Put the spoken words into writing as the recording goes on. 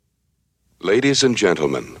Ladies and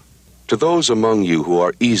gentlemen, to those among you who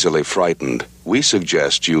are easily frightened, we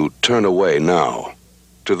suggest you turn away now.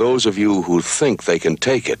 To those of you who think they can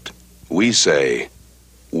take it, we say,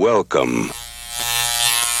 welcome.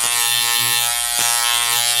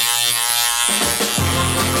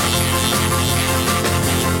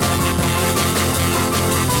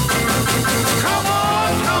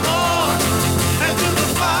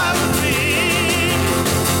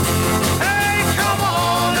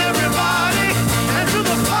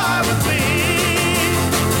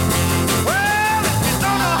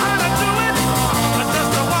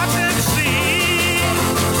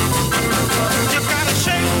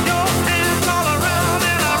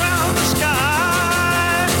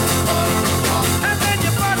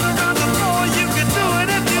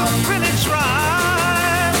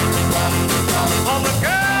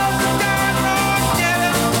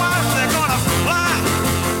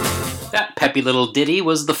 Peppy little ditty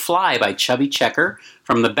was The Fly by Chubby Checker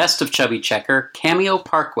from the Best of Chubby Checker, Cameo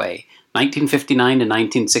Parkway, 1959 to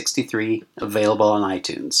 1963, available on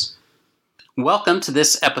iTunes. Welcome to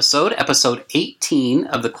this episode 18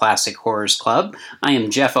 of the Classic Horrors Club. I am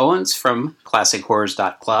Jeff Owens from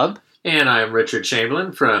ClassicHorrors.club. And I'm Richard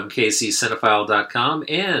Chamberlain from KCCinephile.com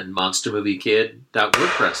and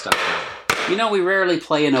MonsterMovieKid.wordpress.com. You know, we rarely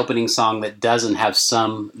play an opening song that doesn't have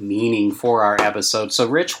some meaning for our episode. So,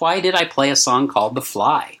 Rich, why did I play a song called The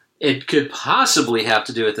Fly? It could possibly have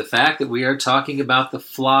to do with the fact that we are talking about the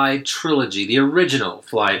Fly trilogy, the original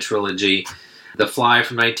Fly trilogy. The Fly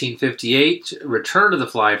from 1958, Return to the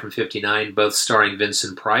Fly from 59, both starring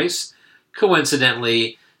Vincent Price,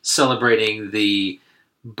 coincidentally celebrating the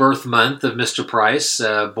birth month of Mr. Price,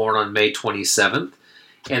 born on May 27th.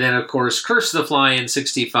 And then, of course, Curse of the Fly in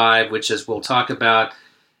 65, which, as we'll talk about,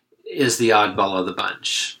 is the oddball of the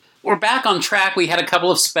bunch. We're back on track. We had a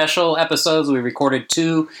couple of special episodes. We recorded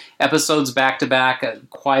 2 episodes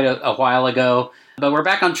back-to-back quite a while ago. But we're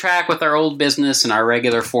back on track with our old business and our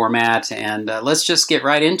regular format. And let's just get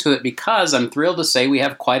right into it because I'm thrilled to say we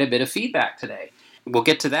have quite a bit of feedback today. We'll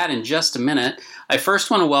get to that in just a minute. I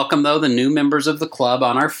first want to welcome, though, the new members of the club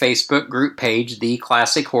on our Facebook group page, the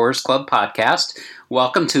Classic Horrors Club Podcast.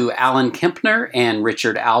 Welcome to Alan Kempner and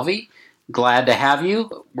Richard Alvey. Glad to have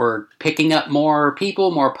you. We're picking up more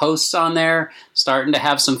people, more posts on there, starting to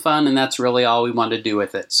have some fun, and that's really all we want to do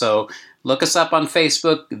with it. So look us up on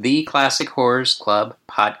Facebook, the Classic Horrors Club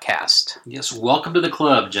Podcast. Yes, welcome to the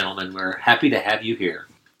club, gentlemen. We're happy to have you here.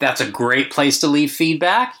 That's a great place to leave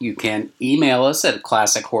feedback. You can email us at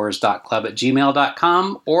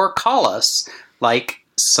classichorrors.club@gmail.com or call us like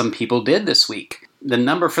some people did this week. The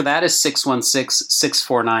number for that is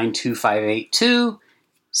 616-649-2582,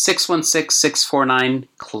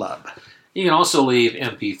 616-649-CLUB. You can also leave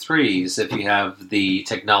MP3s if you have the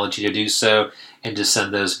technology to do so, and just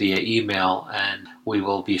send those via email, and we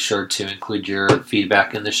will be sure to include your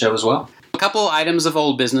feedback in the show as well. A couple items of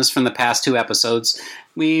old business from the past 2 episodes.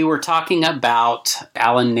 We were talking about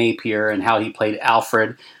Alan Napier and how he played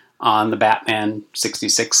Alfred on the Batman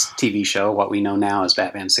 66 TV show, what we know now as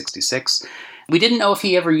Batman 66. We didn't know if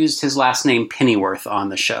he ever used his last name Pennyworth on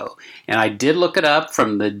the show. And I did look it up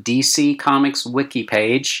from the DC Comics wiki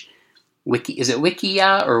page. Is it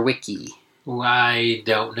Wikia or Wiki? I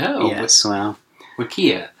don't know. Yes, well.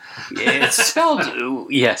 Wikia. It's spelled,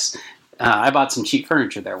 yes. I bought some cheap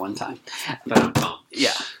furniture there one time. But,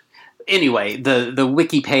 yeah. Anyway, the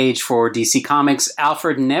wiki page for DC Comics,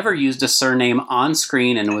 Alfred never used a surname on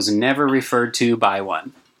screen and was never referred to by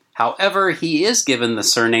one. However, he is given the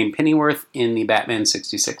surname Pennyworth in the Batman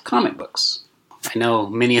 66 comic books. I know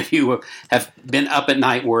many of you have been up at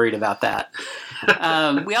night worried about that.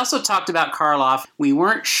 We also talked about Karloff. We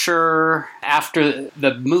weren't sure after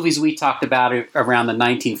the movies we talked about around the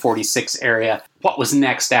 1946 area, what was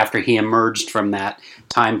next after he emerged from that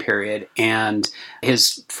time period. And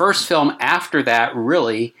his first film after that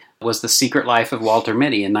really was The Secret Life of Walter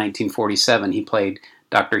Mitty in 1947. He played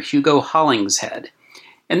Dr. Hugo Hollingshead.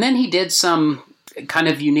 And then he did some kind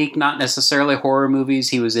of unique, not necessarily horror movies.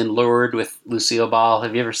 He was in Lured with Lucille Ball.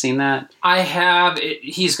 Have you ever seen that? I have.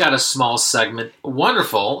 He's got a small segment.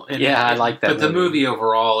 Wonderful. I like that. But the movie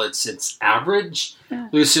overall, it's average. Yeah.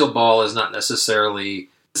 Lucille Ball is not necessarily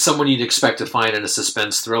someone you'd expect to find in a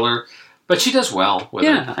suspense thriller, but she does well with it.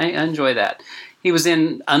 Yeah, I enjoy that. He was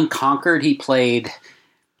in Unconquered. He played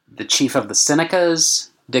the chief of the Senecas,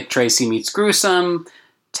 Dick Tracy Meets Gruesome,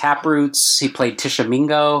 Taproots. He played Tisha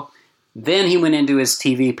Mingo. Then he went into his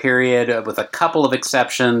TV period with a couple of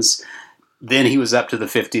exceptions. Then he was up to the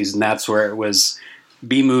 50s, and that's where it was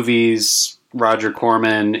B-movies, Roger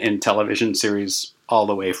Corman, and television series all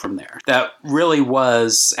the way from there. That really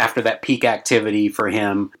was, after that peak activity for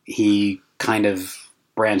him, he kind of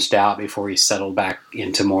branched out before he settled back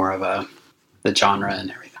into more of the genre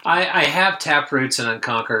and everything. I have Taproots and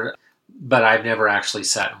Unconquered, but I've never actually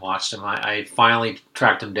sat and watched them. I finally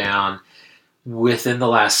tracked them down within the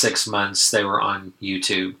last 6 months. They were on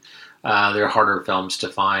YouTube. They're harder films to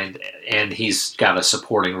find, and he's got a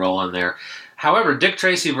supporting role in there. However, Dick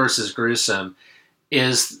Tracy versus Gruesome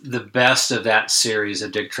is the best of that series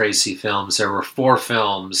of Dick Tracy films. There were 4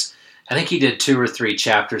 films. I think he did 2 or 3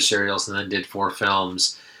 chapter serials and then did 4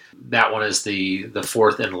 films. That one is the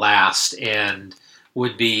 4th and last, and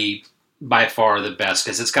would be by far the best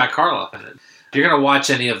because it's got Karloff in it. If you're going to watch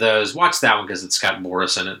any of those, watch that one because it's got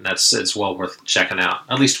Boris in it, and it's well worth checking out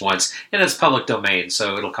at least once. And it's public domain,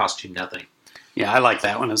 so it'll cost you nothing. Yeah, I like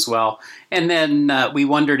that one as well. And then we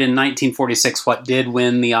wondered in 1946 what did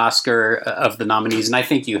win the Oscar of the nominees, and I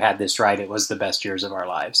think you had this right. It was The Best Years of Our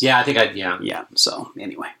Lives. Yeah, I think Yeah, so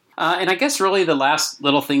anyway. And I guess really the last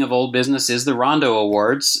little thing of old business is the Rondo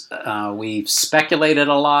Awards. We've speculated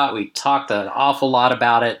a lot. We talked an awful lot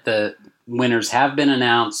about it. The winners have been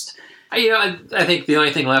announced. I think the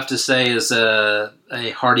only thing left to say is a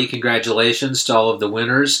hearty congratulations to all of the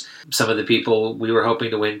winners. Some of the people we were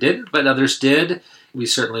hoping to win didn't, but others did. We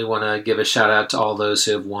certainly want to give a shout out to all those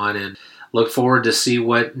who have won and look forward to see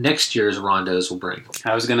what next year's Rondos will bring.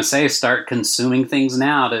 I was going to say, start consuming things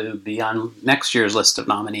now to be on next year's list of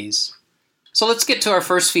nominees. So let's get to our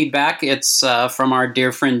first feedback. It's from our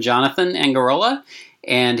dear friend Jonathan Angarola,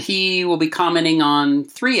 and he will be commenting on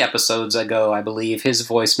 3 episodes ago, I believe. His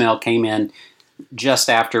voicemail came in just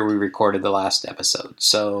after we recorded the last episode.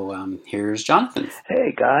 So here's Jonathan.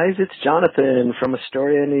 Hey guys, it's Jonathan from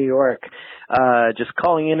Astoria, New York. Just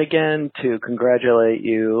calling in again to congratulate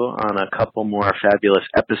you on a couple more fabulous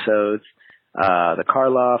episodes. The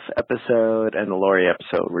Karloff episode and the Laurie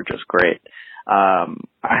episode were just great. I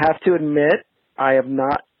have to admit, I have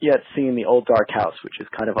not yet seen The Old Dark House, which is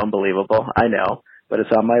kind of unbelievable, I know, but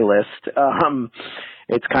it's on my list.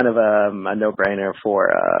 It's kind of a no-brainer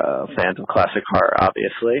for fans of classic horror,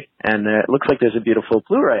 obviously, and it looks like there's a beautiful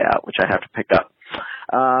Blu-ray out, which I have to pick up.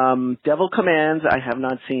 Devil Commands, I have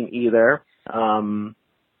not seen either.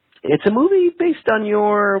 It's a movie based on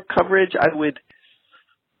your coverage I would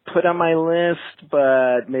put on my list,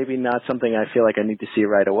 but maybe not something I feel like I need to see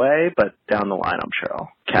right away, but down the line I'm sure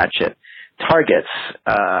I'll catch it. Targets,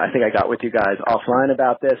 I think I got with you guys offline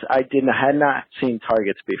about this. I had not seen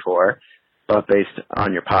Targets before, but based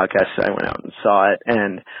on your podcast, I went out and saw it,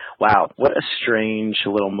 and wow, what a strange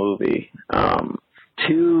little movie.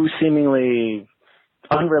 2 seemingly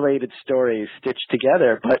unrelated stories stitched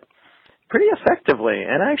together, but pretty effectively,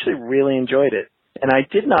 and I actually really enjoyed it. And I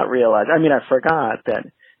did not realize, I forgot that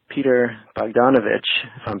Peter Bogdanovich,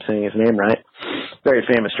 if I'm saying his name right, very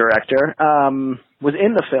famous director, was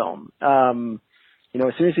in the film.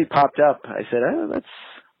 As soon as he popped up, I said,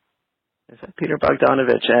 is that Peter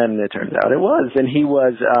Bogdanovich? And it turns out it was. And he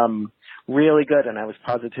was really good, and I was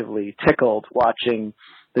positively tickled watching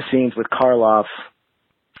the scenes with Karloff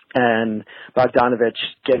and Bogdanovich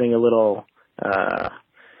getting a little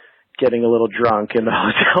drunk in the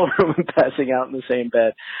hotel room and passing out in the same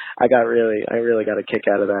bed. I really got a kick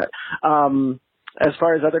out of that. As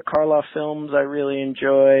far as other Karloff films I really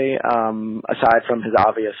enjoy, aside from his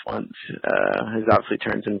obvious ones, his obviously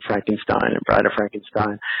turns in Frankenstein and Bride of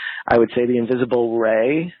Frankenstein, I would say The Invisible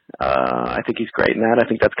Ray. I think he's great in that. I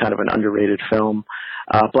think that's kind of an underrated film.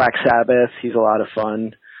 Black Sabbath, he's a lot of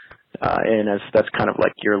fun. And that's kind of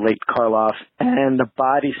like your late Karloff. And The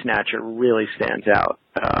Body Snatcher really stands out.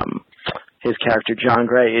 His character, John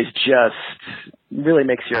Gray, is just really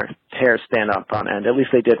makes your hair stand up on end. At least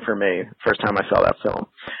they did for me first time I saw that film.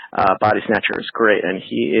 Body Snatcher is great, and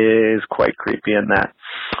he is quite creepy in that.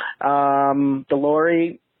 The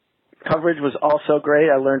Laurie coverage was also great.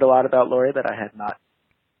 I learned a lot about Laurie that I had not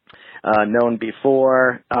known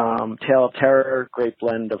before. Tale of Terror, great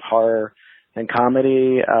blend of horror and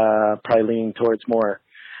comedy, probably leaning towards more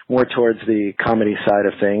towards the comedy side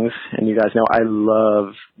of things. And you guys know I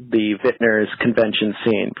love the Vintner's convention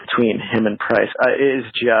scene between him and Price. It is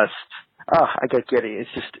just, I get giddy. It's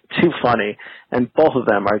just too funny. And both of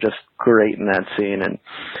them are just great in that scene, and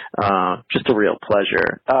just a real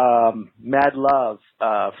pleasure. Mad Love,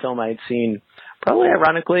 film I'd seen probably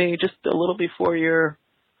ironically just a little before your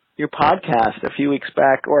podcast a few weeks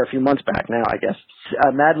back, or a few months back now, I guess.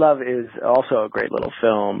 Mad Love is also a great little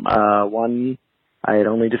film. One I had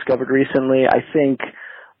only discovered recently. I think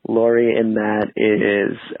Laurie in that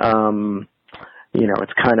is,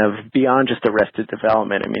 it's kind of beyond just Arrested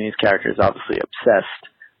Development. I mean, his character is obviously obsessed,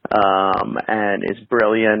 and is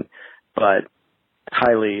brilliant, but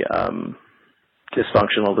highly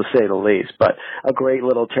dysfunctional to say the least, but a great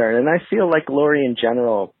little turn. And I feel like Laurie in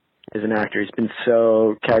general as an actor, he's been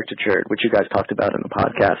so caricatured, which you guys talked about in the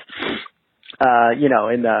podcast.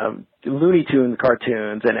 In the Looney Tunes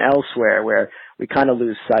cartoons and elsewhere, where we kind of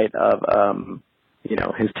lose sight of,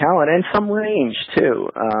 his talent and some range too.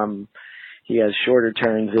 He has shorter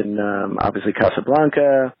turns in, obviously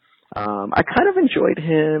Casablanca. I kind of enjoyed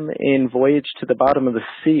him in Voyage to the Bottom of the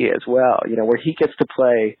Sea as well, where he gets to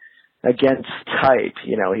play against type.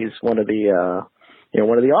 He's one of the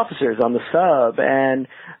officers on the sub, and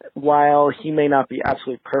while he may not be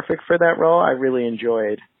absolutely perfect for that role, I really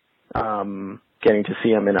enjoyed getting to see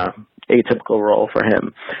him in a atypical role for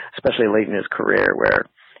him, especially late in his career, where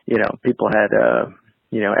people had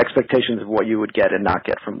expectations of what you would get and not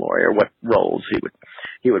get from Laurie, or what roles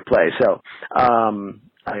he would play. So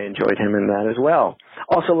I enjoyed him in that as well.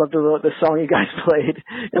 Also loved the song you guys played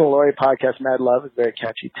in the Laurie podcast, Mad Love. It's a very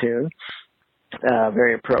catchy tune,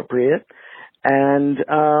 very appropriate. And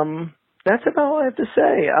that's about all I have to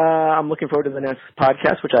say. I'm looking forward to the next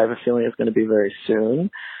podcast, which I have a feeling is going to be very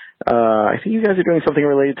soon. I think you guys are doing something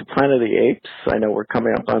related to Planet of the Apes. I know we're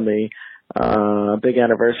coming up on the big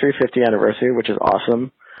anniversary, 50th anniversary, which is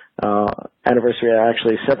awesome. Anniversary of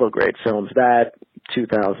actually several great films. That,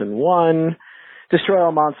 2001, Destroy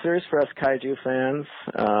All Monsters for us kaiju fans,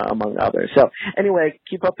 among others. So anyway,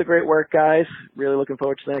 keep up the great work, guys. Really looking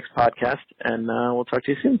forward to the next podcast, and we'll talk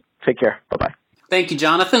to you soon. Take care. Bye-bye. Thank you,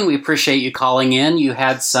 Jonathan. We appreciate you calling in. You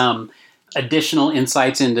had some additional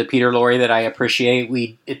insights into Peter Lorre that I appreciate.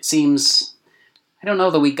 It seems, I don't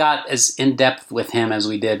know that we got as in-depth with him as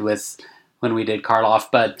we did when we did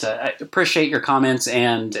Karloff, but I appreciate your comments,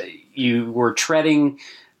 and you were treading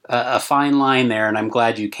a fine line there, and I'm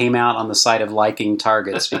glad you came out on the side of liking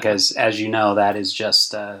Targets, because, as you know, that is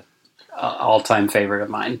just an all-time favorite of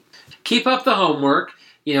mine. Keep up the homework.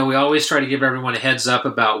 We always try to give everyone a heads up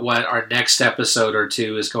about what our next episode or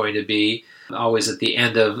two is going to be, always at the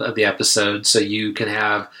end of the episode, so you can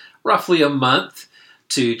have roughly a month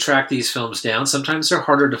to track these films down. Sometimes they're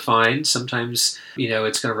harder to find. Sometimes,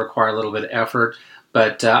 it's going to require a little bit of effort,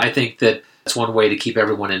 but I think that it's one way to keep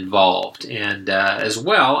everyone involved. And as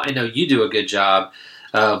well, I know you do a good job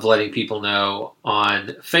of letting people know on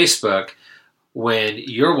Facebook when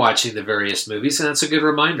you're watching the various movies, and that's a good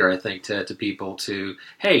reminder, I think, to people to,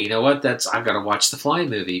 hey, you know what, I've got to watch the Fly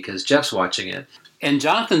movie because Jeff's watching it. And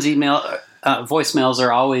Jonathan's voicemails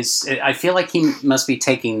are always, I feel like he must be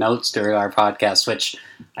taking notes during our podcast, which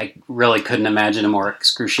I really couldn't imagine a more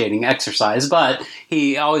excruciating exercise, but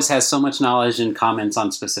he always has so much knowledge and comments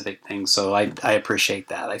on specific things, so I appreciate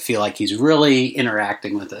that. I feel like he's really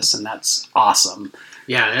interacting with us, and that's awesome.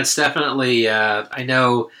 Yeah, that's definitely,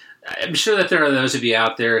 I'm sure that there are those of you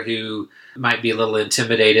out there who might be a little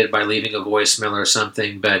intimidated by leaving a voicemail or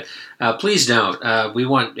something, but please don't. We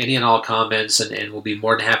want any and all comments, and we'll be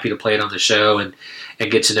more than happy to play it on the show and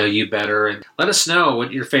get to know you better. And let us know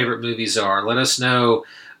what your favorite movies are. Let us know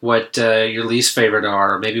what your least favorite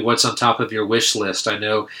are, or maybe what's on top of your wish list. I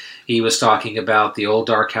know he was talking about the Old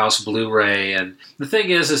Dark House Blu-ray, and the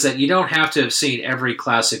thing is that you don't have to have seen every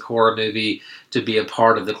classic horror movie to be a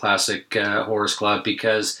part of the Classic Horrors Club,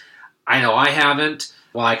 because I know I haven't.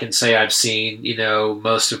 Well, I can say I've seen,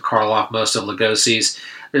 most of Karloff, most of Lugosi's.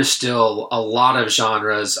 There's still a lot of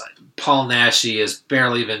genres. Paul Naschy has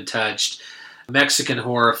barely been touched. Mexican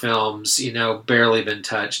horror films, barely been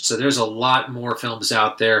touched. So there's a lot more films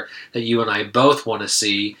out there that you and I both want to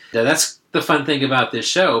see. Now, that's the fun thing about this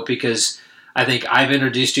show, because I think I've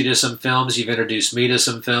introduced you to some films. You've introduced me to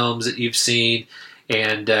some films that you've seen,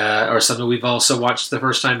 and or something we've also watched the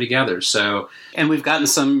first time together. And we've gotten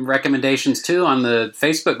some recommendations too on the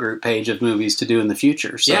Facebook group page of movies to do in the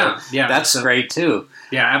future. So yeah, that's great too.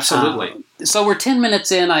 Yeah, absolutely. So we're 10 minutes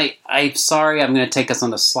in. I'm sorry, I'm going to take us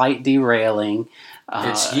on a slight derailing.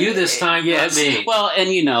 It's you this time, yes. Not me. Well,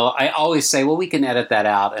 and I always say, well, we can edit that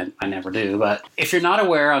out, and I never do. But if you're not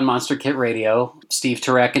aware, on Monster Kid Radio, Steve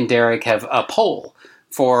Turek and Derek have a poll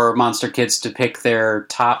for Monster Kids to pick their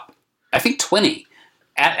top, I think, 20.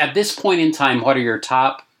 At this point in time, what are your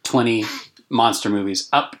top 20 monster movies?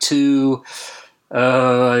 Up to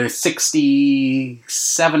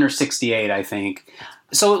 67 or 68, I think.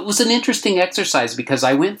 So it was an interesting exercise, because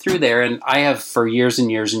I went through there, and I have for years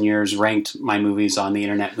and years and years ranked my movies on the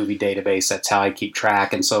Internet Movie Database. That's how I keep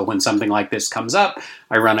track. And so when something like this comes up,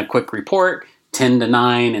 I run a quick report, 10 to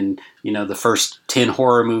 9, and the first 10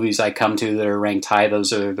 horror movies I come to that are ranked high,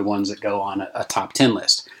 those are the ones that go on a top 10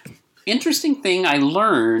 list. Interesting thing I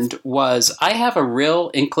learned was I have a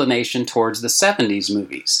real inclination towards the 70s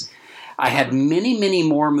movies. I had many, many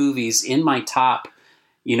more movies in my top,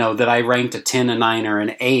 that I ranked a 10, a 9, or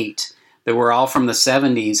an 8 that were all from the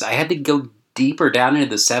 70s. I had to go deeper down into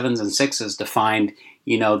the 7s and 6s to find,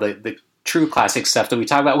 the true classic stuff that we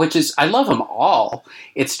talk about, which is, I love them all.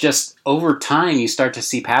 It's just over time you start to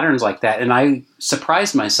see patterns like that. And I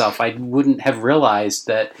surprised myself. I wouldn't have realized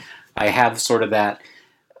that I have sort of that,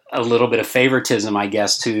 a little bit of favoritism, I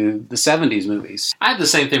guess, to the 70s movies. I have the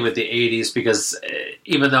same thing with the 80s because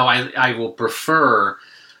even though I will prefer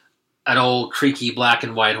an old creaky black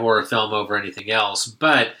and white horror film over anything else,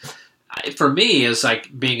 but for me, it's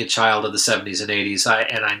like being a child of the 70s and 80s,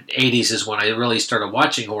 80s is when I really started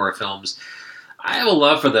watching horror films. I have a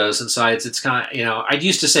love for those, and so it's kind of, I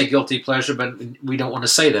used to say guilty pleasure, but we don't want to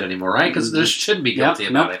say that anymore, right? Because there shouldn't be guilty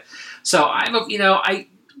about it. So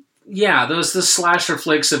the slasher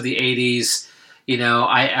flicks of the 80s,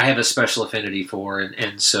 I have a special affinity for,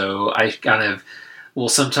 and so I kind of will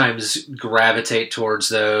sometimes gravitate towards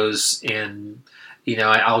those, and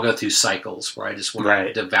I'll go through cycles where I just want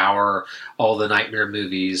to devour all the Nightmare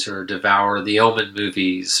movies or devour the Omen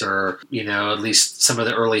movies or, at least some of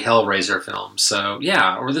the early Hellraiser films. So,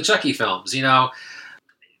 or the Chucky films, we all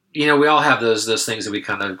have those things that we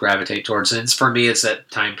kind of gravitate towards. And for me, it's that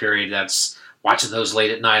time period that's watching those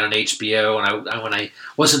late at night on HBO when I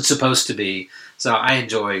wasn't supposed to be. So I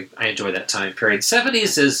enjoy that time period.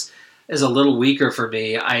 70s is a little weaker for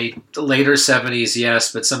me. Later 70s,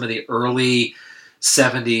 yes, but some of the early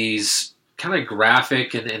 70s kind of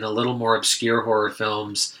graphic and a little more obscure horror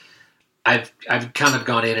films, I've kind of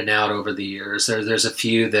gone in and out over the years. There's a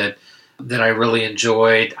few that I really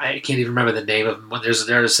enjoyed. I can't even remember the name of them. There's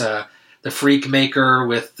The Freak Maker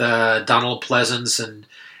with Donald Pleasance and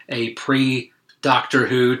a pre-Doctor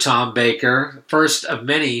Who Tom Baker. First of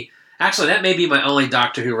many. Actually, that may be my only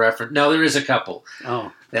Doctor Who reference. No, there is a couple.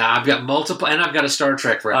 Oh. Yeah, I've got multiple, and I've got a Star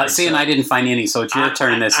Trek reference. And I didn't find any, so it's your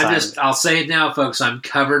turn this time. I'll say it now, folks. I'm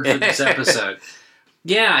covered for this episode.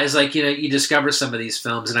 It's like, you discover some of these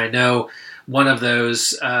films, and I know one of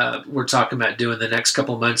those we're talking about doing the next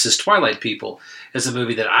couple months is Twilight People. It's a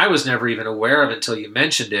movie that I was never even aware of until you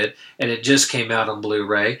mentioned it, and it just came out on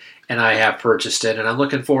Blu-ray, and I have purchased it, and I'm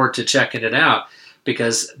looking forward to checking it out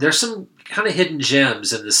because there's some kind of hidden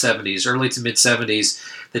gems in the 70s, early to mid-70s,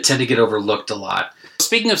 that tend to get overlooked a lot.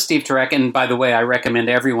 Speaking of Steve Turek, and by the way, I recommend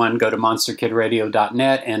everyone go to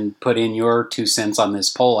monsterkidradio.net and put in your 2 cents on this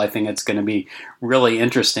poll. I think it's going to be really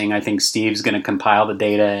interesting. I think Steve's going to compile the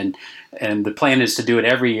data, and the plan is to do it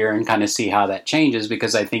every year and kind of see how that changes,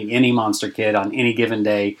 because I think any Monster Kid on any given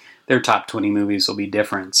day, their top 20 movies will be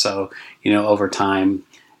different. So, over time,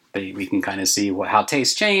 we can kind of see how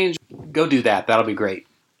tastes change. Go do that. That'll be great.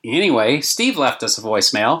 Anyway, Steve left us a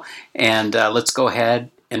voicemail, and let's go ahead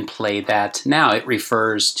and play that now. It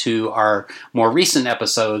refers to our more recent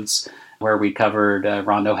episodes where we covered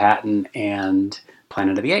Rondo Hatton and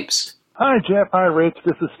Planet of the Apes. Hi, Jeff. Hi, Rich.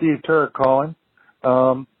 This is Steve Turek calling.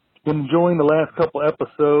 Been enjoying the last couple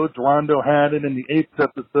episodes, Rondo Hatton and the Apes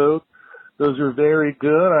episode. Those are very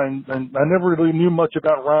good. I never really knew much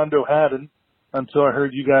about Rondo Hatton until I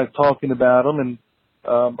heard you guys talking about him, and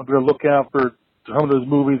I'm going to look out for some of those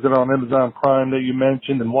movies that are on Amazon Prime that you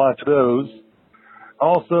mentioned and watch those.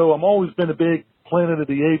 Also, I've always been a big Planet of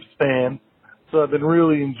the Apes fan, so I've been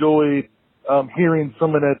really enjoyed hearing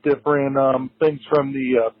some of that different things from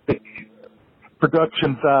the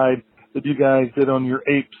production side that you guys did on your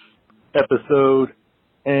Apes episode.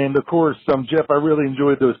 And, of course, Jeff, I really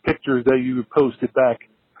enjoyed those pictures that you posted back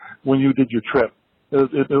when you did your trip.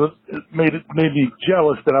 It made me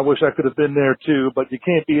jealous that I wish I could have been there, too, but you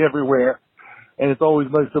can't be everywhere. And it's always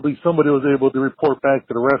nice that at least somebody was able to report back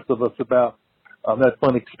to the rest of us about that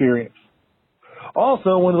fun experience. Also,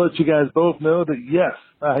 I want to let you guys both know that, yes,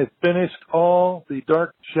 I have finished all the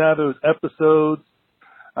Dark Shadows episodes.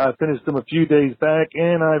 I finished them a few days back,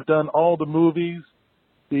 and I've done all the movies.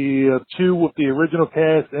 The 2 with the original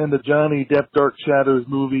cast and the Johnny Depp Dark Shadows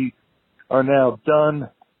movie are now done.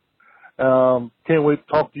 Can't wait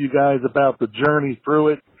to talk to you guys about the journey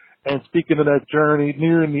through it. And speaking of that journey,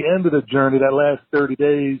 nearing the end of the journey, that last 30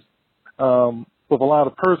 days, with a lot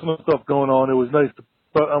of personal stuff going on, it was nice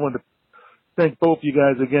I want to thank both you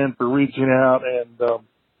guys again for reaching out and,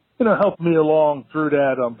 helping me along through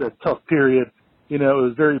that tough period. It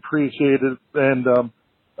was very appreciated, and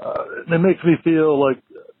it makes me feel like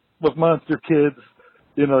with Monster Kids,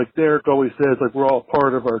 like Derek always says, like we're all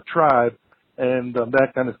part of our tribe, and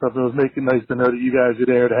that kind of stuff. It was making nice to know that you guys are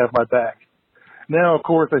there to have my back. Now, of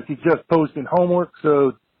course, I suggest posting homework,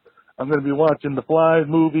 so I'm going to be watching the Fly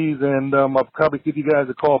movies, and I'll probably give you guys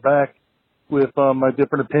a call back with my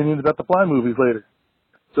different opinions about the Fly movies later.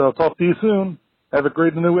 So I'll talk to you soon. Have a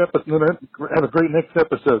great new episode. Have a great next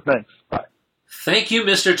episode. Thanks. Bye. Thank you,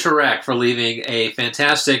 Mr. Turek, for leaving a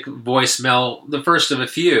fantastic voicemail, the first of a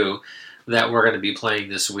few that we're going to be playing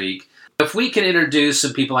this week. If we can introduce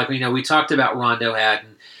some people, like we talked about Rondo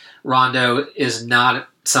Hatton. Rondo is not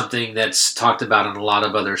something that's talked about on a lot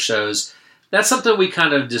of other shows. That's something we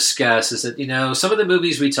kind of discuss, is that, some of the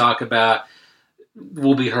movies we talk about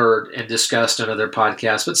will be heard and discussed on other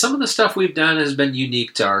podcasts, but some of the stuff we've done has been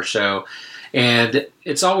unique to our show. And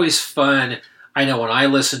it's always fun. I know when I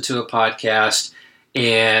listen to a podcast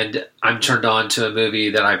and I'm turned on to a movie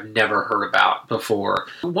that I've never heard about before.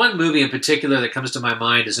 One movie in particular that comes to my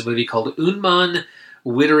mind is a movie called Unman,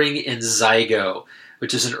 Wittering and Zygo,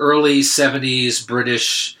 which is an early 70s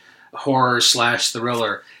British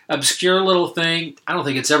horror/thriller. Obscure little thing. I don't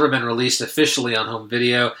think it's ever been released officially on home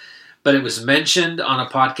video, but it was mentioned on a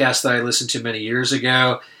podcast that I listened to many years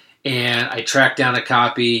ago, and I tracked down a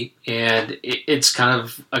copy, and it's kind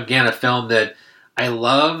of, again, a film that I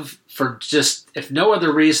love for just, if no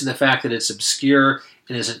other reason, the fact that it's obscure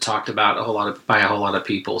and isn't talked about by a whole lot of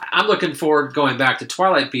people. I'm looking forward to going back to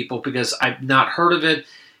Twilight People because I've not heard of it,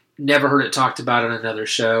 never heard it talked about on another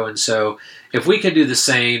show, and so if we can do the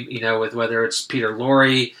same, with whether it's Peter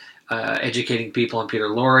Lorre, educating people on Peter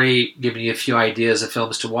Lorre, giving you a few ideas of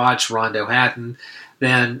films to watch, Rondo Hatton,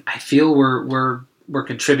 then I feel we're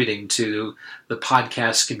contributing to the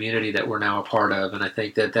podcast community that we're now a part of, and I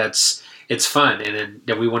think that it's fun, and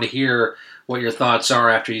we want to hear what your thoughts are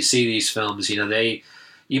after you see these films. You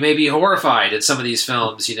may be horrified at some of these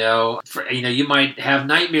films. You might have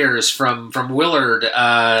nightmares from Willard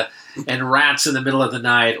and rats in the middle of the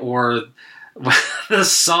night, or the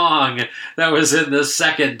song that was in the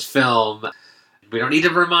second film. We don't need to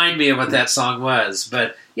remind me of what that song was,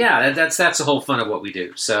 but yeah, that's the whole fun of what we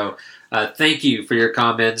do. So thank you for your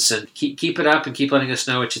comments, and keep it up and keep letting us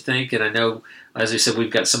know what you think. And I know, as we said,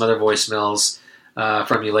 we've got some other voicemails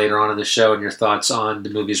from you later on in the show and your thoughts on the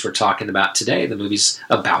movies we're talking about today, the movies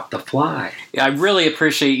about The Fly. Yeah, I really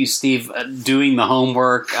appreciate you, Steve, doing the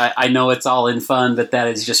homework. I know it's all in fun, but that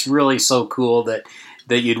is just really so cool that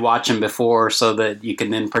you'd watch them before so that you can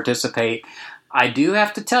then participate. I do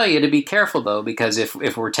have to tell you to be careful, though, because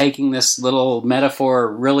if we're taking this little metaphor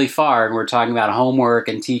really far and we're talking about homework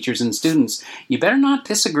and teachers and students, you better not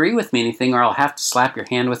disagree with me anything or I'll have to slap your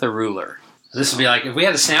hand with a ruler. This would be like if we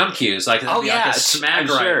had a sound cues, like like a smack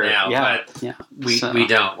right now, but we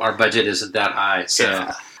don't. Our budget isn't that high, so.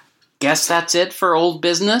 Yeah. Guess that's it for old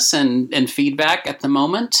business and feedback at the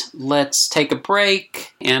moment. Let's take a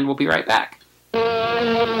break, and we'll be right back.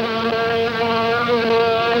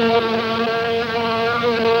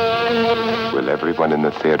 Will everyone in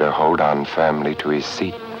the theater hold on firmly to his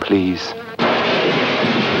seat, please?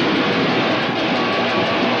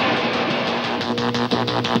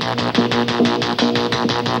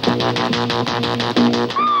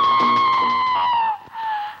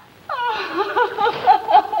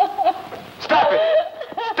 Stop it!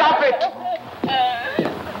 Stop it!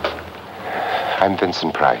 I'm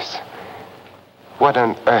Vincent Price. What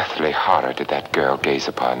unearthly horror did that girl gaze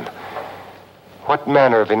upon? What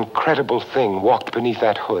manner of incredible thing walked beneath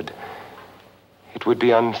that hood? It would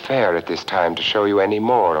be unfair at this time to show you any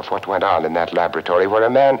more of what went on in that laboratory where a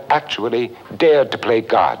man actually dared to play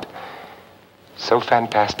God. So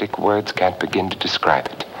fantastic, words can't begin to describe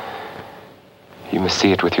it. You must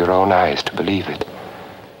see it with your own eyes to believe it.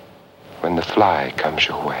 When The Fly comes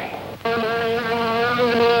your way.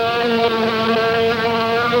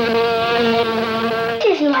 It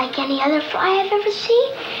isn't like any other fly I've ever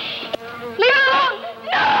seen. No!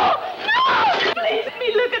 No! No! Please let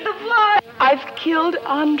me look at the fly. I've killed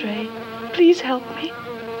Andre. Please help me.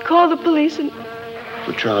 Call the police and...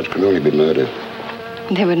 The charge can only be murder.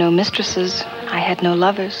 There were no mistresses. I had no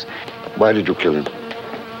lovers. Why did you kill him?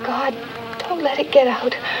 God, don't let it get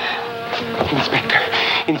out.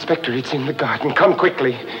 Inspector, it's in the garden. Come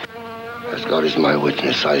quickly. As God is my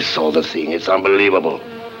witness, I saw the thing. It's unbelievable.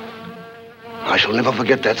 I shall never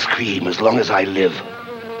forget that scream as long as I live.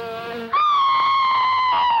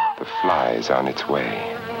 The fly's on its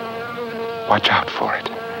way. Watch out for it.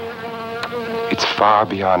 It's far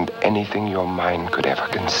beyond anything your mind could ever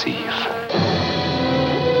conceive.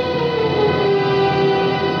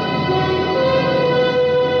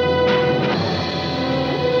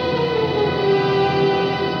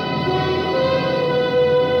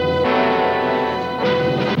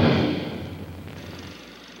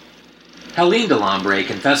 Helene Delambre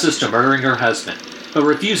confesses to murdering her husband, but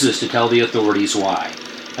refuses to tell the authorities why.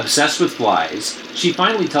 Obsessed with flies, she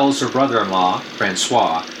finally tells her brother-in-law,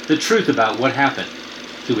 Francois, the truth about what happened.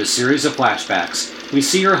 Through a series of flashbacks, we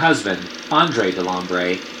see her husband, Andre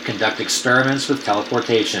Delambre, conduct experiments with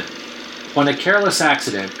teleportation. When a careless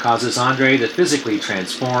accident causes Andre to physically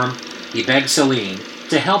transform, he begs Celine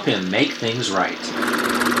to help him make things right.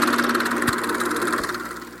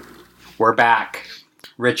 We're back.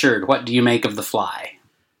 Richard, what do you make of The Fly?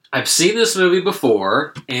 I've seen this movie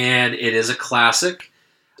before, and it is a classic.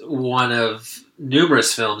 One of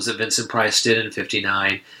numerous films that Vincent Price did in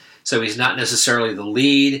 1959. So he's not necessarily the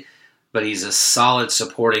lead, but he's a solid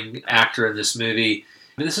supporting actor in this movie.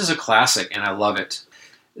 I mean, this is a classic, and I love it.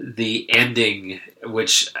 The ending,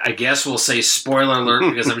 which I guess we'll say spoiler alert,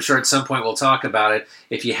 because I'm sure at some point we'll talk about it,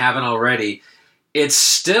 if you haven't already, it's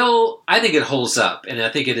still, I think it holds up, and I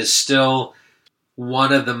think it is still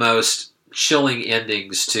one of the most chilling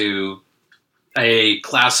endings to a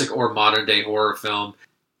classic or modern day horror film.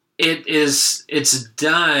 It's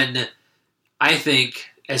done, I think,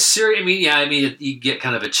 as serious. You get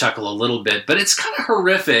kind of a chuckle a little bit, but it's kind of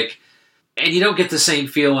horrific, and you don't get the same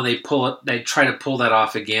feel when they try to pull that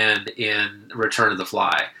off again in Return of the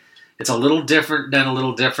Fly. It's a little different, done a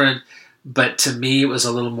little different, but to me it was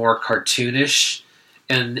a little more cartoonish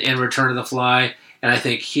in Return of the Fly, and I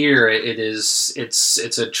think here it's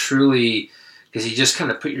a truly, because you just kind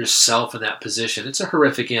of put yourself in that position. It's a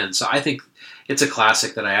horrific end, so I think it's a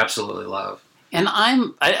classic that I absolutely love. And I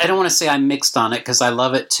don't want to say I'm mixed on it because I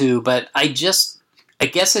love it too, but I guess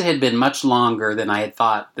it had been much longer than I had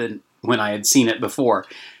thought than when I had seen it before.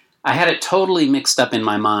 I had it totally mixed up in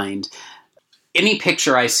my mind. Any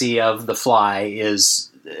picture I see of The Fly is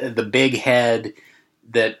the big head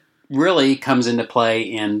that really comes into play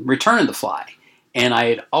in Return of the Fly. And I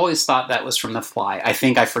had always thought that was from The Fly. I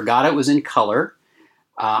think I forgot it was in color.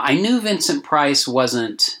 I knew Vincent Price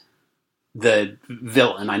wasn't the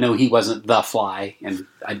villain. I know he wasn't the Fly, and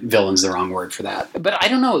villain's the wrong word for that. But I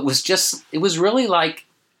don't know, it was really like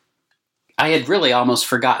I had really almost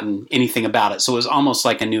forgotten anything about it, so it was almost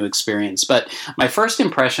like a new experience. But my first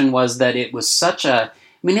impression was that it was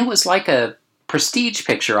it was like a prestige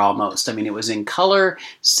picture almost. I mean, it was in color,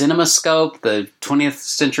 CinemaScope, the 20th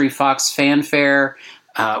Century Fox fanfare,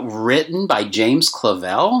 written by James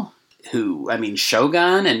Clavell,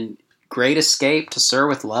 Shogun and Great Escape, To Sir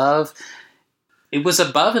with Love. It was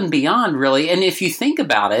above and beyond, really. And if you think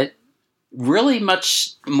about it, really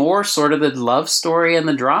much more sort of the love story and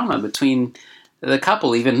the drama between the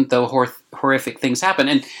couple, even though horrific things happen.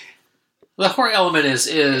 And the horror element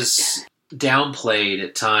is downplayed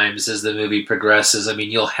at times as the movie progresses. I mean,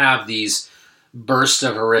 you'll have these bursts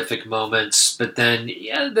of horrific moments, but then,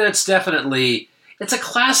 it's a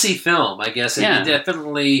classy film, I guess. Yeah. It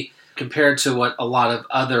definitely, compared to what a lot of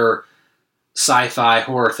other sci-fi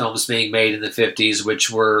horror films being made in the 50s,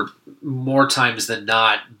 which were more times than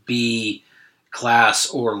not B class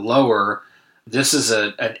or lower, this is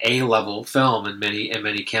an A-level film in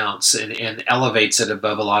many counts, and elevates it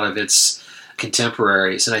above a lot of its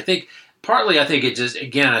contemporaries. And I think partly, I think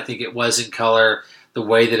it was in color, the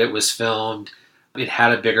way that it was filmed. It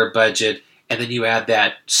had a bigger budget, and then you add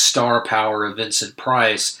that star power of Vincent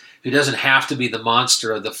Price, who doesn't have to be the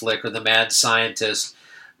monster of the flick or the mad scientist,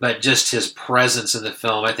 but just his presence in the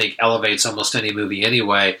film, I think, elevates almost any movie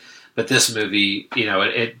anyway. But this movie,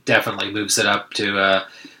 it definitely moves it up to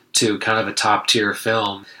kind of a top-tier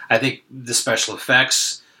film. I think the special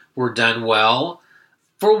effects were done well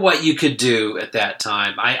for what you could do at that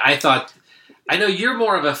time. I thought, I know you're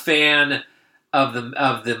more of a fan of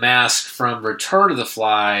the mask from Return of the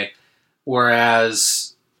Fly,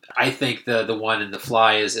 whereas I think the one in The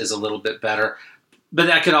Fly is a little bit better. But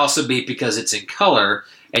that could also be because it's in color,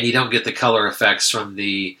 and you don't get the color effects from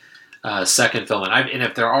the second film. And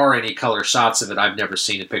if there are any color shots of it, I've never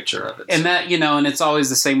seen a picture of it. And that, and it's always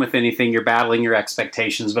the same with anything. You're battling your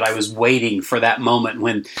expectations, but I was waiting for that moment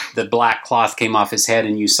when the black cloth came off his head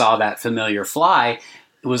and you saw that familiar fly.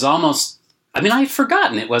 It was almost, I'd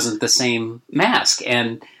forgotten it wasn't the same mask.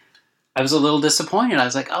 And I was a little disappointed. I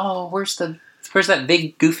was like, oh, where's that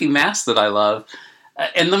big goofy mask that I love?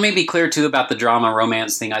 And let me be clear, too, about the drama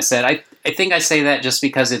romance thing I said. I think I say that just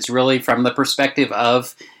because it's really from the perspective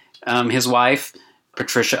of his wife,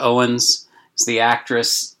 Patricia Owens, is the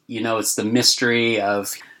actress. It's the mystery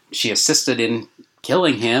of she assisted in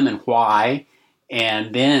killing him and why.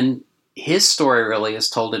 And then his story really is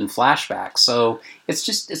told in flashback. So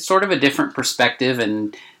it's sort of a different perspective.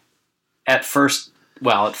 And at first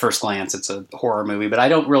glance, it's a horror movie, but I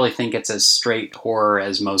don't really think it's as straight horror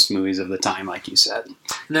as most movies of the time, like you said.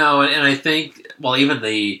 No, and I think, even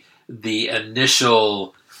the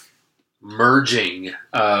initial merging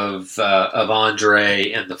of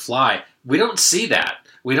Andre and the Fly, we don't see that.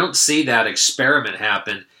 We don't see that experiment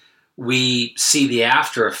happen. We see the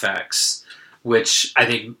after effects, which I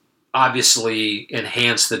think obviously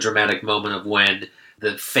enhance the dramatic moment of when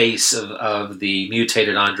the face of the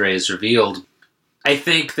mutated Andre is revealed. I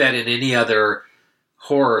think that in any other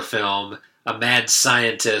horror film, a mad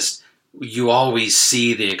scientist, you always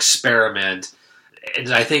see the experiment. And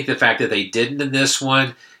I think the fact that they didn't in this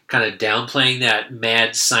one, kind of downplaying that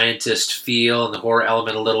mad scientist feel and the horror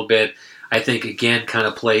element a little bit, I think again kind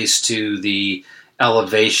of plays to the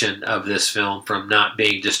elevation of this film from not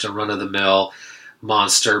being just a run-of-the-mill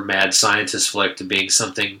monster mad scientist flick to being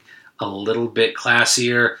something a little bit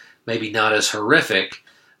classier, maybe not as horrific,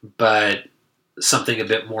 but something a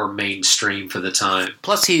bit more mainstream for the time.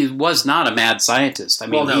 Plus, he was not a mad scientist. I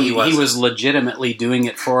mean, he was legitimately doing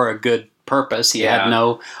it for a good purpose. He had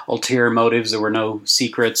no ulterior motives. There were no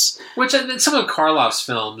secrets. Which in some of Karloff's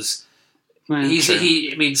films,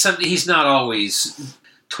 he's not always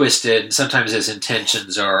twisted. Sometimes his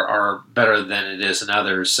intentions are better than it is in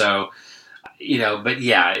others. So, but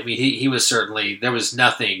yeah, I mean, he was certainly, there was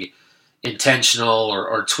nothing intentional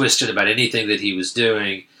or twisted about anything that he was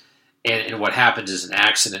doing. And what happens is an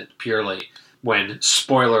accident purely when,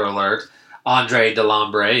 spoiler alert, Andre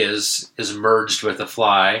Delambre is merged with a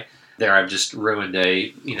fly. There, I've just ruined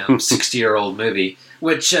a 60-year-old movie.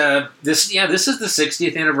 Which this is the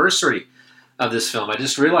 60th anniversary of this film. I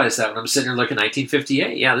just realized that when I'm sitting here looking at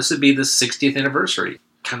 1958. Yeah, this would be the 60th anniversary.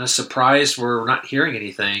 Kind of surprised we're not hearing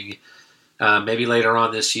anything. Maybe later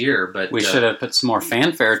on this year, but we should have put some more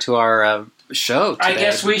fanfare to our show today. I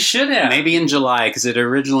guess we should have. Maybe in July, because it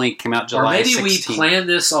originally came out July 16th. Or maybe we planned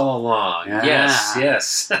this all along. Yeah.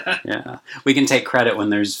 Yes. Yeah. We can take credit when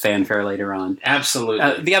there's fanfare later on.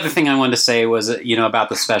 Absolutely. The other thing I wanted to say was, about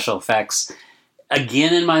the special effects.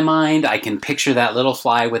 Again, in my mind, I can picture that little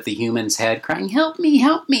fly with the human's head crying, "Help me,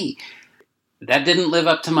 help me." That didn't live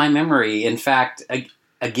up to my memory. In fact,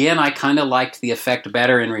 again, I kind of liked the effect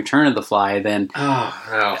better in Return of the Fly than... Oh,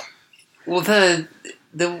 no. Well,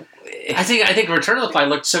 I think Return of the Fly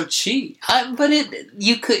looked so cheap. But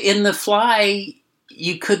in The Fly,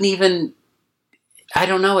 you couldn't even... I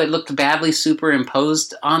don't know, it looked badly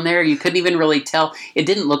superimposed on there. You couldn't even really tell. It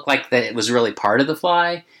didn't look like that it was really part of the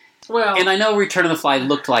fly. Well, and I know Return of the Fly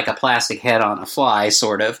looked like a plastic head on a fly,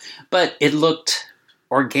 sort of, but it looked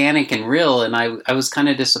organic and real, and I was kind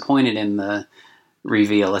of disappointed in the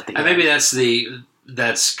reveal at the end. Maybe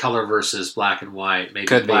that's color versus black and white. Maybe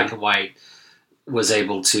black and white was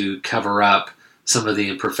able to cover up some of the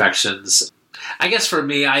imperfections. I guess for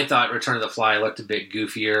me, I thought Return of the Fly looked a bit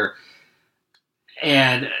goofier.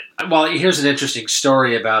 And, well, here's an interesting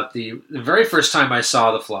story about the very first time I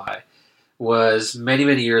saw The Fly was many,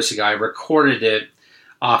 many years ago. I recorded it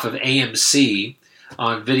off of AMC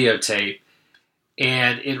on videotape,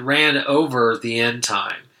 and it ran over the end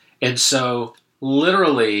time. And so,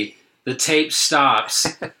 literally, the tape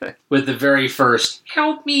stops with the very first,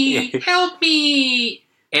 "Help me, help me,"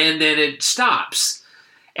 and then it stops.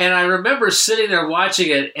 And I remember sitting there watching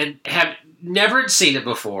it and have never seen it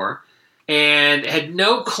before and had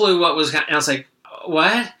no clue what was happening. I was like,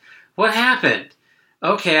 what? What happened?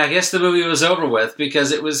 Okay, I guess the movie was over with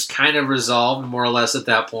because it was kind of resolved more or less at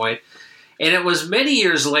that point. And it was many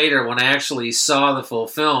years later when I actually saw the full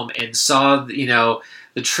film and saw, the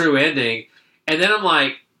true ending. And then I'm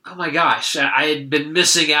like, oh my gosh, I had been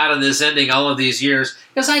missing out on this ending all of these years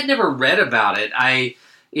because I'd never read about it.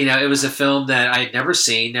 It was a film that I had never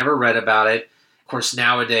seen, never read about it. Of course,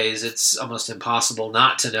 nowadays it's almost impossible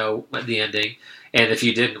not to know the ending. And if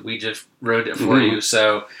you didn't, we just ruined it for you.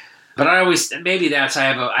 So, but I always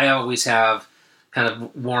have kind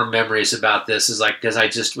of warm memories about this, is like because I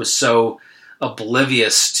just was so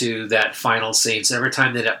oblivious to that final scene. So every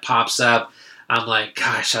time that it pops up, I'm like,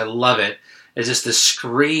 gosh, I love it. It's just the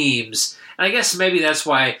screams. And I guess maybe that's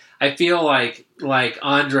why I feel like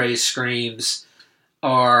Andre's screams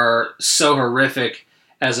are so horrific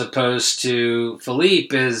as opposed to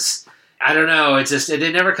Philippe is, I don't know,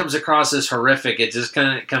 it never comes across as horrific. It just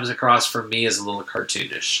kind of comes across for me as a little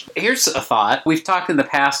cartoonish. Here's a thought. We've talked in the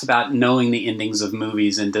past about knowing the endings of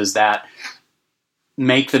movies, and does that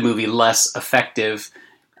make the movie less effective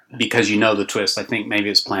because you know the twist? I think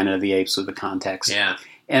maybe it's Planet of the Apes with the context. Yeah.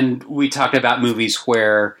 And we talked about movies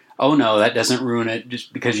where, oh no, that doesn't ruin it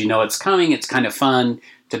just because you know it's coming. It's kind of fun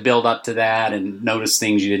to build up to that and notice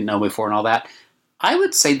things you didn't know before and all that. I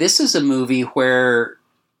would say this is a movie where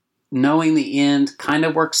knowing the end kind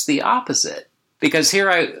of works the opposite. Because here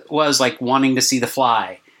I was like wanting to see The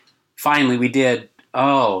Fly. Finally we did.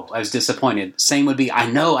 Oh, I was disappointed. Same would be, I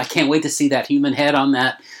know, I can't wait to see that human head on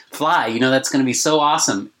that fly. That's going to be so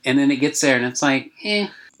awesome. And then it gets there and it's like,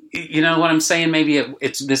 You know what I'm saying? Maybe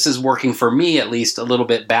this is working for me at least a little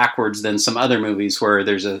bit backwards than some other movies where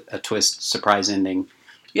there's a twist surprise ending.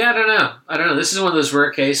 Yeah, I don't know. This is one of those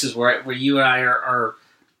rare cases where you and I are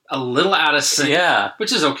a little out of sync. Yeah,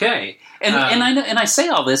 which is okay. And I know, and I say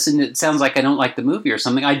all this, and it sounds like I don't like the movie or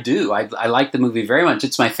something. I do. I like the movie very much.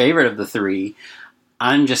 It's my favorite of the three.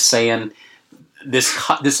 I'm just saying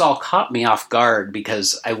this all caught me off guard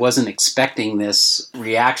because I wasn't expecting this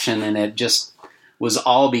reaction, and it just was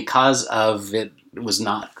all because of it was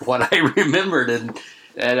not what I remembered. And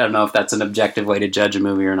I don't know if that's an objective way to judge a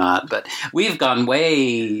movie or not, but we've gone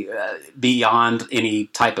way beyond any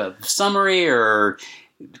type of summary or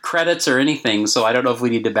credits or anything, so I don't know if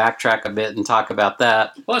we need to backtrack a bit and talk about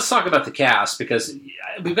that. Well, let's talk about the cast, because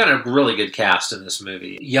we've got a really good cast in this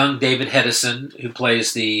movie. Young David Hedison, who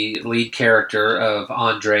plays the lead character of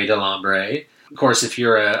Andre Delambre. Of course, if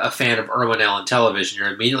you're a fan of Irwin Allen television,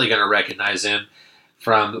 you're immediately going to recognize him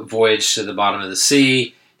from Voyage to the Bottom of the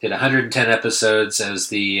Sea. Did 110 episodes as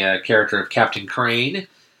the character of Captain Crane.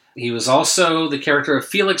 He was also the character of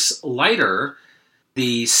Felix Leiter,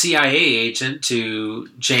 the CIA agent to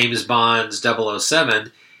James Bond's 007,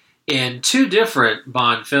 in two different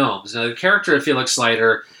Bond films. Now, the character of Felix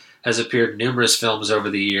Leiter has appeared in numerous films over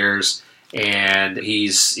the years, and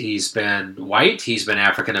he's been white, he's been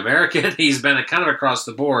African American, he's been kind of across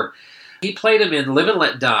the board. He played him in Live and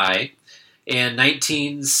Let Die in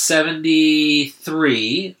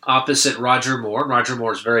 1973, opposite Roger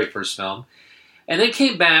Moore's very first film, and then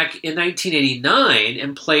came back in 1989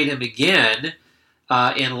 and played him again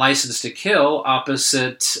in License to Kill,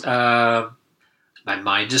 opposite... my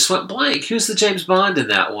mind just went blank. Who's the James Bond in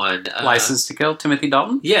that one? License to Kill, Timothy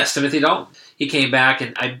Dalton? Yes, Timothy Dalton. He came back,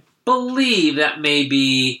 and I believe that may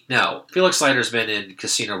be... No, Felix Leiter's been in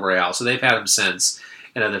Casino Royale, so they've had him since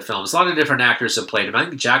in other films. A lot of different actors have played him. I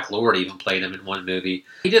think Jack Lord even played him in one movie.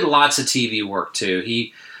 He did lots of TV work, too.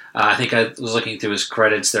 I think I was looking through his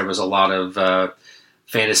credits. There was a lot of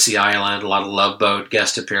Fantasy Island, a lot of Love Boat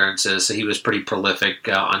guest appearances, so he was pretty prolific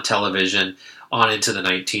on television on into the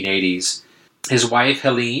 1980s. His wife,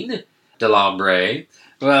 Helene Delambre,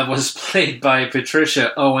 was played by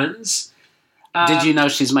Patricia Owens. Did you know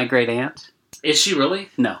she's my great aunt? Is she really?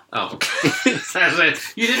 No. Oh, okay.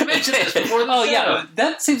 You didn't mention this before the show. Oh, yeah.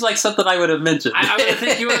 That seems like something I would have mentioned. I would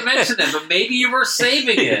think you would have mentioned it, but maybe you were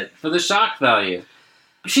saving it for the shock value.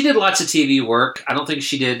 She did lots of TV work. I don't think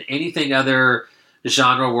she did anything other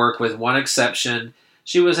genre work, with one exception.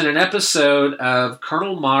 She was in an episode of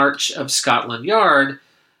Colonel March of Scotland Yard,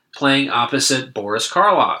 playing opposite Boris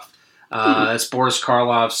Karloff. That's Boris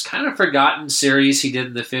Karloff's kind of forgotten series he did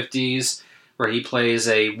in the 50s, where he plays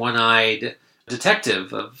a one-eyed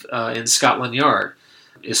detective in Scotland Yard,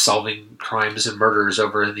 is solving crimes and murders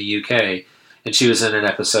over in the UK. And she was in an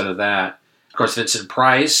episode of that. Of course, Vincent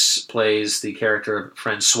Price plays the character of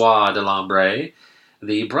Francois Delambre,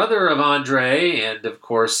 the brother of Andre, and of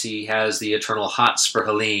course he has the eternal hots for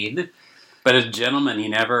Helene. But a gentleman, he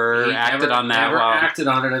never acted on that. Never acted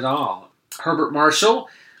on it at all. Herbert Marshall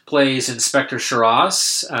plays Inspector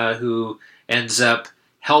Shiraz, who ends up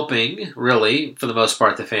helping, really, for the most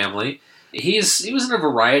part, the family. He was in a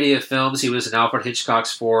variety of films. He was in Alfred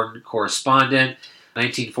Hitchcock's Foreign Correspondent,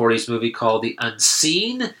 1940s movie called The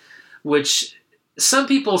Unseen, which some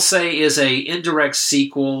people say is a indirect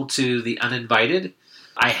sequel to The Uninvited.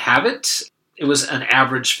 I haven't. It was an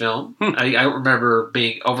average film. I don't remember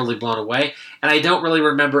being overly blown away, and I don't really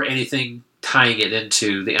remember anything tying it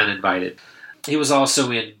into The Uninvited. He was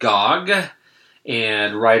also in Gog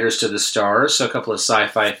and Riders to the Stars, so a couple of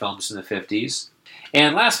sci-fi films in the 50s.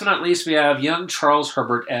 And last but not least, we have young Charles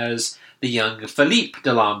Herbert as the young Philippe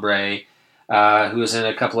Delambre, who was in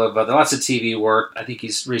a couple of lots of TV work. I think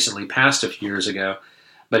he's recently passed a few years ago.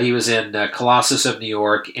 But he was in Colossus of New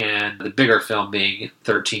York, and the bigger film being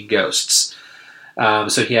 13 Ghosts.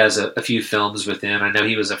 So he has a few films with him. I know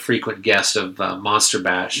he was a frequent guest of Monster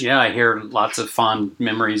Bash. Yeah, I hear lots of fond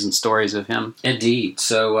memories and stories of him. Indeed.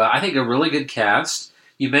 So I think a really good cast.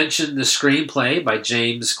 You mentioned the screenplay by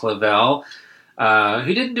James Clavell,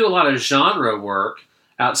 who didn't do a lot of genre work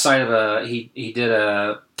outside of he did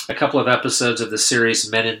a couple of episodes of the series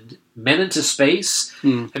Men into Space.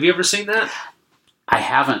 Have you ever seen that? I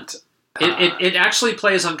haven't. It actually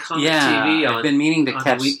plays on comic TV. I've been meaning to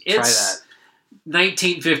try that.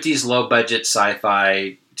 1950s low-budget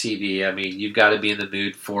sci-fi TV. I mean, you've got to be in the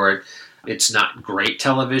mood for it. It's not great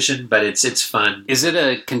television, but it's fun. Is it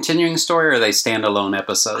a continuing story, or are they standalone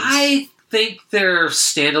episodes? I think they're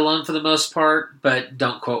standalone for the most part, but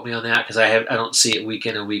don't quote me on that, because I don't see it week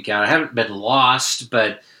in and week out. I haven't been lost,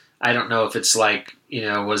 but I don't know if it's like,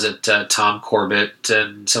 was it Tom Corbett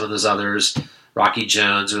and some of those others, Rocky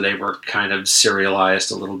Jones, where they were kind of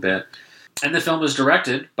serialized a little bit. And the film was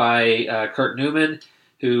directed by Kurt Newman,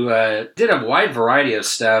 who did a wide variety of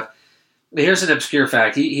stuff. Here's an obscure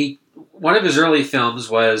fact. He one of his early films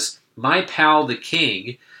was My Pal the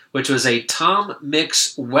King, which was a Tom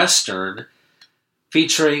Mix Western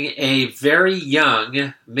featuring a very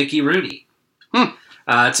young Mickey Rooney.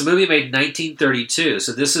 It's a movie made in 1932,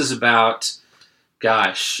 so this is about,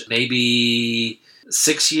 maybe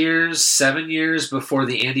 7 years before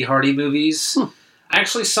the Andy Hardy movies. I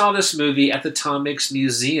actually saw this movie at the Tom Mix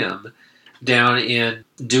Museum down in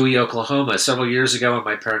Dewey, Oklahoma, several years ago when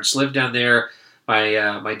my parents lived down there.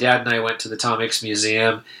 My dad and I went to the Tom Mix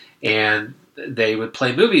Museum, and they would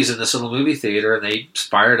play movies in this little movie theater, and they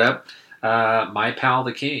fired up My Pal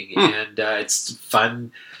the King. And it's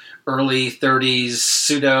fun, early 30s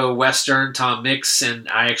pseudo-Western Tom Mix, and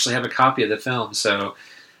I actually have a copy of the film, so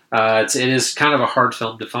it is kind of a hard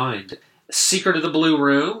film to find. Secret of the Blue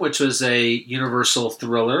Room, which was a Universal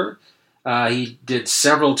thriller. He did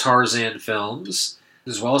several Tarzan films,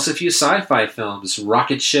 as well as a few sci-fi films.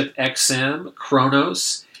 Rocket Ship XM,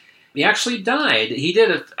 Kronos. He actually died. He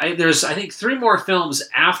did there's, I think, 3 more films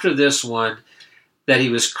after this one that he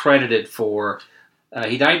was credited for.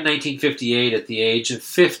 He died in 1958 at the age of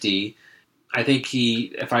 50. I think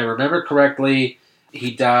if I remember correctly,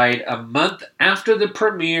 he died a month after the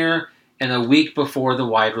premiere and a week before the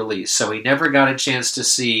wide release. So he never got a chance to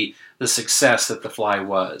see the success that The Fly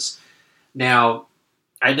was. Now,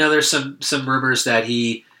 I know there's some rumors that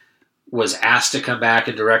he was asked to come back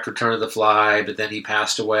and direct Return of the Fly, but then he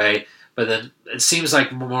passed away. But then it seems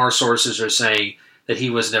like more sources are saying that he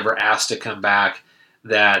was never asked to come back,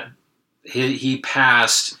 that he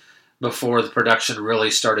passed before the production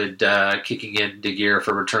really started kicking into gear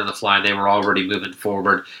for Return of the Fly. They were already moving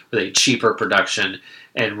forward with a cheaper production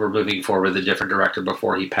and were moving forward with a different director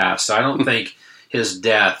before he passed. So I don't think his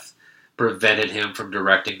death prevented him from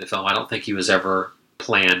directing the film. I don't think he was ever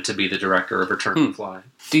planned to be the director of Return of the Fly.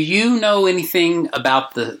 Do you know anything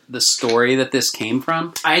about the story that this came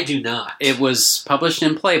from? I do not. It was published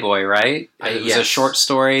in Playboy, right? It was a short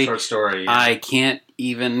story. Short story. Yeah. I can't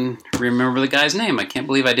even remember the guy's name. I can't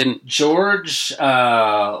believe I didn't. George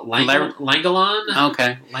Langeland?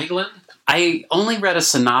 Okay. Langeland? I only read a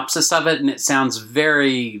synopsis of it, and it sounds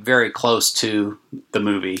very, very close to the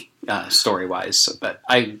movie, story-wise. But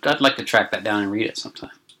I'd like to track that down and read it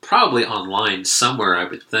sometime. Probably online somewhere, I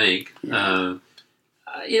would think. Yeah.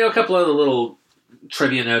 A couple other little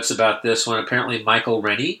trivia notes about this one. Apparently, Michael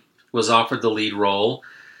Rennie was offered the lead role,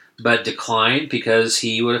 but declined because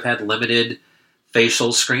he would have had limited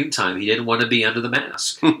facial screen time. He didn't want to be under the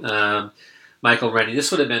mask. Michael Rennie.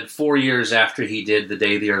 This would have been 4 years after he did The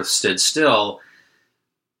Day the Earth Stood Still.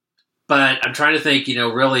 But I'm trying to think,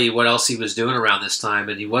 really what else he was doing around this time,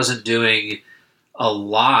 and he wasn't doing a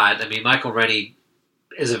lot. I mean, Michael Rennie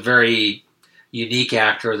is a very unique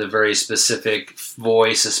actor with a very specific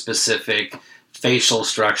voice, a specific facial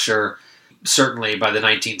structure. Certainly by the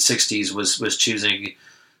 1960s was choosing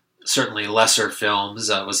certainly lesser films.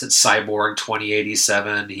 Was it Cyborg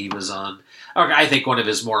 2087? He was on... I think one of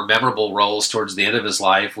his more memorable roles towards the end of his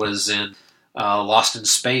life was in Lost in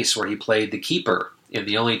Space, where he played the Keeper in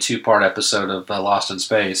the only 2-part episode of Lost in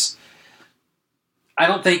Space. I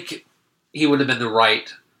don't think he would have been the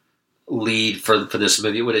right lead for this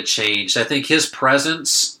movie. It would have changed. I think his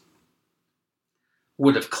presence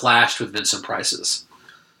would have clashed with Vincent Price's.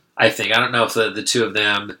 I don't know if the two of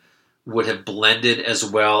them would have blended as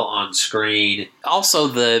well on screen.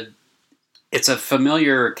 Also, it's a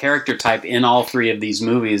familiar character type in all 3 of these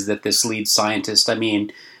movies, that this lead scientist,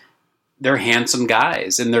 they're handsome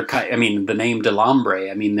guys, and the name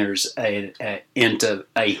Delambre, there's a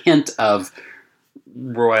hint of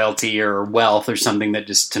royalty or wealth or something that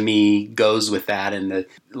just, to me, goes with that. And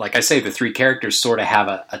like I say, the 3 characters sort of have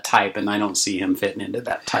a type, and I don't see him fitting into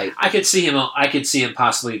that type. I could see him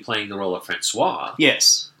possibly playing the role of Francois.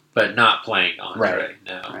 Yes. But not playing Andre. Right.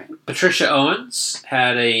 No. Right. Patricia Owens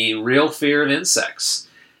had a real fear of insects,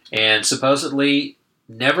 and supposedly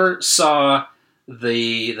never saw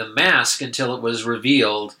the mask until it was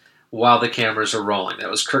revealed while the cameras are rolling. That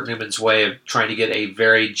was Kurt Newman's way of trying to get a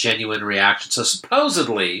very genuine reaction. So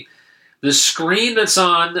supposedly, the screen that's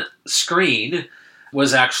on screen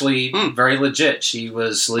was actually very legit. She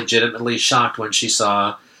was legitimately shocked when she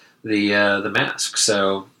saw the mask.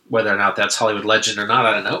 So whether or not that's Hollywood legend or not,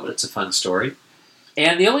 I don't know, but it's a fun story.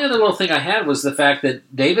 And the only other little thing I had was the fact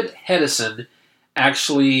that David Hedison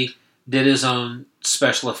actually did his own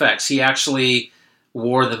special effects. He actually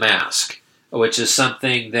wore the mask, which is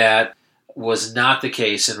something that was not the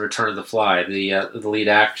case in Return of the Fly. The lead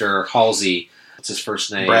actor, Halsey, that's his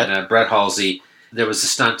first name, Brett Halsey, there was a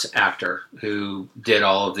stunt actor who did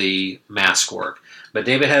all of the mask work. But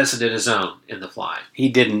David Hedison did his own in The Fly. He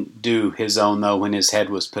didn't do his own, though, when his head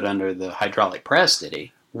was put under the hydraulic press, did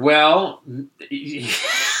he? Well, I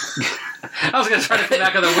was going to try to come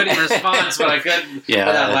back with a witty response, but I couldn't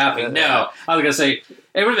without laughing. No, I was going to say,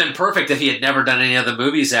 it would have been perfect if he had never done any other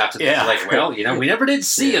movies after this. Yeah. Like, well, we never did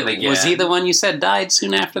see him again. Was he the one you said died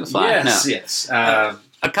soon after The Fly? Yes, No. yes.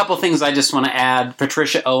 A couple things I just want to add.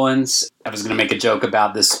 Patricia Owens, I was going to make a joke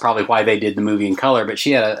about this, probably why they did the movie in color, but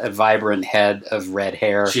she had a vibrant head of red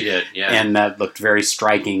hair. She did, yeah. And that looked very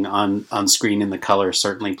striking on screen, and the color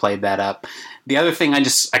certainly played that up. The other thing, I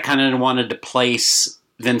kind of wanted to place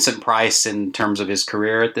Vincent Price in terms of his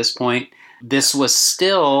career at this point. This was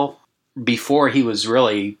still before he was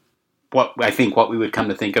really what we would come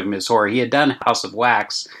to think of him as horror. He had done House of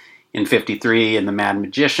Wax in 1953 and The Mad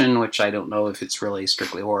Magician, which I don't know if it's really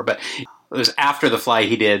strictly horror, but it was after The Fly.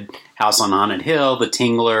 He did House on Haunted Hill, The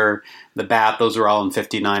Tingler, The Bat. Those were all in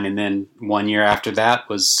 1959, and then 1 year after that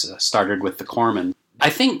was started with The Corman.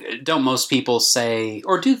 I think, don't most people say,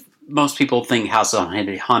 or do most people think House on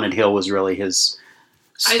Haunted Hill was really his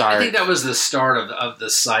start? I think that was the start of the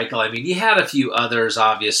cycle. I mean, you had a few others,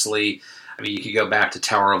 obviously. I mean, you could go back to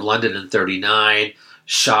Tower of London in 1939,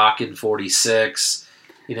 Shock in 1946,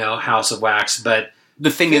 House of Wax. But the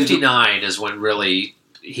thing 1959 is when really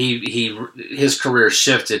his career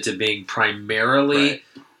shifted to being primarily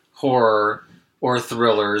horror or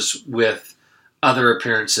thrillers with other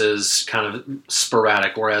appearances kind of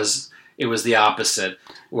sporadic, whereas it was the opposite.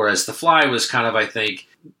 Whereas The Fly was kind of, I think,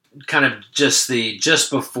 just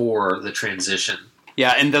before the transition.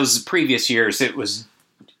 Yeah, in those previous years, it was,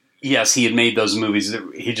 yes, he had made those movies.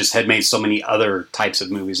 He just had made so many other types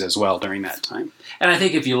of movies as well during that time. And I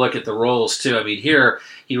think if you look at the roles, too, I mean, here,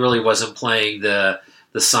 he really wasn't playing the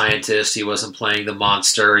scientist. He wasn't playing the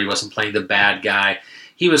monster. He wasn't playing the bad guy.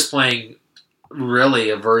 He was playing really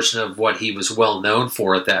a version of what he was well known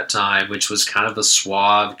for at that time, which was kind of a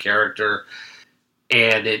suave character.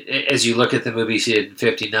 And as you look at the movies he did in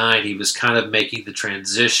 1959, he was kind of making the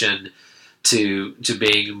transition to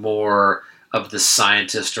being more of the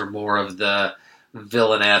scientist or more of the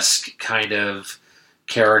villainesque kind of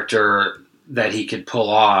character that he could pull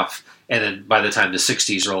off. And then by the time the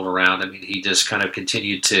 60s rolled around, I mean, he just kind of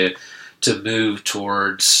continued to move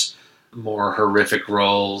towards more horrific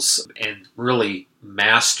roles and really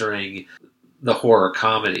mastering the horror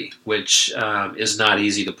comedy, which is not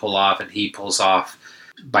easy to pull off, and he pulls off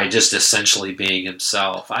by just essentially being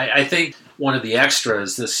himself. I think one of the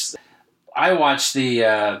extras, I watched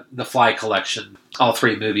the Fly collection, all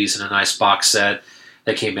three movies in a nice box set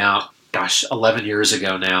that came out, 11 years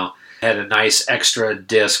ago now. Had a nice extra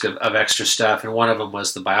disc of extra stuff, and one of them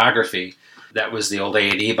was the biography. That was the old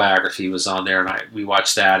A&E biography was on there, and we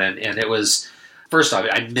watched that, and it was, first off,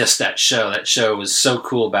 I missed that show. That show was so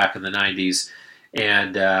cool back in the 90s,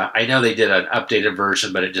 and I know they did an updated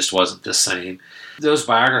version, but it just wasn't the same. Those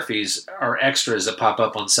biographies are extras that pop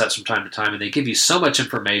up on sets from time to time, and they give you so much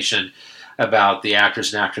information about the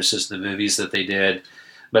actors and actresses in the movies that they did.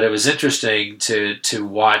 But it was interesting to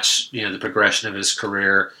watch, the progression of his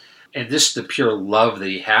career and just the pure love that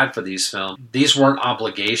he had for these films. These weren't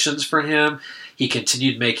obligations for him. He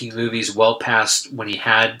continued making movies well past when he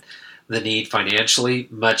had the need financially,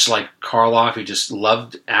 much like Karloff, who just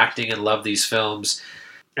loved acting and loved these films.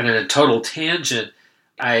 And in a total tangent,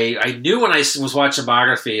 I knew when I was watching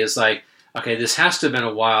biography, it's like, okay, this has to have been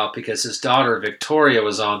a while, because his daughter Victoria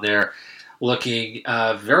was on there looking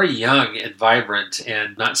very young and vibrant,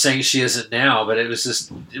 and not saying she isn't now, but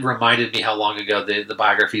it reminded me how long ago the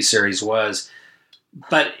biography series was.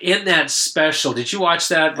 But in that special, did you watch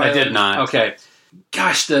that? I did not. Okay.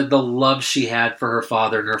 Gosh, the love she had for her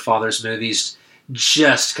father and her father's movies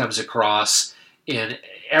just comes across in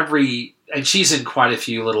and she's in quite a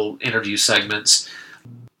few little interview segments.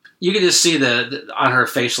 You can just see on her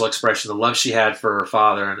facial expression, the love she had for her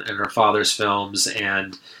father and her father's films,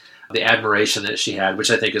 and the admiration that she had, which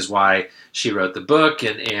I think is why she wrote the book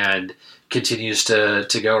and continues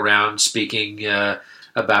to go around speaking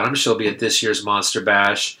about him. She'll be at this year's Monster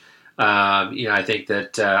Bash. I think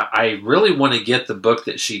that I really want to get the book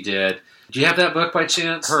that she did. Do you have that book by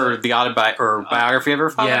chance? The biography of her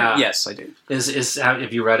father? Yeah. Yes, I do.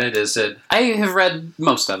 Have you read it? Is it? I have read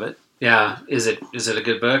most of it. Yeah. Is it a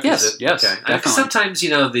good book? Yes. Yes. Okay. Definitely. Sometimes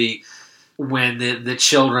when the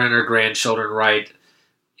children or grandchildren write,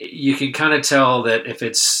 you can kind of tell that if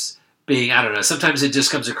it's being, I don't know, sometimes it just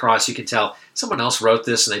comes across, you can tell someone else wrote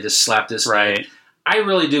this and they just slapped this right. I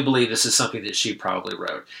really do believe this is something that she probably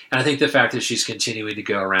wrote. And I think the fact that she's continuing to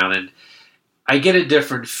go around, and I get a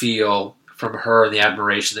different feel from her and the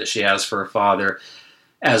admiration that she has for her father,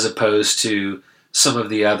 as opposed to some of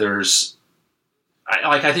the others.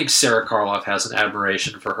 I think Sarah Karloff has an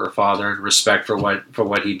admiration for her father and respect for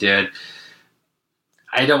what he did.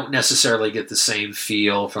 I don't necessarily get the same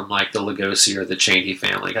feel from like the Lugosi or the Chaney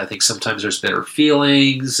family. I think sometimes there's bitter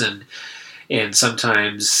feelings, and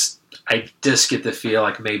sometimes I just get the feel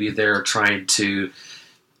like maybe they're trying to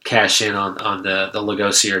cash in on the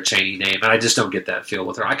Lugosi or Chaney name, and I just don't get that feel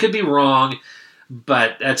with her. I could be wrong,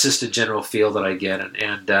 but that's just a general feel that I get.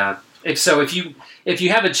 And if you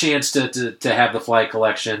have a chance to have the Fly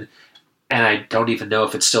collection, and I don't even know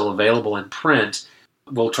if it's still available in print,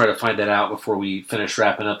 we'll try to find that out before we finish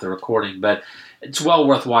wrapping up the recording. But it's well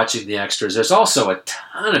worth watching the extras. There's also a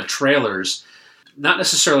ton of trailers, not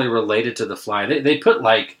necessarily related to the Fly. They put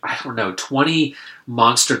 20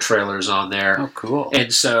 monster trailers on there. Oh, cool.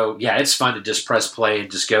 And so, yeah, it's fun to just press play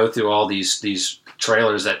and just go through all these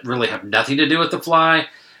trailers that really have nothing to do with the Fly,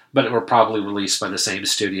 but were probably released by the same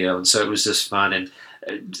studio. And so it was just fun.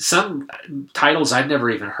 And some titles I'd never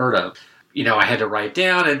even heard of. I had to write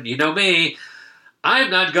down, and you know me,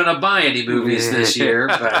 I'm not going to buy any movies this year,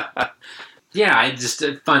 but yeah, just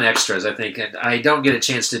fun extras, I think. And I don't get a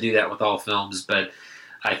chance to do that with all films, but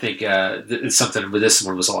I think it's something with this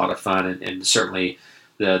one was a lot of fun, and certainly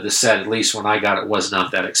the set, at least when I got it, was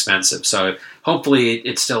not that expensive. So hopefully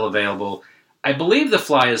it's still available. I believe The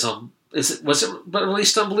Fly is on. Was it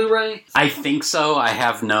released on Blu-ray? I think so. I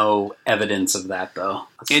have no evidence of that, though.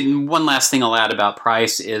 And one last thing I'll add about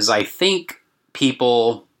Price is I think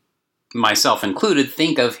people, myself included,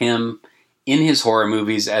 think of him in his horror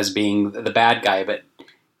movies as being the bad guy, but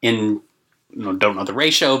don't know the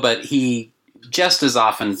ratio, but he just as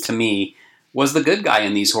often, to me, was the good guy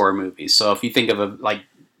in these horror movies. So if you think of like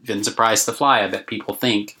Vincent Price, The Fly, I bet people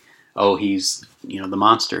think, oh, he's the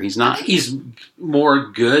monster. He's not. He's more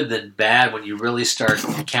good than bad when you really start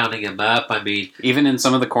counting him up. I mean, even in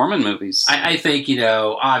some of the Corman movies, I think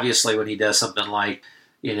obviously when he does something like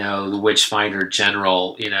The Witchfinder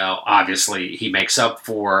General, obviously he makes up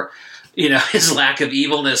for his lack of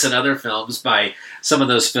evilness in other films by some of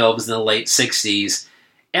those films in the late 60s.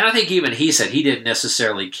 And I think even he said he didn't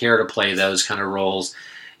necessarily care to play those kind of roles.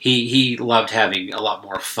 He loved having a lot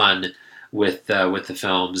more fun with the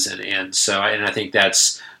films, and I think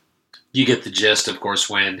that's, you get the gist, of course,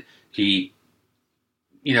 when he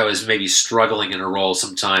is maybe struggling in a role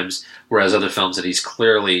sometimes, whereas other films that he's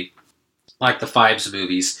clearly, like the Fives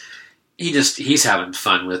movies, he's having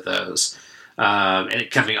fun with those. And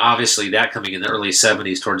it coming in the early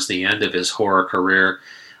 70s, towards the end of his horror career,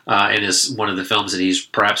 and is one of the films that he's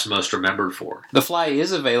perhaps most remembered for. The Fly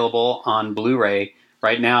is available on Blu-ray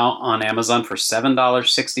right now on Amazon for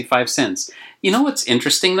 $7.65. You know what's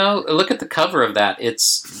interesting, though? Look at the cover of that.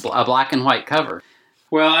 It's a black and white cover.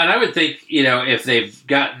 Well, and I would think, if they've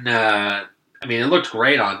gotten... it looked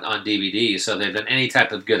great on DVD, so they've done any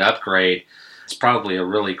type of good upgrade. It's probably a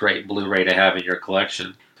really great Blu-ray to have in your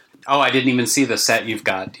collection. Oh, I didn't even see the set you've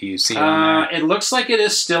got. Do you see it on there? It looks like it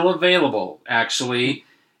is still available, actually.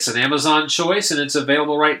 It's an Amazon choice, and it's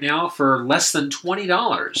available right now for less than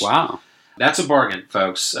 $20. Wow. That's a bargain,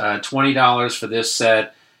 folks. $20 for this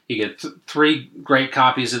set. You get 3 great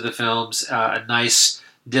copies of the films, a nice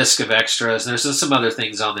disc of extras. And there's some other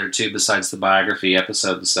things on there, too, besides the biography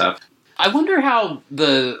episode and stuff. I wonder how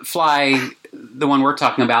The Fly, the one we're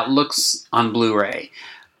talking about, looks on Blu-ray.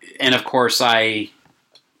 And, of course, I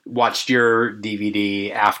watched your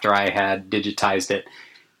DVD after I had digitized it.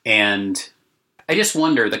 And I just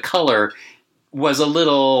wonder, the color was a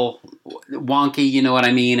little wonky, you know what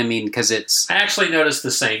I mean? Because it's... I actually noticed the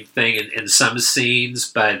same thing in some scenes,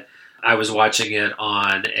 but I was watching it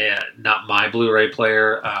on not my Blu-ray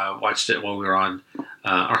player. Watched it while we were on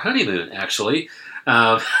our honeymoon, actually.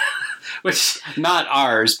 Which not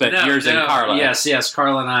ours, but yours and Carla. Yes,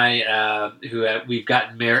 Carla and I, we've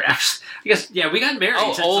gotten married. Actually, I guess, we got married.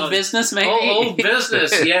 Oh, old business, maybe? Old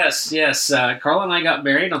business, yes. Carla and I got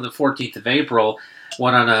married on the 14th of April.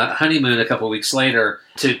 Went on a honeymoon a couple of weeks later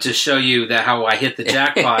to show you how I hit the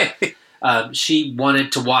jackpot. She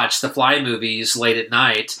wanted to watch the Fly movies late at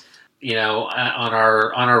night, on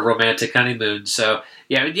our romantic honeymoon. So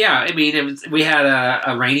we had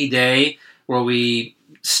a rainy day where we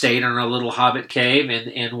stayed in our little Hobbit cave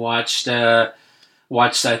and watched Return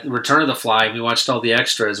of the Fly. We watched all the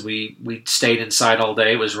extras. We stayed inside all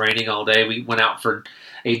day. It was raining all day. We went out for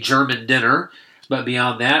a German dinner. But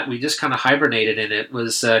beyond that, we just kind of hibernated, and it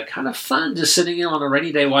was kind of fun just sitting in on a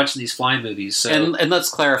rainy day watching these Fly movies. So. And let's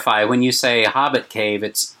clarify, when you say Hobbit Cave,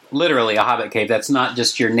 it's literally a hobbit cave. That's not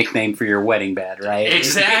just your nickname for your wedding bed, right?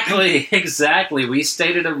 Exactly. We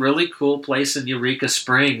stayed at a really cool place in Eureka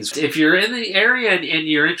Springs. If you're in the area and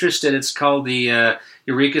you're interested, it's called the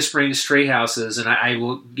Eureka Springs Treehouses, and I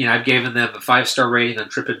will, I've given them a 5-star rating on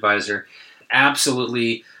TripAdvisor.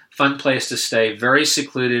 Absolutely fun place to stay. Very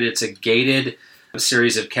secluded. It's a gated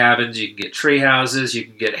series of cabins. You can get tree houses. You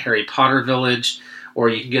can get Harry Potter Village. Or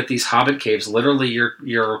you can get these hobbit caves. Literally,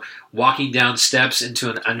 you're walking down steps into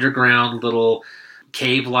an underground little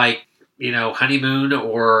cave-like, honeymoon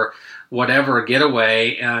or whatever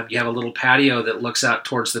getaway. And you have a little patio that looks out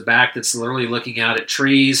towards the back that's literally looking out at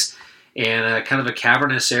trees and kind of a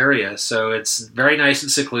cavernous area. So it's very nice and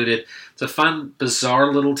secluded. It's a fun,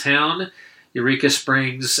 bizarre little town, Eureka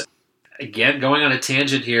Springs. Again, going on a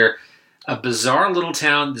tangent here, a bizarre little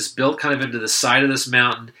town that's built kind of into the side of this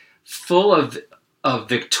mountain, full of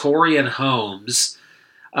Victorian homes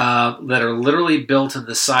that are literally built in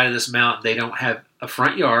the side of this mountain. They don't have a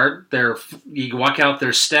front yard. You walk out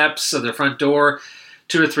their steps of their front door,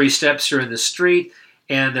 2 or 3 steps, you're in the street,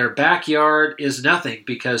 and their backyard is nothing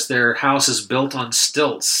because their house is built on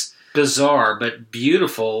stilts. Bizarre, but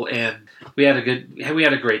beautiful, and we had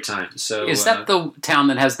a great time. So is that the town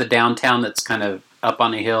that has the downtown that's kind of up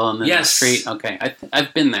on a hill and then the street? Okay,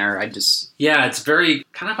 I've been there. Yeah, it's very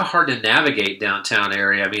kind of a hard to navigate downtown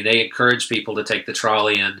area. I mean, they encourage people to take the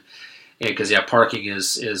trolley in, because parking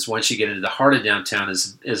is once you get into the heart of downtown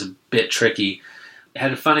is a bit tricky.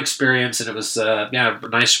 Had a fun experience, and it was a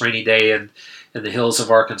nice rainy day in the hills of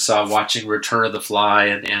Arkansas, watching Return of the Fly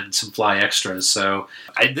and some Fly extras. So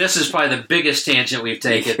this is probably the biggest tangent we've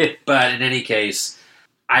taken, but in any case,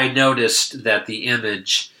 I noticed that the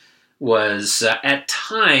image was at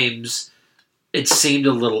times it seemed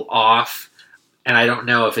a little off, and I don't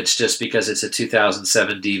know if it's just because it's a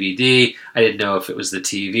 2007 DVD. I didn't know if it was the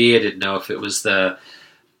TV. I didn't know if it was the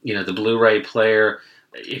Blu-ray player.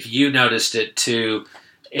 If you noticed it too,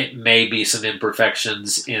 it may be some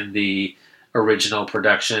imperfections in the original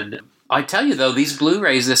production. I tell you though, these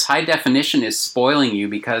Blu-rays, this high definition is spoiling you,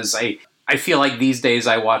 because I feel like these days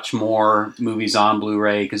I watch more movies on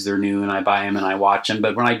Blu-ray because they're new and I buy them and I watch them.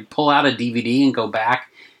 But when I pull out a DVD and go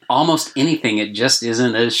back, almost anything, it just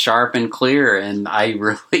isn't as sharp and clear. And I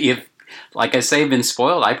really, like I say, been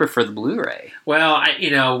spoiled. I prefer the Blu-ray. Well,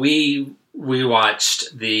 we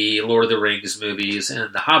watched the Lord of the Rings movies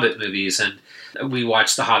and the Hobbit movies, and we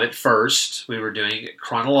watched the Hobbit first. We were doing it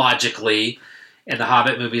chronologically. And the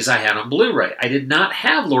Hobbit movies I had on Blu-ray. I did not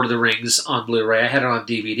have Lord of the Rings on Blu-ray. I had it on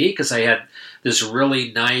DVD because I had this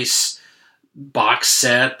really nice box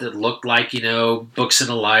set that looked like, books in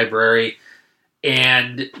a library.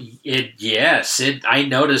 And I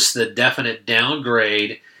noticed the definite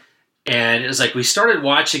downgrade. And it was like we started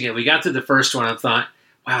watching it. We got through the first one and thought,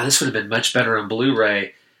 wow, this would have been much better on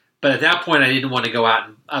Blu-ray. But at that point, I didn't want to go out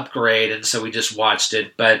and upgrade, and so we just watched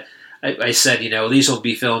it. But I said, these will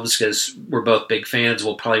be films because we're both big fans.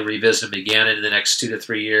 We'll probably revisit them again in the next 2 to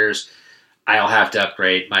 3 years. I'll have to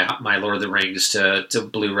upgrade my Lord of the Rings to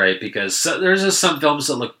Blu-ray because there's just some films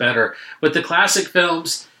that look better. With the classic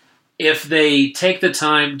films, if they take the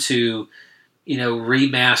time to,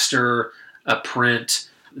 remaster a print,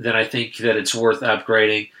 then I think that it's worth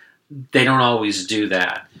upgrading. They don't always do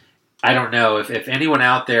that. I don't know if anyone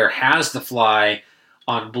out there has The Fly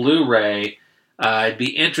on Blu-ray. It'd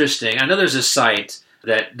be interesting. I know there's a site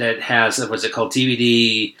that has, what's it called,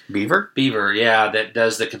 DVD Beaver, yeah, that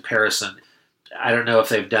does the comparison. I don't know if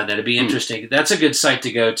they've done that. It'd be interesting. That's a good site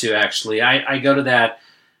to go to, actually. I go to that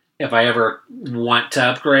if I ever want to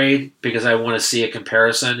upgrade because I want to see a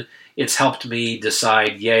comparison. It's helped me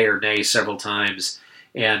decide yay or nay several times,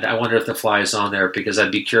 and I wonder if The Fly is on there because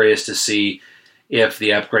I'd be curious to see if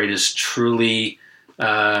the upgrade is truly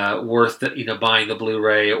worth buying the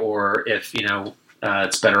Blu-ray, or if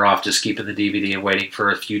it's better off just keeping the DVD and waiting for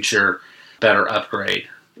a future better upgrade.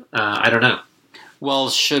 I don't know. Well,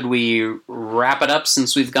 should we wrap it up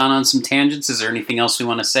since we've gone on some tangents? Is there anything else we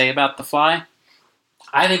want to say about The Fly?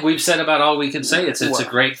 I think we've said about all we can say. It's a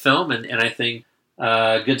great film, and I think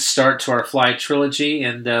a good start to our Fly trilogy.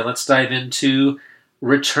 And let's dive into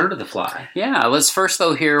Return of the Fly. Yeah, let's first,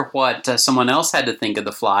 though, hear what someone else had to think of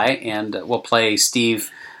The Fly, and we'll play Steve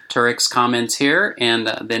Turek's comments here, and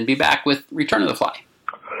then be back with Return of the Fly.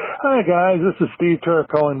 Hi, guys. This is Steve Turek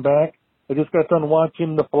calling back. I just got done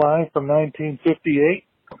watching The Fly from 1958,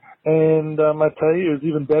 and I tell you, it was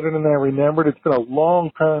even better than I remembered. It's been a long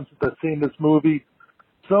time since I've seen this movie,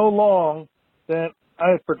 so long that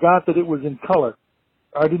I forgot that it was in color.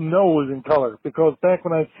 I didn't know it was in color because back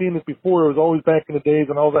when I'd seen it before, it was always back in the days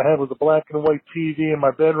when all I had was a black and white TV in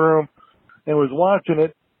my bedroom and was watching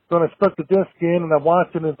it. So when I stuck the disc in and I'm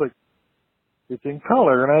watching, it's like, it's in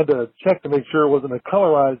color. And I had to check to make sure it wasn't a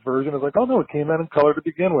colorized version. I was like, oh no, it came out in color to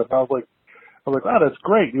begin with. And I was like, wow, that's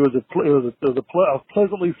great. I was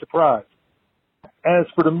pleasantly surprised. As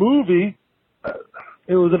for the movie,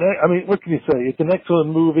 what can you say? It's an excellent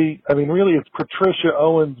movie. I mean, really, it's Patricia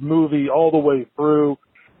Owens' movie all the way through,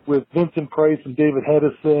 with Vincent Price and David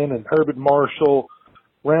Hedison and Herbert Marshall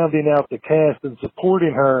rounding out the cast and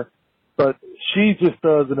supporting her. But she just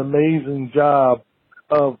does an amazing job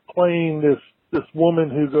of playing this woman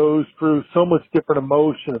who goes through so much different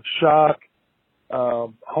emotion of shock,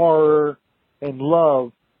 horror, and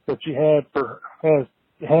love that she has for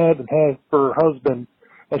her husband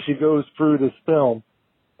as she goes through this film.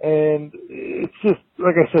 And it's just,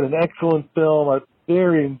 like I said, an excellent film,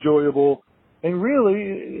 very enjoyable. And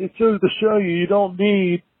really, it shows to show you don't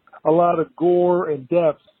need a lot of gore and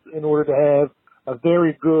depth in order to have a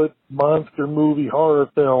very good monster movie horror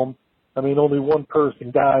film. I mean, only one person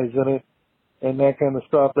dies in it and that kind of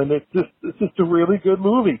stuff. And it's just a really good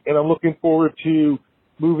movie. And I'm looking forward to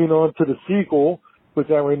moving on to the sequel, which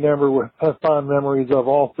I have fond memories of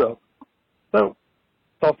also. So,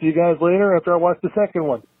 talk to you guys later after I watch the second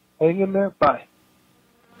one. Hang in there. Bye.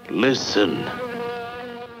 Listen.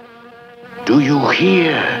 Do you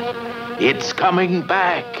hear? It's coming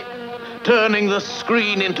back, turning the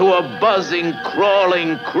screen into a buzzing,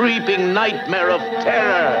 crawling, creeping nightmare of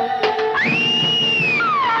terror.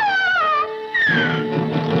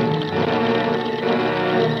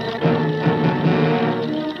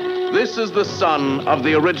 This is the son of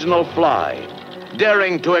the original Fly,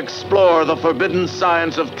 daring to explore the forbidden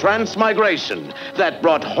science of transmigration that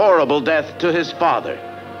brought horrible death to his father.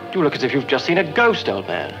 You look as if you've just seen a ghost, old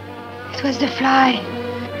man. It was the Fly.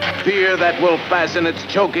 Fear that will fasten its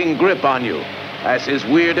choking grip on you, as his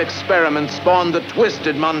weird experiments spawn the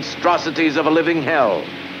twisted monstrosities of a living hell.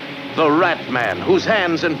 The Rat Man, whose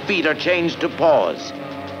hands and feet are changed to paws.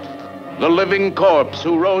 The living corpse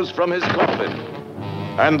who rose from his coffin.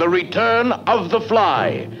 And the return of the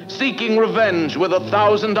Fly, seeking revenge with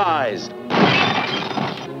 1,000 eyes.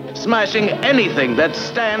 Smashing anything that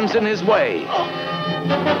stands in his way.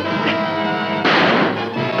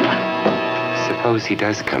 Suppose he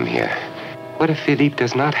does come here. What if Philippe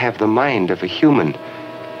does not have the mind of a human,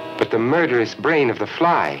 but the murderous brain of the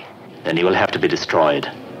Fly? Then he will have to be destroyed.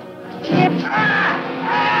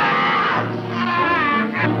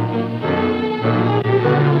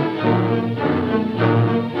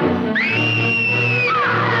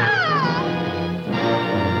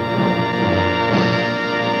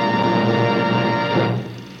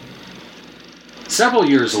 Several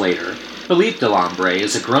years later, Philippe Delambre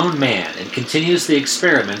is a grown man and continues the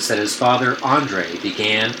experiments that his father, Andre,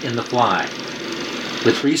 began in The Fly.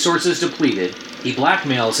 With resources depleted, he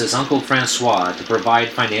blackmails his uncle Francois to provide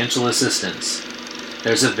financial assistance.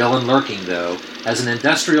 There's a villain lurking, though, as an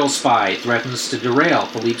industrial spy threatens to derail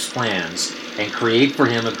Philippe's plans and create for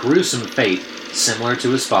him a gruesome fate similar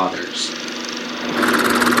to his father's.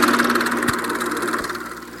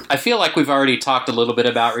 I feel like we've already talked a little bit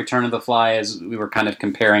about Return of the Fly as we were kind of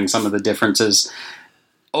comparing some of the differences.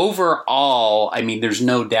 Overall, I mean, there's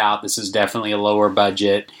no doubt this is definitely a lower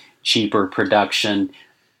budget, cheaper production,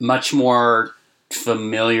 much more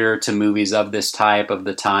familiar to movies of this type of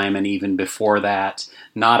the time and even before that.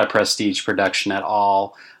 Not a prestige production at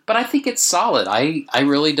all. But I think it's solid. I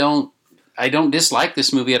really don't dislike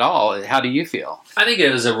this movie at all. How do you feel? I think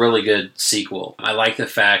it was a really good sequel. I like the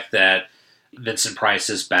fact that Vincent Price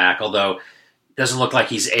is back, although it doesn't look like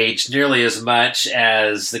he's aged nearly as much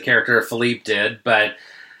as the character of Philippe did, but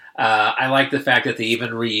I like the fact that they even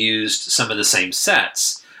reused some of the same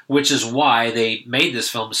sets, which is why they made this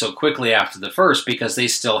film so quickly after the first, because they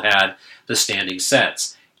still had the standing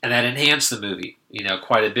sets, and that enhanced the movie,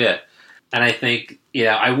 quite a bit. And I think,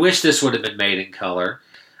 I wish this would have been made in color.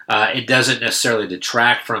 It doesn't necessarily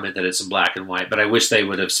detract from it that it's in black and white, but I wish they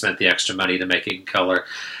would have spent the extra money to make it in color,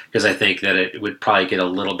 because I think that it would probably get a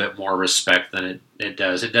little bit more respect than it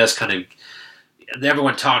does. It does kind of...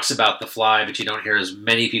 Everyone talks about The Fly, but you don't hear as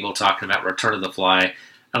many people talking about Return of the Fly.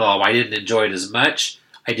 Although I didn't enjoy it as much,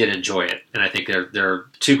 I did enjoy it. And I think they're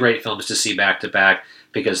two great films to see back-to-back,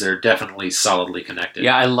 because they're definitely solidly connected.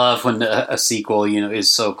 Yeah, I love when a sequel,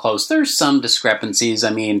 is so close. There's some discrepancies. I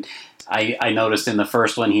mean... I noticed in the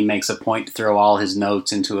first one he makes a point to throw all his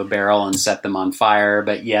notes into a barrel and set them on fire,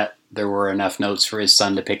 but yet there were enough notes for his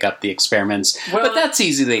son to pick up the experiments. Well, but that's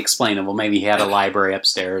easily explainable. Maybe he had a library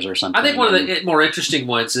upstairs or something. I think one of the more interesting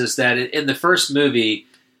ones is that in the first movie,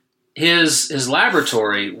 his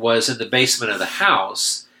laboratory was in the basement of the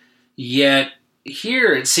house, yet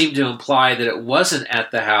here it seemed to imply that it wasn't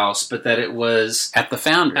at the house, but that it was at the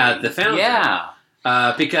foundry. Yeah.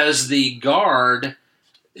 Because the guard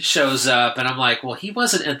shows up, and I'm like, well, he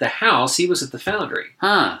wasn't at the house, he was at the foundry.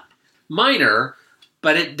 Huh. Minor,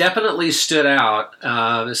 but it definitely stood out.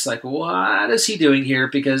 It's like, what is he doing here?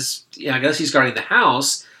 Because I guess he's guarding the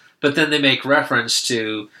house, but then they make reference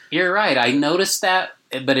to... You're right. I noticed that,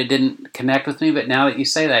 but it didn't connect with me, but now that you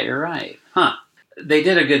say that, you're right. Huh. They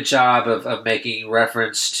did a good job of making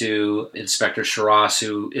reference to Inspector Shiras,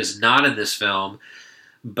 who is not in this film,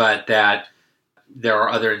 but that there are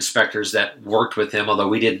other inspectors that worked with him, although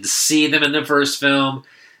we didn't see them in the first film.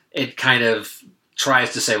 It kind of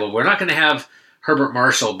tries to say, well, we're not going to have Herbert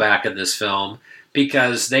Marshall back in this film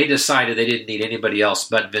because they decided they didn't need anybody else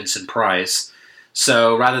but Vincent Price.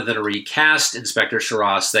 So rather than recast Inspector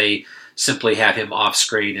Shiras, they simply have him off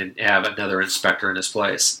screen and have another inspector in his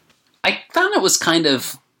place. I found it was kind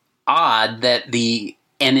of odd that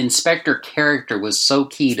an inspector character was so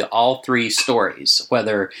key to all three stories.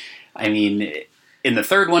 In the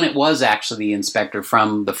third one, it was actually the inspector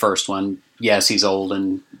from the first one. Yes, he's old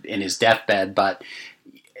and in his deathbed, but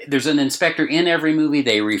there's an inspector in every movie.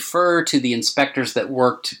 They refer to the inspectors that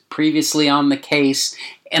worked previously on the case.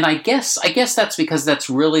 And I guess that's because that's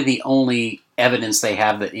really the only evidence they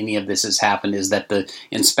have that any of this has happened, is that the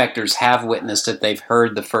inspectors have witnessed it. They've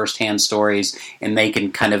heard the firsthand stories, and they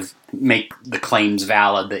can kind of make the claims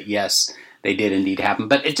valid that, yes, they did indeed happen.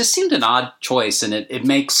 But it just seemed an odd choice, and it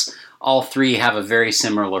makes all three have a very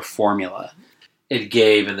similar formula. In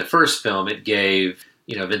the first film, it gave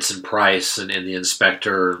Vincent Price and the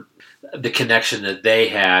inspector the connection that they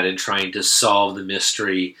had in trying to solve the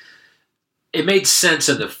mystery. It made sense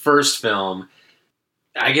in the first film.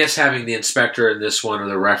 I guess having the inspector in this one, or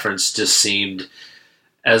the reference, just seemed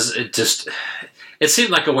it seemed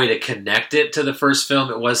like a way to connect it to the first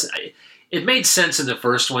film. It made sense in the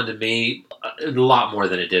first one to me a lot more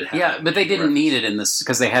than it did. Yeah, but they didn't need it in this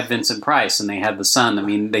because they had Vincent Price and they had the son. I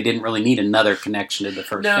mean, they didn't really need another connection to the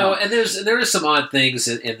first film. No, and there are some odd things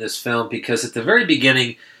in this film, because at the very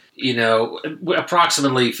beginning,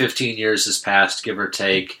 approximately 15 years has passed, give or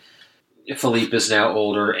take. Philippe is now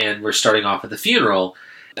older, and we're starting off at the funeral.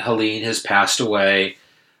 Helene has passed away.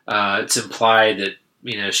 It's implied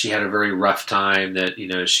that she had a very rough time,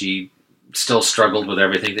 that she still struggled with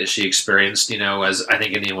everything that she experienced, as I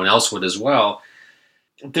think anyone else would as well.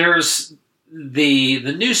 There's the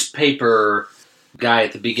newspaper guy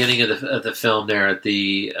at the beginning of the film there at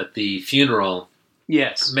the funeral.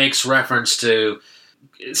 Yes, makes reference to.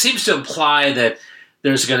 It seems to imply that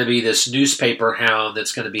there's going to be this newspaper hound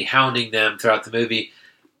that's going to be hounding them throughout the movie,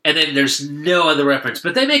 and then there's no other reference.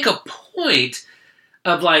 But they make a point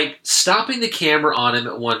of stopping the camera on him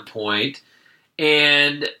at one point,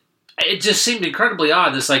 and it just seemed incredibly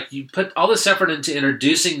odd. It's like you put all this effort into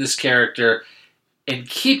introducing this character and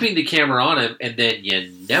keeping the camera on him, and then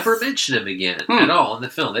you never mention him again at all in the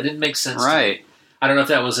film. That didn't make sense. Right. To me. I don't know if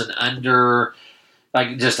that was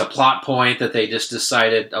just a plot point that they just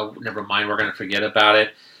decided, oh, never mind, we're going to forget about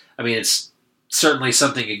it. I mean, it's certainly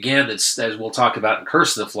something, again, that's, as we'll talk about in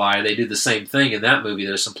Curse of the Fly, they do the same thing in that movie.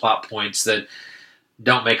 There's some plot points that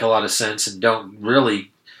don't make a lot of sense and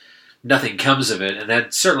nothing comes of it, and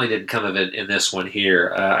that certainly didn't come of it in this one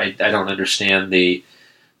here. I don't understand the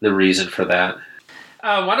reason for that.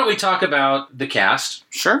 Why don't we talk about the cast?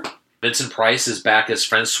 Sure. Vincent Price is back as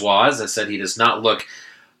Francois. As I said, he does not look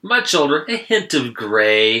much older. A hint of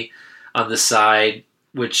gray on the side,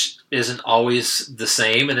 which isn't always the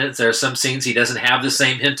same. And there are some scenes he doesn't have the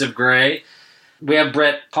same hint of gray. We have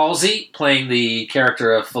Brett Halsey playing the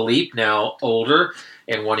character of Philippe, now older,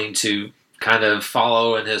 and wanting to kind of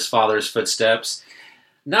follow in his father's footsteps.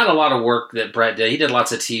 Not a lot of work that Brett did. He did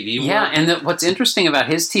lots of TV work. Yeah, and what's interesting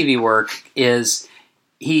about his TV work is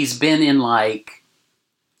he's been in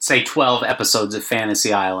say 12 episodes of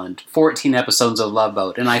Fantasy Island, 14 episodes of Love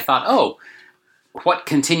Boat. And I thought, oh, what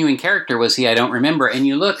continuing character was he? I don't remember. And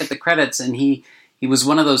you look at the credits, and he was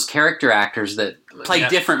one of those character actors that played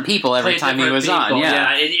different people every time he was on.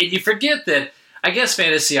 Yeah, and you forget that, I guess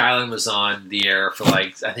Fantasy Island was on the air for I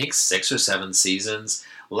think 6 or 7 seasons.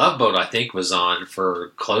 Love Boat, I think, was on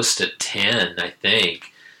for close to 10, I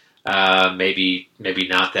think. Maybe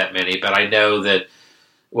not that many, but I know that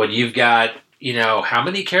when you've got, how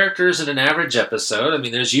many characters in an average episode? I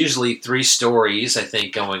mean, there's usually 3 stories, I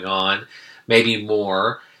think, going on, maybe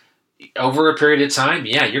more. Over a period of time,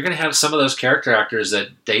 yeah, you're going to have some of those character actors that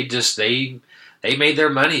they made their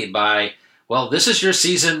money by, well, this is your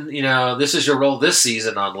season, this is your role this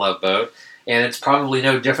season on Love Boat, and it's probably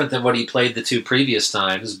no different than what he played the 2 previous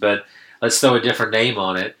times, but let's throw a different name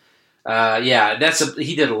on it.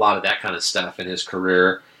 He did a lot of that kind of stuff in his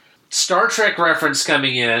career. Star Trek reference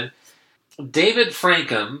coming in. David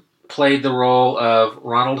Frankham played the role of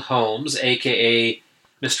Ronald Holmes, a.k.a.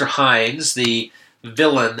 Mr. Hines, the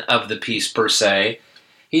villain of the piece per se.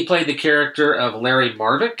 He played the character of Larry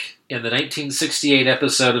Marvick in the 1968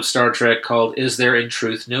 episode of Star Trek called Is There in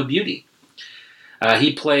Truth No Beauty?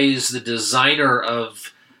 He plays the designer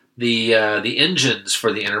of the engines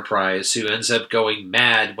for the Enterprise, who ends up going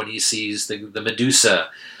mad when he sees the Medusa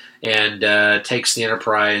and takes the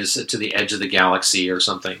Enterprise to the edge of the galaxy or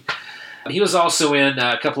something. He was also in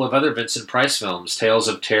a couple of other Vincent Price films, Tales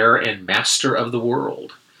of Terror and Master of the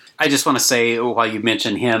World. I just want to say, while you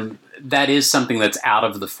mention him, that is something that's out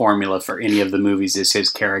of the formula for any of the movies, is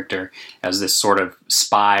his character as this sort of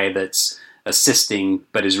spy that's assisting,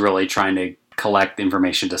 but is really trying to collect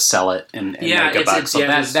information to sell it and make a buck. So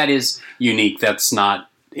that is unique. That's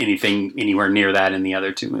not anything anywhere near that in the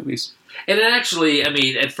other two movies. And it actually, I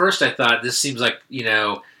mean, at first I thought this seems like,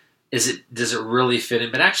 does it really fit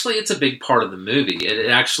in? But actually it's a big part of the movie. It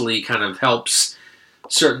actually kind of helps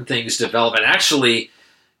certain things develop. And actually,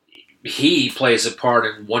 he plays a part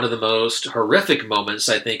in one of the most horrific moments,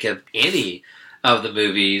 I think, of any of the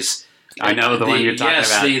movies. I know the one you're talking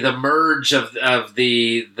about. Yes, the merge of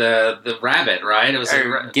the rabbit, right? It was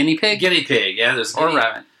a guinea pig? Guinea pig, yeah.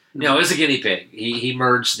 Rabbit. No, it was a guinea pig. He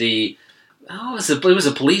merged the... Oh, it was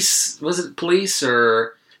a police... Was it police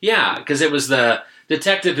or... Yeah, because it was the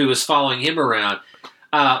detective who was following him around.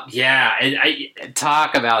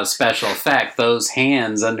 Talk about a special effect. Those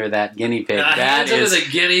hands under that guinea pig. That is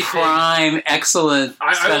the guinea prime, pig. Excellent.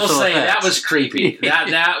 I will say effects. that was creepy.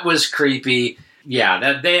 that was creepy. Yeah,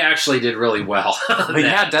 that they actually did really well. But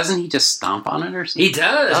yeah, doesn't he just stomp on it or something? He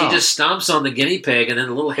does. Oh. He just stomps on the guinea pig, and then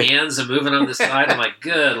the little hands are moving on the side. I'm like,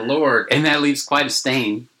 good Lord. And that leaves quite a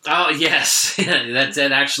stain. Oh, yes.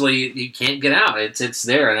 that actually, you can't get out. It's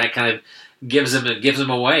there, and that kind of gives him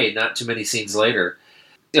away not too many scenes later.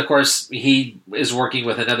 Of course, he is working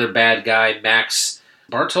with another bad guy, Max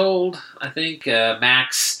Bartold, I think.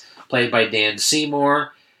 Max, played by Dan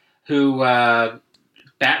Seymour, who,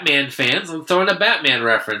 Batman fans, I'm throwing a Batman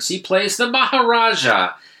reference. He plays the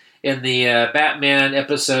Maharaja in the Batman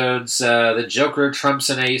episodes, The Joker trumps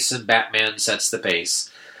an ace and Batman sets the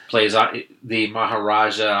pace. Plays the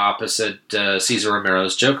Maharaja opposite Cesar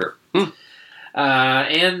Romero's Joker.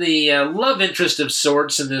 And the love interest of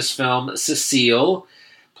sorts in this film, Cecile,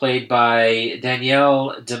 played by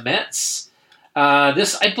Danielle Demetz.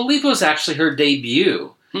 This, I believe, was actually her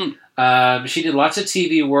debut. She did lots of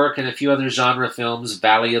TV work and a few other genre films,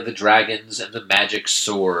 Valley of the Dragons and The Magic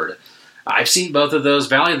Sword. I've seen both of those.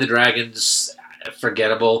 Valley of the Dragons,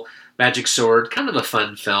 forgettable. Magic Sword, kind of a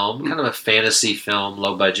fun film, kind of a fantasy film,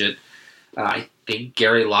 low budget. I think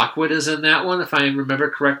Gary Lockwood is in that one, if I remember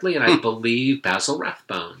correctly, and I believe Basil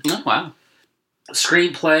Rathbone. Oh, wow.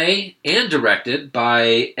 Screenplay and directed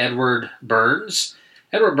by Edward Burns.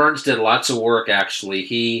 Edward Burns did lots of work, actually.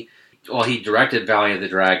 He directed Valley of the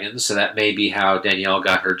Dragons, so that may be how Danielle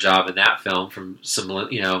got her job in that film, from some,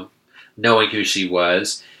 knowing who she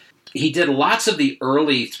was. He did lots of the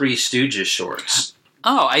early Three Stooges shorts.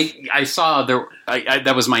 Oh, I saw there.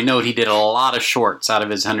 That was my note. He did a lot of shorts out of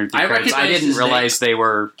his 100th credits. I didn't realize they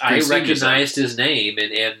were. I recognized his name,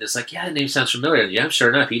 and it's like, yeah, the name sounds familiar. Yeah, sure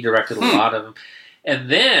enough, he directed a lot of them, and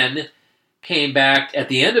then came back at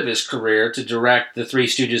the end of his career to direct The Three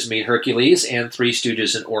Stooges Meet Hercules and Three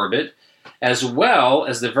Stooges in Orbit, as well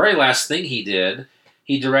as the very last thing he did.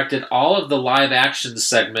 He directed all of the live-action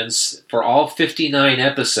segments for all 59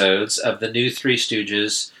 episodes of the new Three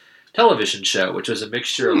Stooges television show, which was a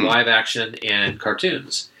mixture of live-action and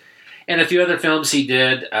cartoons. And a few other films he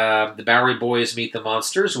did, The Bowery Boys Meet the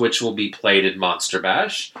Monsters, which will be played in Monster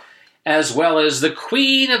Bash, as well as The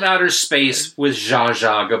Queen of Outer Space with Zsa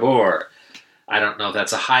Zsa Gabor. I don't know if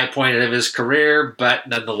that's a high point of his career, but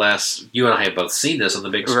nonetheless, you and I have both seen this on the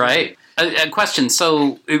big screen. Right. A question.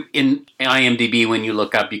 So in IMDb, when you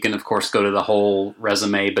look up, you can, of course, go to the whole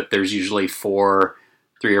resume, but there's usually 3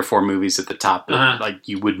 or 4 movies at the top that like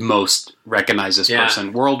you would most recognize this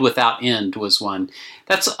person. World Without End was one.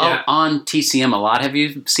 That's on TCM a lot. Have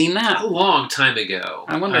you seen that? A long time ago.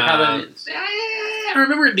 I wonder how that is. I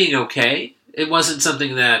remember it being okay. It wasn't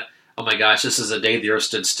something that, oh my gosh, this is a day the earth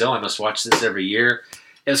stood still. I must watch this every year.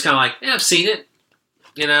 It was kind of like, I've seen it.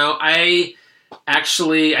 I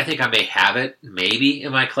think I may have it, maybe,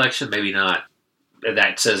 in my collection, maybe not. If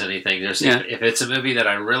that says anything. If it's a movie that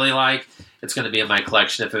I really like, it's going to be in my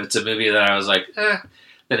collection. If it's a movie that I was like, then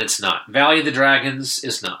it's not. Valley of the Dragons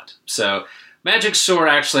is not. So, Magic Sword,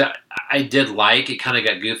 actually, I did like. It kind of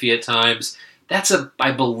got goofy at times. That's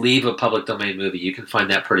I believe, a public domain movie. You can find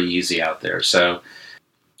that pretty easy out there. So,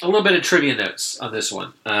 a little bit of trivia notes on this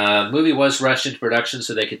one. The movie was rushed into production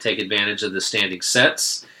so they could take advantage of the standing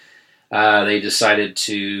sets. They decided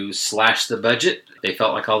to slash the budget. They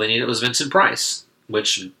felt like all they needed was Vincent Price,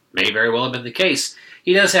 which may very well have been the case.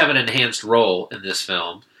 He does have an enhanced role in this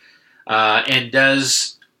film, and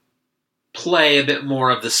does play a bit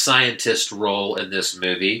more of the scientist role in this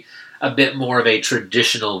movie, a bit more of a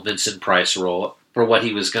traditional Vincent Price role for what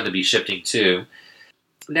he was going to be shifting to.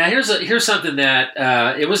 Now, here's something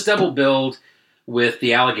that it was double billed with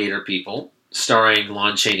The Alligator People, starring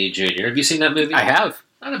Lon Chaney Jr. Have you seen that movie? I have.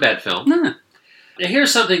 Not a bad film. No. Now,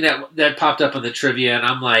 here's something that popped up on the trivia, and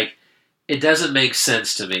I'm like, it doesn't make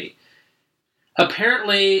sense to me.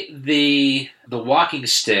 Apparently, the walking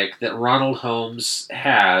stick that Ronald Holmes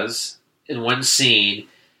has in one scene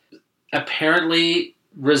apparently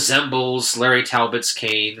resembles Larry Talbot's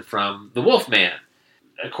cane from The Wolfman.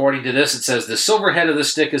 According to this, it says, the silver head of the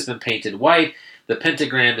stick has been painted white, the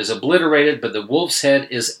pentagram is obliterated, but the wolf's head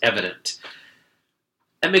is evident.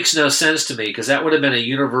 That makes no sense to me, because that would have been a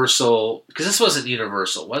Universal... Because this wasn't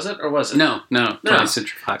Universal, was it? Or was it? No. 20th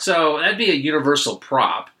Century Fox. So that'd be a Universal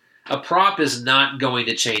prop. A prop is not going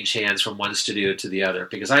to change hands from one studio to the other,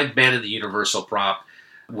 because I've been in the Universal prop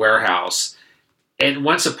warehouse, and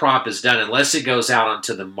once a prop is done, unless it goes out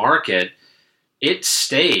onto the market, it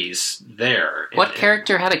stays there. What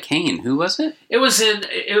character had a cane? Who was it? It was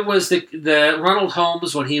the Ronald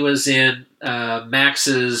Holmes when he was in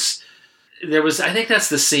Max's. I think that's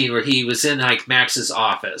the scene where he was in like Max's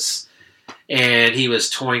office, and he was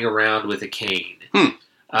toying around with a cane.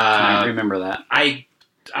 I remember that.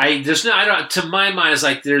 To my mind, it's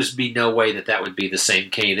like there's be no way that would be the same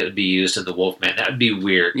cane that would be used in the Wolfman. That would be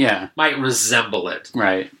weird. Yeah. Might resemble it.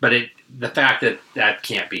 Right. But the fact that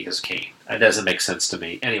can't be his cane, that doesn't make sense to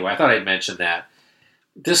me. Anyway, I thought I'd mention that.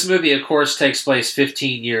 This movie, of course, takes place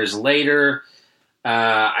 15 years later.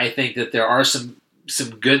 I think that there are some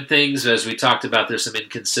good things. As we talked about, there's some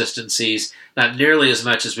inconsistencies. Not nearly as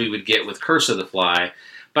much as we would get with Curse of the Fly.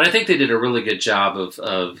 But I think they did a really good job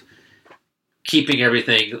of keeping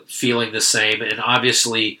everything feeling the same, and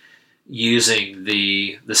obviously using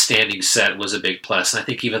the standing set was a big plus. And I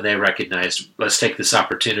think even they recognized, let's take this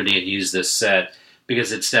opportunity and use this set,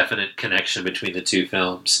 because it's definite connection between the two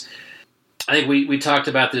films. I think we talked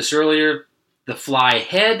about this earlier. The Fly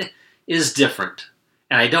head is different,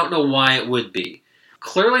 and I don't know why it would be.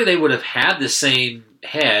 Clearly they would have had the same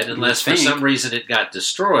head, unless for some reason it got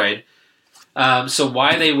destroyed. So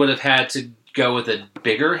why they would have had to go with a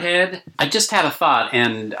bigger head? I just had a thought,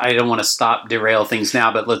 and I don't want to derail things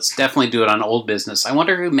now, but let's definitely do it on Old Business. I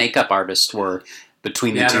wonder who makeup artists were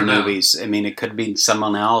between the two movies. I mean, it could be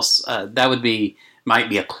someone else. That might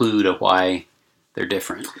be a clue to why they're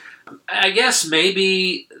different. I guess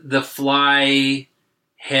maybe the Fly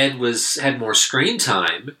head had more screen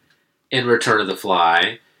time in Return of the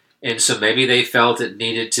Fly, and so maybe they felt it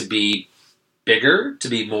needed to be bigger, to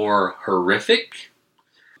be more horrific.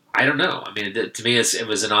 I don't know. I mean, to me, it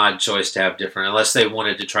was an odd choice to have different, unless they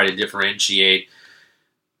wanted to try to differentiate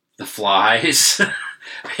the flies.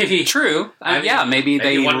 Maybe true.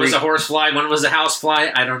 Maybe one was a horse fly, one was a house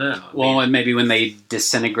fly. I don't know. And maybe when they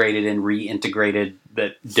disintegrated and reintegrated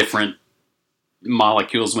the different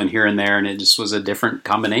molecules went here and there, and it just was a different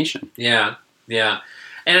combination. Yeah.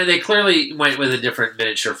 And they clearly went with a different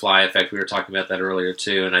miniature fly effect. We were talking about that earlier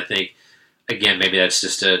too, and I think, again, maybe that's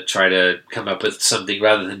just to try to come up with something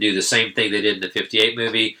rather than do the same thing they did in the 58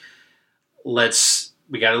 movie.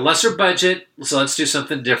 We got a lesser budget, so let's do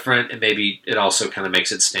something different, and maybe it also kind of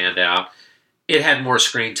makes it stand out. It had more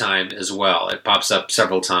screen time as well. It pops up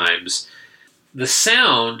several times. The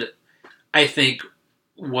sound, I think,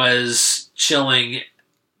 was chilling,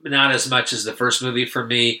 not as much as the first movie for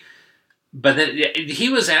me. But then he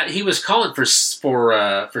was calling for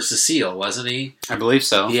Cecile, wasn't he? I believe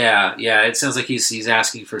so. Yeah. It sounds like he's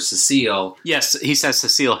asking for Cecile. Yes, he says,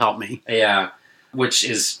 "Cecile, help me." Yeah, which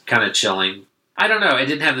is kind of chilling. I don't know. It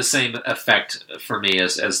didn't have the same effect for me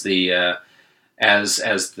as the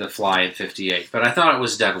Fly in 58, but I thought it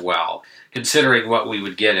was done well, considering what we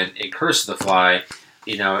would get in Curse of the Fly.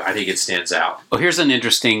 I think it stands out. Well, here's an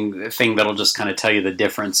interesting thing that'll just kind of tell you the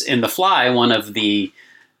difference. In The Fly,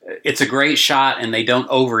 it's a great shot, and they don't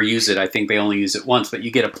overuse it. I think they only use it once, but you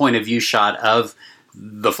get a point of view shot of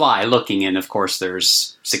the fly looking in. Of course,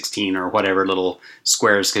 there's 16 or whatever little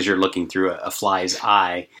squares because you're looking through a fly's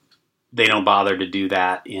eye. They don't bother to do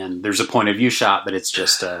that, and there's a point of view shot, but it's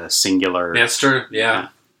just a singular. That's true, yeah.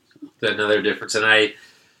 Another difference, and I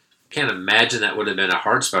can't imagine that would have been a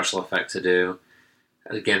hard special effect to do.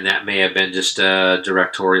 Again, that may have been just a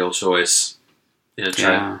directorial choice.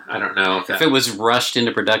 I don't know if it was rushed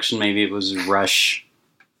into production, maybe it was rush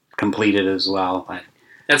completed as well.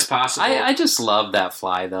 That's possible. I just love that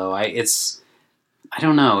fly, though. I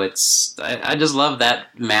don't know. I just love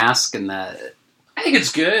that mask and that. I think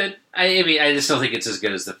it's good. I mean, I just don't think it's as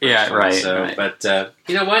good as the first one. Right. So, right. But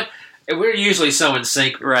you know what? We're usually so in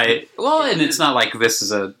sync. Right. Well, and it's not like this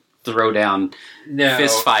is a throwdown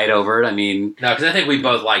fist fight over it. I mean... No, because I think we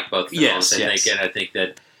both like both films. Yes. And I think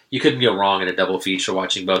that you couldn't go wrong in a double feature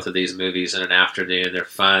watching both of these movies in an afternoon. They're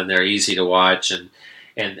fun. They're easy to watch. And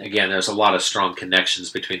again, there's a lot of strong connections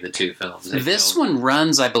between the two films. This one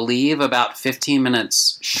runs, I believe, about 15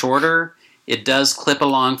 minutes shorter. It does clip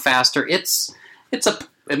along faster. It's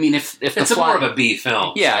more of a B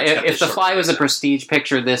film. Yeah, if The Fly was a prestige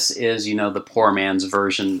picture, this is, the poor man's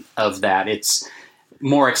version of that. It's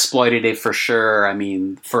more exploitative for sure. I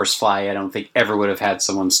mean, First Fly, I don't think ever would have had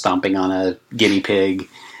someone stomping on a guinea pig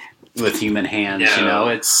with human hands.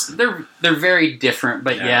 No. They're very different,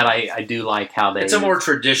 but yet I do like how they. It's a more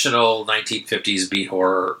traditional 1950s B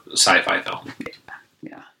horror sci-fi film.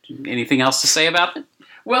 Yeah. Anything else to say about it?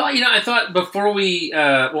 Well, I thought before we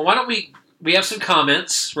why don't we have some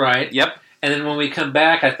comments, right? Yep. And then when we come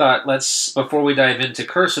back, I thought before we dive into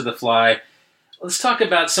Curse of the Fly, let's talk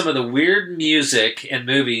about some of the weird music and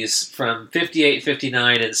movies from 58,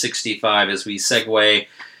 59, and 65 as we segue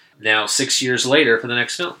now 6 years later for the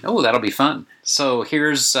next film. Oh, that'll be fun. So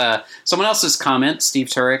here's someone else's comment, Steve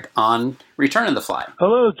Turek, on Return of the Fly.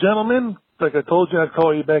 Hello, gentlemen. Like I told you, I'd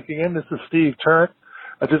call you back again. This is Steve Turek.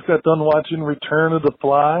 I just got done watching Return of the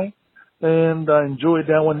Fly, and I enjoyed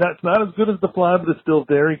that one. That's not as good as The Fly, but it's still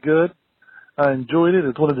very good. I enjoyed it.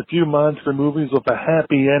 It's one of the few monster movies with a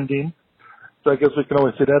happy ending. So I guess we can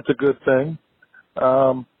always say that's a good thing. It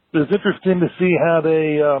was interesting to see how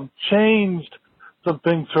they changed some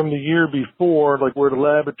things from the year before, like where the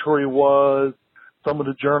laboratory was, some of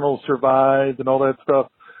the journals survived and all that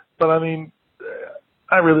stuff. But, I mean,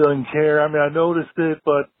 I really didn't care. I mean, I noticed it,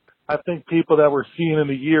 but I think people that were seeing it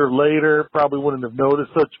a year later probably wouldn't have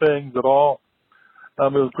noticed such things at all.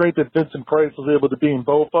 It was great that Vincent Price was able to be in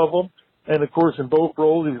both of them. And, of course, in both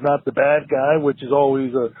roles, he's not the bad guy, which is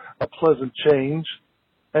always a pleasant change.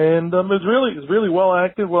 And it was really well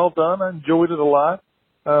acted, well done. I enjoyed it a lot.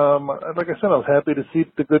 Like I said, I was happy to see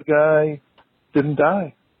the good guy didn't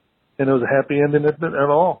die. And it was a happy ending at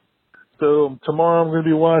all. So tomorrow I'm going to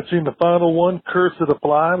be watching the final one, Curse of the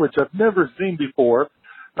Fly, which I've never seen before.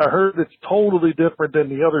 I heard it's totally different than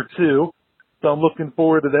the other two. So I'm looking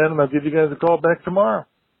forward to that, and I'll give you guys a call back tomorrow.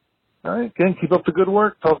 All right, again, keep up the good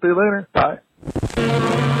work. Talk to you later. Bye.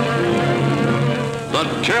 The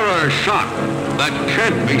terror shock that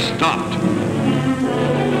can't be stopped.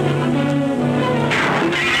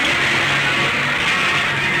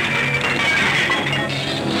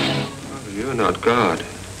 You're not God.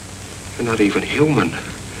 You're not even human.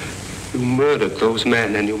 You murdered those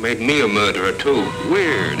men, and you made me a murderer, too.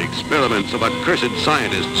 Weird experiments of accursed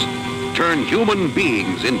scientists turn human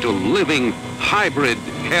beings into living hybrid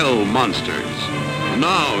hell monsters.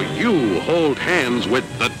 Now you hold hands with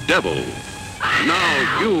the devil.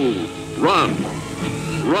 Now you run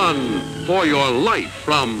for your life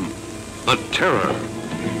from the terror,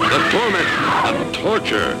 the torment, the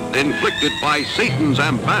torture inflicted by Satan's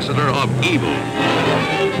ambassador of evil.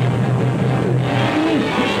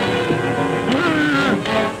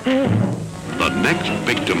 The next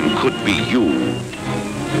victim could be you.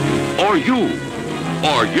 Or you.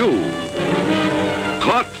 Or you.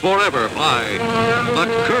 Caught forever by the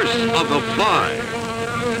Curse of the Fly.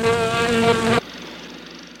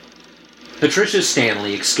 Patricia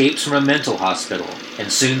Stanley escapes from a mental hospital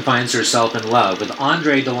and soon finds herself in love with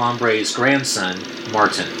Andre Delambre's grandson,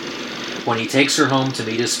 Martin. When he takes her home to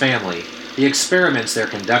meet his family, the experiments they're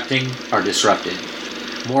conducting are disrupted.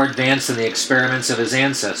 More advanced than the experiments of his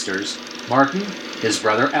ancestors, Martin, his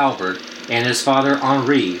brother Albert, and his father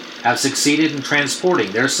Henri have succeeded in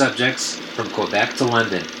transporting their subjects from Quebec to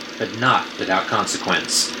London, but not without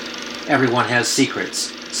consequence. Everyone has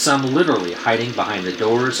secrets, some literally hiding behind the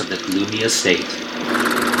doors of the gloomy estate.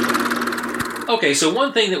 Okay, so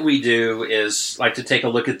one thing that we do is like to take a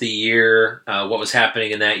look at the year, what was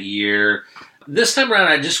happening in that year. This time around,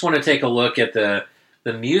 I just want to take a look at the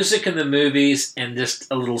music in the movies and just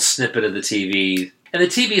a little snippet of the TV. And the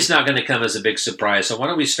TV is not going to come as a big surprise, so why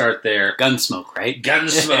don't we start there? Gunsmoke, right?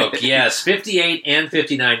 Gunsmoke, yes. 58 and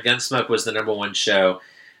 59, Gunsmoke was the number one show.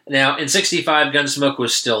 Now, in 65, Gunsmoke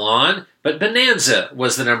was still on, but Bonanza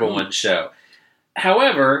was the number one show.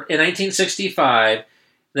 However, in 1965,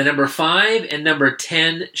 the number 5 and number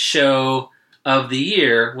 10 show of the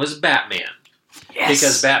year was Batman. Yes.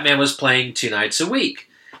 Because Batman was playing 2 nights a week.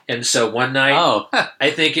 And so one night,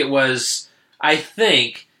 I think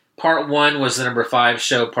part 1 was the number 5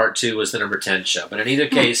 show, part 2 was the number 10 show. But in either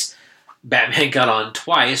case, Batman got on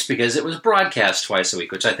twice because it was broadcast twice a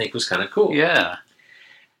week, which I think was kind of cool. Yeah.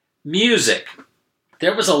 Music.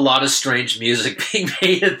 There was a lot of strange music being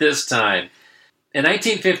made at this time. In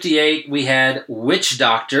 1958, we had Witch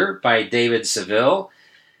Doctor by David Seville.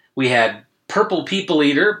 We had Purple People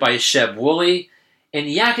Eater by Sheb Woolley. And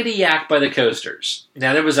Yakety Yak by the Coasters.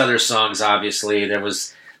 Now, there was other songs, obviously. There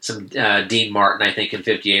was some Dean Martin, I think, in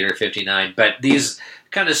 58 or 59. But these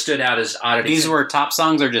kind of stood out as oddities. These were top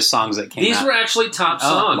songs or just songs that came out? These were actually top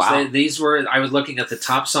songs. Wow. I was looking at the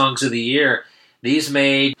top songs of the year. These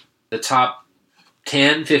made the top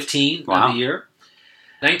 10, 15 of the year.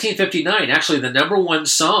 1959, actually the number 1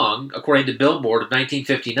 song, according to Billboard of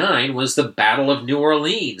 1959, was The Battle of New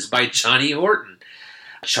Orleans by Johnny Horton.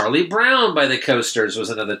 Charlie Brown by the Coasters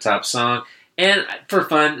was another top song. And for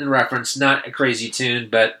fun and reference, not a crazy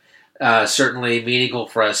tune, but certainly meaningful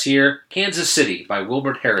for us here, Kansas City by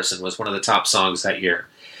Wilbert Harrison was one of the top songs that year.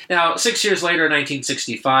 Now, 6 years later, in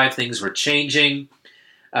 1965, things were changing.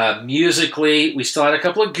 Musically, we still had a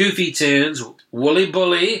couple of goofy tunes. Wooly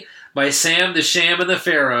Bully by Sam the Sham and the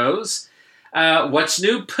Pharaohs. What's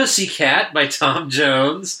New Pussycat by Tom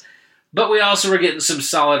Jones. But we also were getting some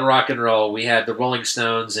solid rock and roll. We had the Rolling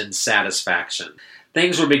Stones and Satisfaction.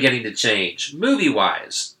 Things were beginning to change.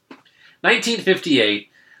 Movie-wise, 1958,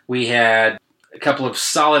 we had a couple of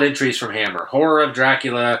solid entries from Hammer. Horror of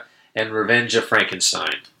Dracula and Revenge of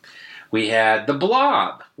Frankenstein. We had The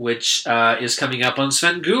Blob, which is coming up on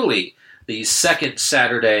Svengoolie, the second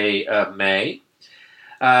Saturday of May.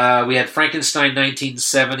 We had Frankenstein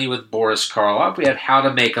 1970 with Boris Karloff. We had How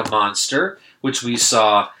to Make a Monster, which we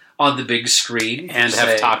saw on the big screen. And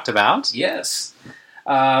have talked about. Yes.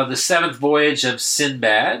 The Seventh Voyage of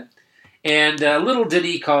Sinbad. And a little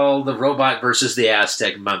ditty called The Robot versus the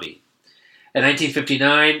Aztec Mummy. In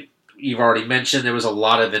 1959, you've already mentioned, there was a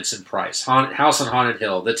lot of Vincent Price. House on Haunted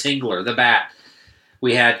Hill, The Tingler, The Bat.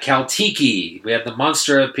 We had Kaltiki. We had The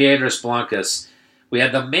Monster of Piedras Blancas. We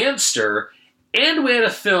had The Manster. And we had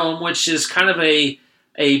a film which is kind of a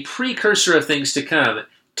precursor of things to come.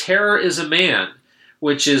 Terror is a Man,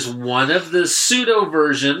 which is one of the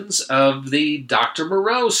pseudo-versions of the Dr.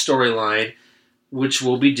 Moreau storyline, which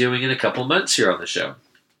we'll be doing in a couple months here on the show.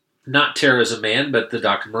 Not Terror is a Man, but the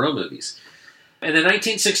Dr. Moreau movies. And in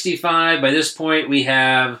 1965, by this point, we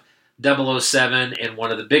have 007 and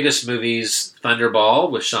one of the biggest movies, Thunderball,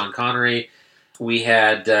 with Sean Connery. We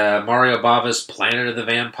had Mario Bava's Planet of the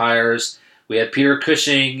Vampires. We had Peter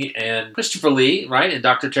Cushing and Christopher Lee, right, in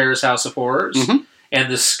Dr. Terror's House of Horrors. Mm-hmm.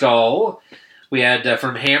 And The Skull. We had,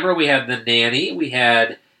 from Hammer, we had The Nanny. We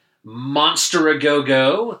had Monster A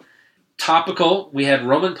Go-Go. Topical, we had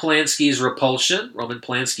Roman Polanski's Repulsion. Roman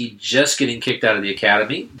Polanski just getting kicked out of the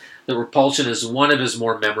Academy. The Repulsion is one of his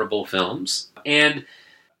more memorable films. And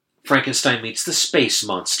Frankenstein Meets the Space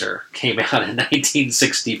Monster came out in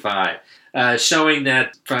 1965, showing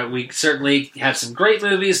that we certainly have some great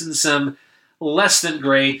movies and some less than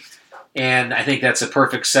great. And I think that's a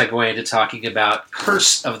perfect segue into talking about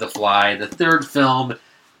Curse of the Fly, the third film,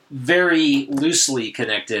 very loosely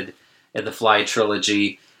connected in the Fly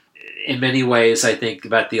trilogy. In many ways, I think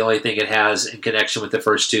about the only thing it has in connection with the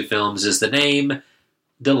first two films is the name,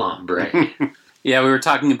 Delambre. Yeah, we were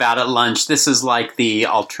talking about at lunch. This is like the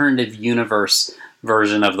alternative universe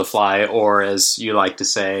version of The Fly, or as you like to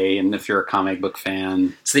say, and if you're a comic book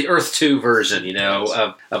fan, it's the Earth 2 version,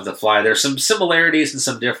 of The Fly. There's some similarities and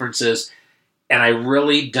some differences, and I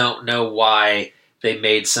really don't know why they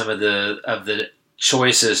made some of the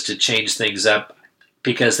choices to change things up,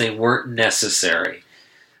 because they weren't necessary.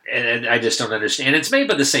 And I just don't understand. And it's made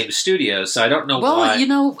by the same studio, so I don't know why.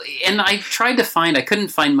 Well, and I tried to I couldn't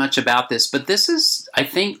find much about this, but this is, I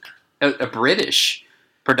think, a British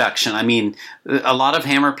production. I mean, a lot of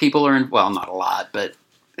Hammer people are not a lot, but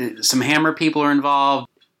some Hammer people are involved.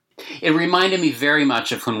 It reminded me very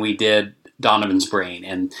much of when we did Donovan's Brain,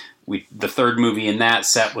 and the third movie in that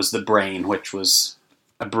set was The Brain, which was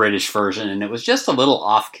a British version, and it was just a little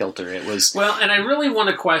off-kilter. It was... Well, and I really want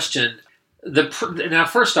to question... Now,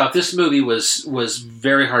 first off, this movie was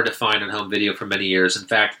very hard to find on home video for many years. In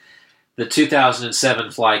fact, the 2007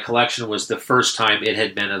 Fly Collection was the first time it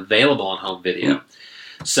had been available on home video.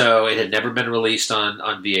 Mm-hmm. So it had never been released on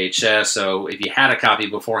VHS, so if you had a copy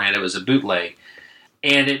beforehand, it was a bootleg.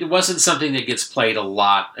 And it wasn't something that gets played a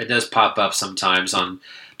lot. It does pop up sometimes on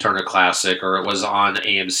Turner Classic, or it was on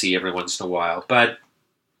AMC every once in a while. But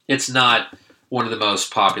it's not one of the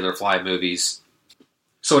most popular Fly movies,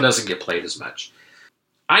 so it doesn't get played as much.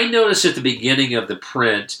 I noticed at the beginning of the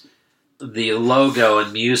print the logo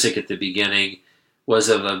and music at the beginning was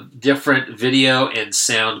of a different video and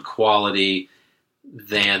sound quality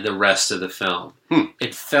than the rest of the film.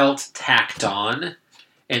 It felt tacked on,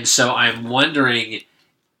 and so I'm wondering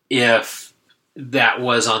if that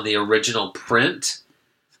was on the original print,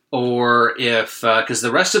 or if, because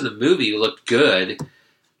the rest of the movie looked good,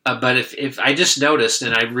 but if I just noticed,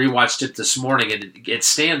 and I rewatched it this morning, and it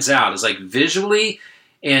stands out, as like visually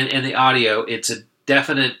and the audio, it's a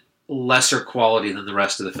definite lesser quality than the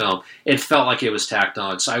rest of the film. It felt like it was tacked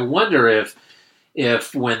on. So I wonder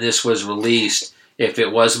if when this was released, if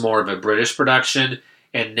it was more of a British production,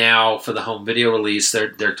 and now for the home video release,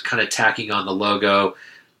 they're kind of tacking on the logo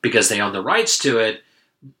because they own the rights to it.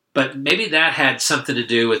 But maybe that had something to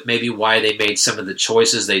do with maybe why they made some of the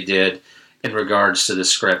choices they did in regards to the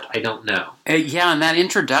script. I don't know. Yeah, and that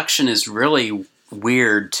introduction is really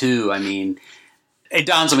weird too. I mean, it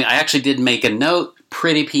dawns on me, I actually did make a note,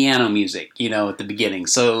 pretty piano music, at the beginning.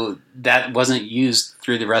 So that wasn't used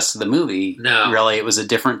through the rest of the movie. No. Really, it was a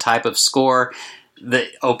different type of score. The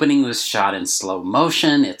opening was shot in slow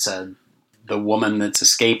motion. It's the woman that's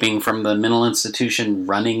escaping from the mental institution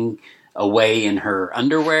running away in her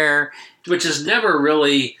underwear. Which is never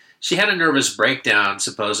really... She had a nervous breakdown,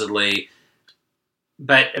 supposedly.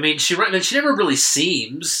 But, I mean, she never really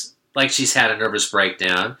seems like she's had a nervous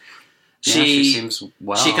breakdown. She seems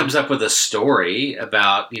well. She comes up with a story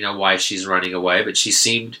about, why she's running away, but she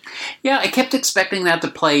seemed... Yeah, I kept expecting that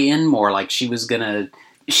to play in more, like she was gonna...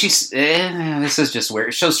 this is just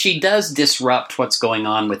weird. So she does disrupt what's going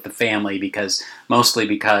on with the family mostly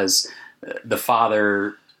because the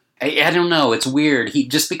father... I don't know, it's weird.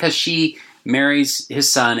 Just because she marries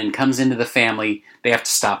his son and comes into the family, they have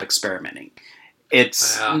to stop experimenting.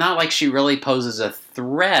 It's not like she really poses a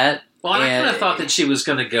threat. Well, I kind of thought that she was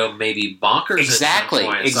going to go maybe bonkers exactly, at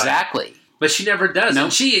some point. Exactly. But she never does. No.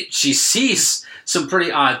 And she sees some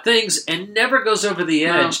pretty odd things and never goes over the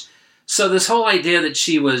edge. No. So this whole idea that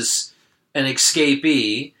she was an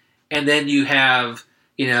escapee, and then you have,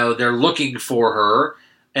 they're looking for her,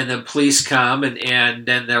 and the police come, and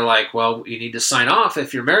then they're like, well, you need to sign off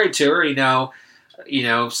if you're married to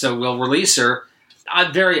her, so we'll release her.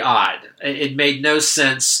 Very odd. It made no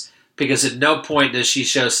sense, because at no point does she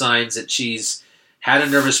show signs that she's had a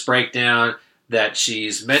nervous breakdown, that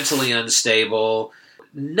she's mentally unstable.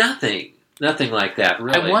 Nothing like that,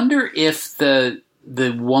 really. I wonder if the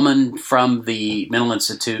woman from the mental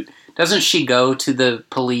institute, doesn't she go to the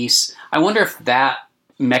police? I wonder if that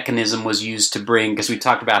mechanism was used to bring, because we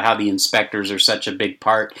talked about how the inspectors are such a big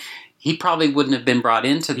part. He probably wouldn't have been brought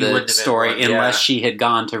into the story unless she had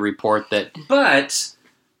gone to report that.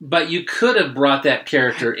 But you could have brought that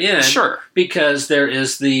character in, sure, because there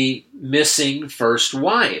is the missing first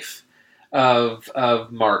wife of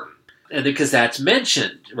Martin, and because that's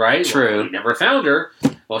mentioned, right? True. Well, we never found her.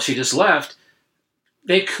 Well, she just left.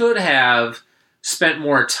 They could have spent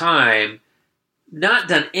more time, not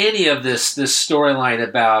done any of this storyline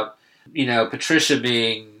about Patricia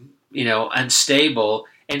being unstable,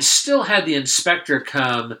 and still had the inspector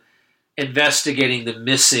come investigating the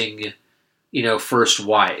missing first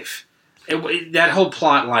wife. That whole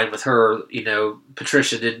plot line with her,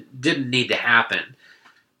 Patricia didn't need to happen.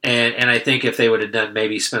 And I think if they would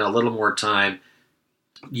have spent a little more time,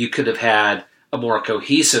 you could have had a more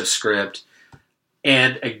cohesive script,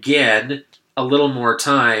 and again, a little more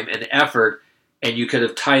time and effort, and you could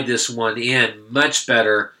have tied this one in much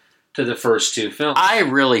better to the first two films. I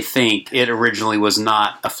really think it originally was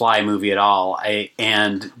not a Fly movie at all,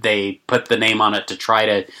 and they put the name on it to try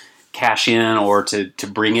to cash in or to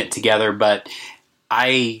bring it together, but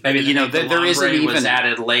there isn't even was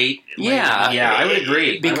added late. Yeah, I would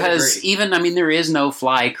agree. Because there is no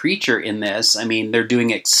fly creature in this. They're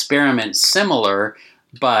doing experiments similar,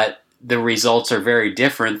 but the results are very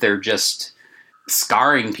different. They're just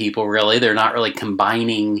scarring people, really. They're not really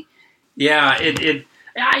combining. Yeah,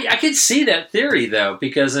 I could see that theory, though,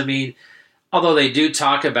 because, although they do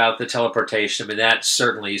talk about the teleportation, that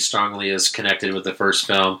certainly strongly is connected with the first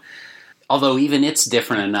film. Although even it's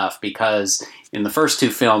different enough, because in the first two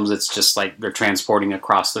films, it's just like they're transporting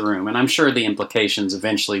across the room. And I'm sure the implications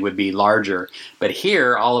eventually would be larger. But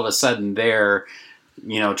here, all of a sudden, they're,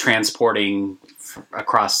 transporting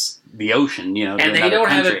across the ocean, and they don't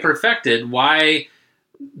have it perfected. Why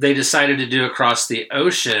they decided to do across the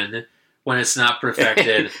ocean when it's not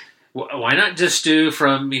perfected? Why not just do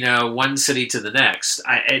from, one city to the next?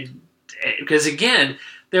 Because, again,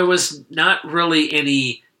 there was not really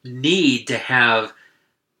any need to have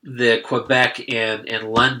the Quebec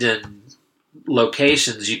and London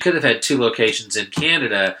locations. You could have had two locations in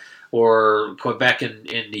Canada, or Quebec and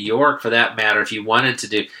New York, for that matter, if you wanted to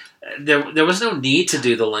do. there was no need to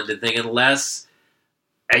do the London thing unless,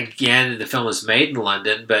 again, the film was made in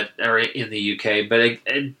London, or in the UK. But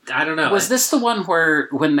I don't know. Was this the one where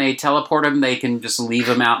when they teleport him, they can just leave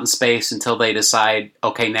him out in space until they decide,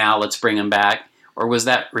 okay, now let's bring him back? Or was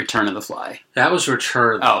that Return of the Fly? That was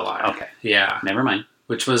Return of the Fly. Okay. Yeah. Never mind.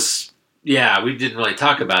 Which was, we didn't really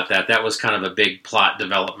talk about that. That was kind of a big plot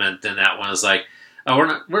development, and that one was like, oh,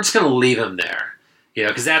 we're just going to leave him there,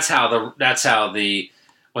 because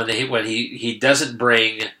when he doesn't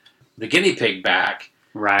bring the guinea pig back,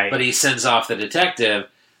 right? But he sends off the detective.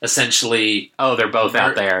 Essentially, they're both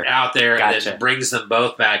out there, gotcha. And then brings them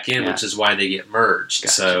both back in, which is why they get merged.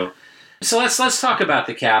 Gotcha. So let's talk about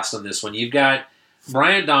the cast on this one. You've got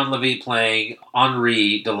Brian Donlevy playing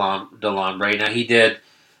Henri Delambre. Now, he did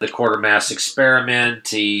The Quartermass Experiment.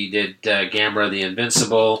 He did Gamera the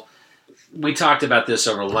Invincible. We talked about this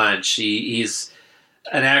over lunch. He's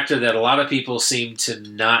an actor that a lot of people seem to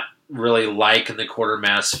not really like in the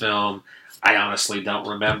Quartermass film. I honestly don't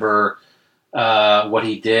remember what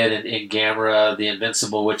he did in Gamera the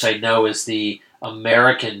Invincible, which I know is the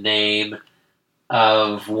American name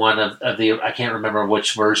of one of the... I can't remember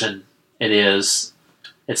which version it is.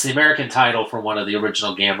 It's the American title for one of the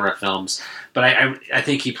original Gamera films. But I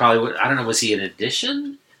think he probably would... I don't know, was he an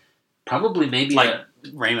addition? Probably, maybe...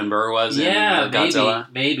 Raymond Burr was in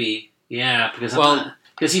Godzilla? Maybe. Yeah,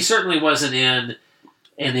 because he certainly wasn't in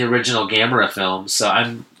the original Gamera film,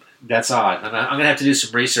 so that's odd. I'm going to have to do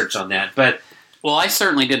some research on that. But I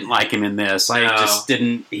certainly didn't like him in this. I just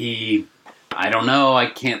didn't... I don't know.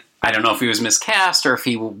 I don't know if he was miscast or if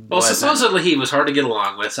he wasn't. Well, supposedly he was hard to get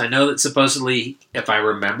along with. I know that supposedly, if I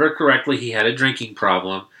remember correctly, he had a drinking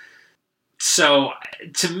problem. So,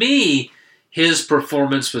 to me, his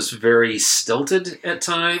performance was very stilted at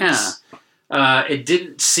times. Yeah. It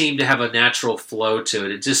didn't seem to have a natural flow to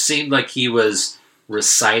it. It just seemed like he was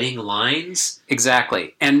reciting lines.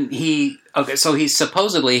 Exactly. And so he's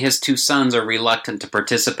supposedly, his two sons are reluctant to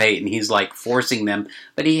participate, and he's like forcing them,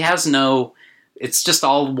 but he has no... It's just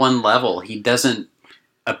all one level. He doesn't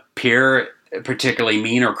appear particularly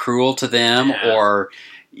mean or cruel to them, or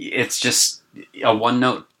it's just a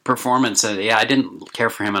one-note performance. I didn't care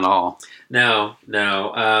for him at all. No.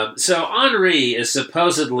 So Henri is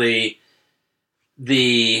supposedly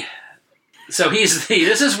this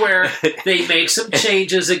is where they make some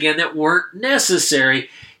changes again that weren't necessary.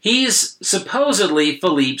 He's supposedly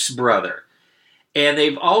Philippe's brother, and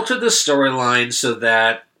they've altered the storyline so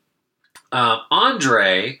that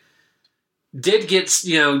Andre did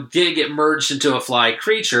get merged into a fly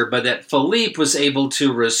creature, but that Philippe was able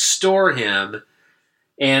to restore him.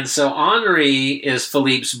 And so Henri is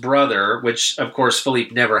Philippe's brother, which, of course,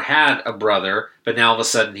 Philippe never had a brother, but now all of a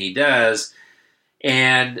sudden he does.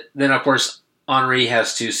 And then, of course, Henri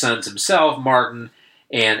has two sons himself, Martin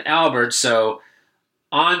and Albert, so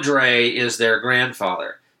Andre is their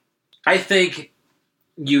grandfather. I think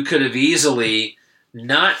you could have easily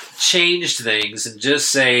not changed things and just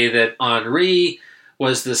say that Henri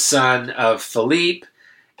was the son of Philippe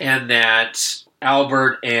and that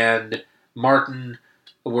Albert and Martin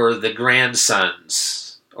were the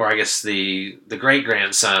grandsons, or I guess the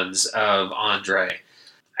great-grandsons of Andre.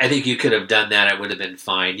 I think you could have done that. It would have been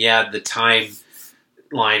fine. Yeah, the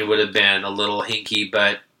timeline would have been a little hinky,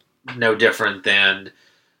 but no different than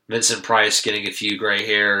Vincent Price getting a few gray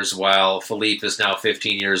hairs while Philippe is now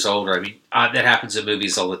 15 years older. I mean, that happens in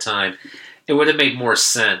movies all the time. It would have made more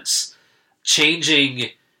sense. Changing,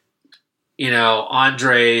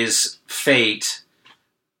 Andre's fate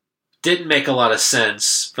didn't make a lot of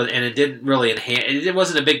sense, and it didn't really enhance. It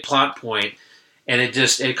wasn't a big plot point, and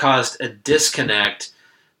it caused a disconnect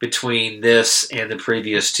between this and the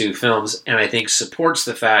previous two films, and I think supports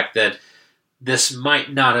the fact that this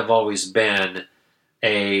might not have always been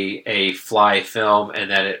a Fly film, and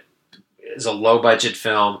that it is a low-budget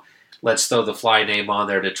film. Let's throw the Fly name on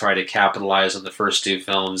there to try to capitalize on the first two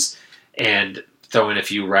films and throw in a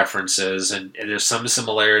few references. And there's some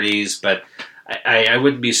similarities, but I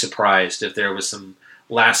wouldn't be surprised if there was some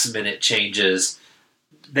last-minute changes.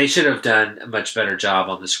 They should have done a much better job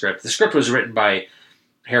on the script. The script was written by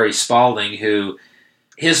Harry Spalding, who...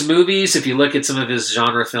 His movies, if you look at some of his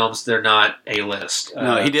genre films, they're not A-list.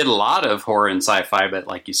 No, he did a lot of horror and sci-fi, but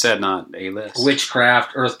like you said, not A-list.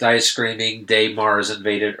 Witchcraft, Earth Dies Screaming, Day Mars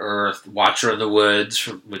Invaded Earth, Watcher in the Woods,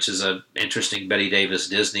 which is an interesting Bette Davis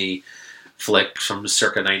Disney flick from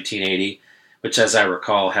circa 1980, which, as I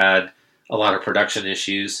recall, had a lot of production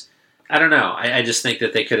issues. I don't know. I just think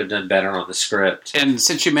that they could have done better on the script. And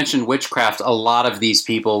since you mentioned Witchcraft, a lot of these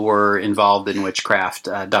people were involved in Witchcraft.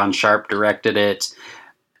 Don Sharp directed it.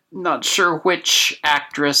 Not sure which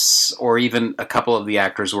actress or even a couple of the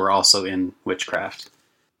actors were also in Witchcraft.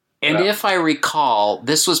 And if I recall,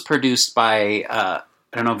 this was produced by, I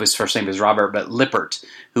don't know if his first name is Robert, but Lippert,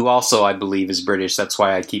 who also, I believe, is British. That's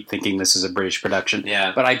why I keep thinking this is a British production.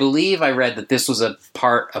 Yeah. But I believe I read that this was a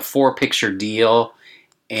 4-picture deal,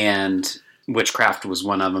 and Witchcraft was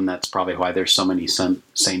one of them. That's probably why there's so many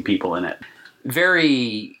same people in it.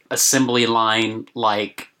 Very assembly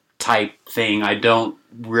line-like type thing. I don't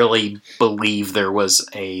really believe there was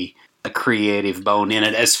a creative bone in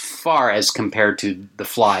it as far as compared to The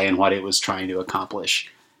Fly and what it was trying to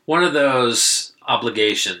accomplish. One of those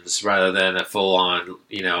obligations rather than a full-on,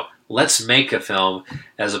 let's make a film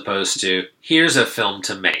as opposed to here's a film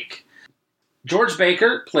to make. George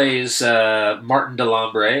Baker plays Martin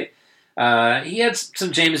Delambre. He had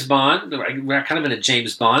some James Bond. We're kind of in a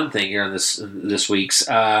James Bond thing here in this week's.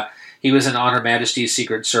 He was in On Her Majesty's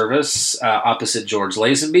Secret Service opposite George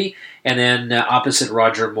Lazenby, and then opposite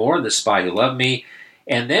Roger Moore, The Spy Who Loved Me.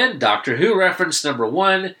 And then Doctor Who reference number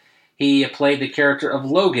 1, he played the character of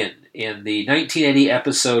Logan in the 1980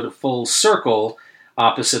 episode Full Circle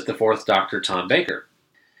opposite the 4th Doctor, Tom Baker.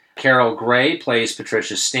 Carol Gray plays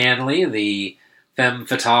Patricia Stanley, the femme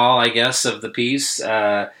fatale, I guess, of the piece.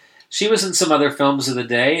 She was in some other films of the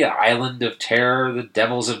day, Island of Terror, The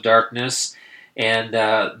Devils of Darkness, and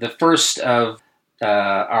the first of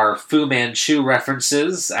our Fu Manchu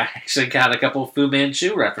references. I actually got a couple of Fu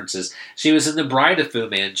Manchu references. She was in The Bride of Fu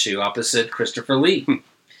Manchu opposite Christopher Lee.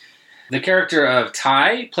 The character of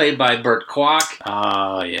Tai, played by Burt Kwok.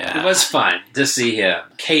 Oh, yeah. It was fun to see him.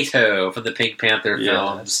 Kato from the Pink Panther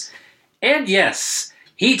films. And yes,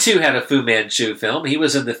 he too had a Fu Manchu film. He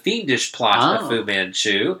was in The Fiendish Plot of Fu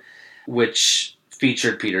Manchu, which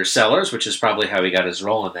featured Peter Sellers, which is probably how he got his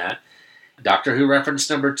role in that. Doctor Who reference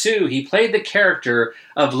number 2, he played the character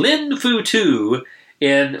of Lin Fu Tu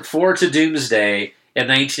in Four to Doomsday in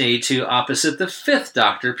 1982 opposite the 5th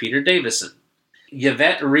Doctor, Peter Davison.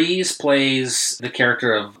 Yvette Rees plays the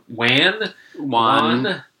character of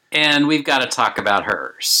Wan. And we've got to talk about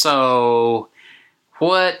her. So,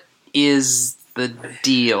 what is the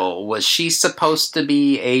deal? Was she supposed to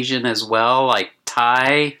be Asian as well, like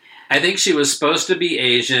Thai? I think she was supposed to be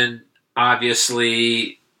Asian.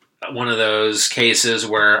 Obviously, one of those cases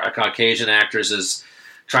where a Caucasian actress is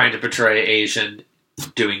trying to portray Asian,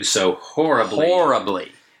 doing so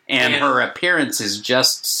horribly. And her appearance is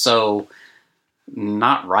just so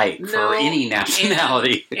not right for any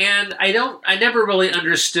nationality. And I never really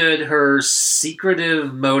understood her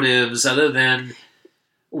secretive motives other than,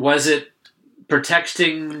 was it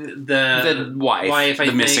protecting the wife,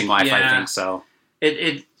 the missing wife, I think so.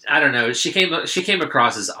 I don't know. She came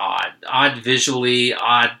across as odd visually,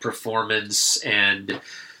 odd performance, and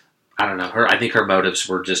I don't know. I think her motives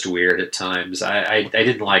were just weird at times. I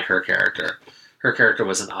didn't like her character. Her character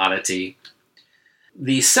was an oddity.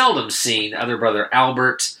 The seldom seen other brother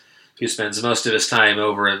Albert, who spends most of his time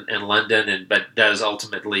over in London, but does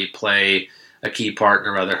ultimately play a key part in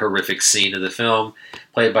a rather horrific scene of the film,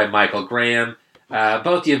 played by Michael Graham.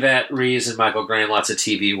 Both Yvette Rees and Michael Graham, lots of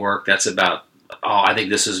TV work. That's about all. I think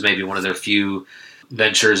this was maybe one of their few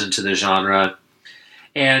ventures into the genre.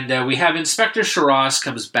 And we have Inspector Shiras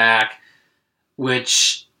comes back,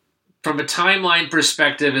 which, from a timeline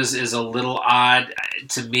perspective, is a little odd.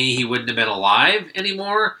 To me, he wouldn't have been alive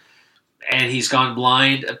anymore, and he's gone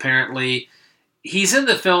blind, apparently. He's in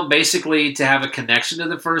the film basically to have a connection to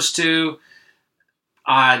the first two.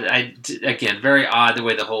 Odd. Again, very odd the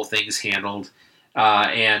way the whole thing's handled.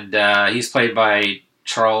 And he's played by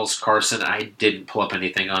Charles Carson. I didn't pull up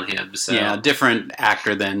anything on him. So. Yeah, different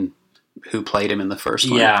actor than who played him in the first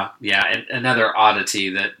one. Yeah. And another oddity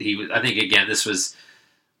that he was. I think, again, this was...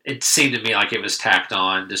 It seemed to me like it was tacked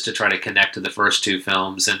on just to try to connect to the first two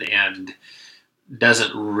films and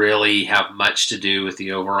doesn't really have much to do with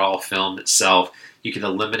the overall film itself. You could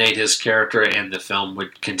eliminate his character and the film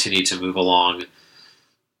would continue to move along.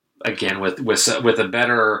 Again, with a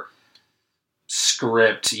better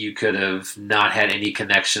script, you could have not had any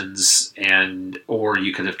connections or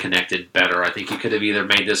you could have connected better. I think you could have either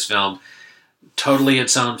made this film totally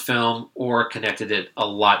its own film or connected it a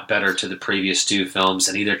lot better to the previous two films.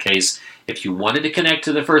 In either case, if you wanted to connect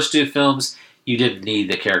to the first two films, you didn't need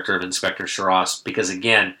the character of Inspector Shiras because,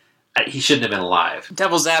 again, he shouldn't have been alive.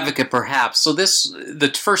 Devil's advocate, perhaps. So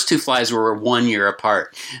the first two Flies were 1 year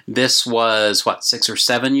apart. This was, 6 or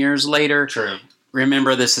 7 years later? True.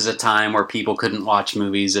 Remember, this is a time where people couldn't watch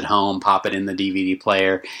movies at home, pop it in the DVD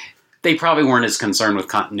player. They probably weren't as concerned with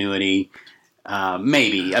continuity.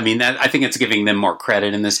 Maybe. I mean, I think it's giving them more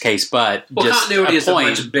credit in this case, but just continuity is a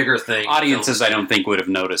much bigger thing. Audiences, I don't think, would have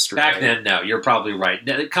noticed. Back then, no, you're probably right.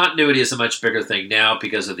 Continuity is a much bigger thing now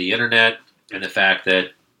because of the internet and the fact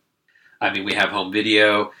that, I mean, we have home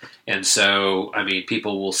video, and so, I mean,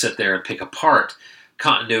 people will sit there and pick apart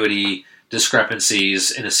continuity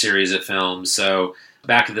discrepancies in a series of films. So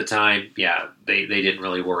back at the time, yeah, they didn't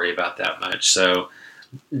really worry about that much. So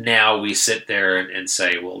now we sit there and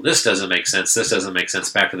say, well, this doesn't make sense. This doesn't make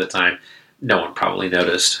sense. Back at the time, no one probably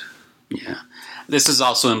noticed. Yeah. This is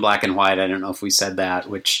also in black and white. I don't know if we said that,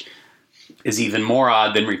 which is even more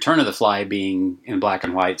odd than Return of the Fly being in black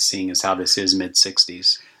and white, seeing as how this is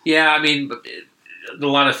mid-60s. Yeah, I mean, a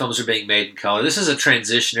lot of films are being made in color. This is a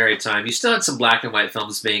transitionary time. You still had some black and white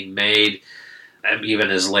films being made, even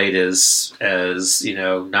as late as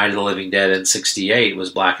Night of the Living Dead in 1968 was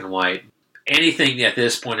black and white. Anything at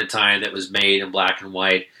this point in time that was made in black and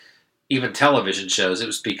white, even television shows, it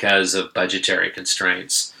was because of budgetary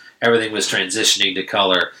constraints. Everything was transitioning to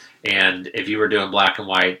color, and if you were doing black and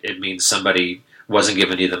white, it means somebody wasn't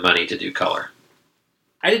giving you the money to do color.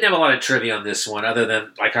 I didn't have a lot of trivia on this one, other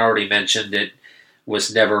than, like I already mentioned, it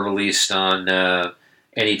was never released on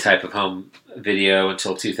any type of home video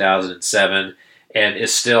until 2007, and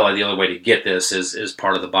is still, the only way to get this is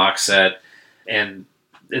part of the box set, and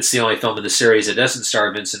it's the only film in the series that doesn't star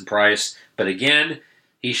Vincent Price. But again,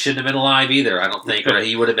 he shouldn't have been alive either, I don't think. Or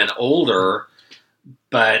he would have been older,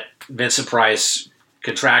 but Vincent Price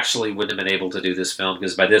contractually wouldn't have been able to do this film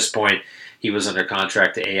because by this point he was under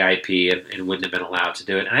contract to AIP and wouldn't have been allowed to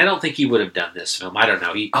do it. And I don't think he would have done this film. I don't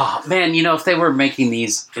know. Oh, man, if they were making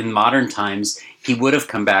these in modern times, he would have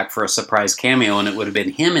come back for a surprise cameo, and it would have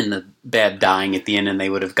been him in the bed dying at the end, and they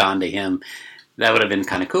would have gone to him. That would have been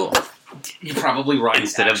kind of cool. You're probably right.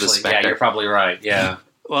 Instead of the Spectre. Yeah, you're probably right. Yeah.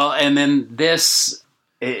 Well, and then this,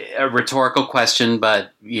 a rhetorical question,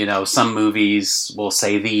 but, some movies will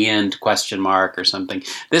say the end, ? Or something.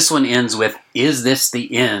 This one ends with, is this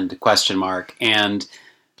the end, ? And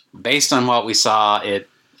based on what we saw, it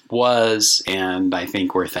was, and I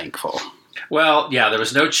think we're thankful. Well, yeah, there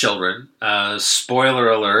was no children.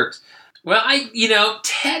 Spoiler alert. Well,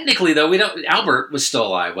 technically, though, Albert was still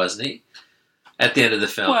alive, wasn't he? At the end of the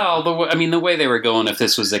film. Well, the way they were going, if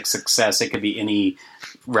this was a success, it could be any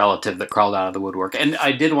relative that crawled out of the woodwork. And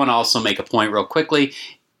I did want to also make a point real quickly.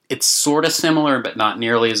 It's sort of similar, but not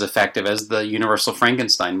nearly as effective as the Universal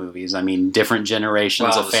Frankenstein movies. I mean, different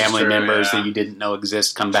generations of family members that you didn't know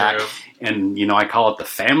exist come back. And, I call it the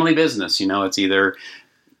family business. It's either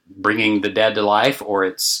bringing the dead to life or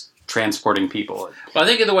it's transporting people. Well, I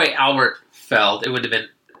think of the way Albert felt, it would have been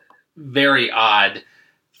very odd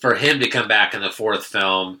for him to come back in the fourth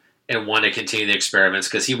film and want to continue the experiments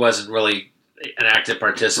because he wasn't really an active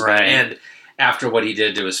participant. Right. And after what he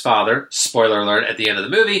did to his father, spoiler alert, at the end of the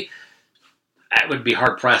movie, I would be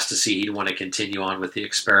hard-pressed to see he'd want to continue on with the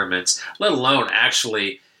experiments, let alone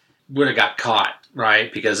actually would have got caught,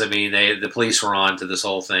 right? Because, the police were on to this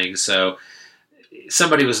whole thing, so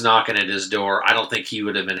somebody was knocking at his door. I don't think he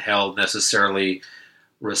would have been held necessarily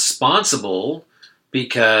responsible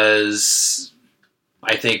because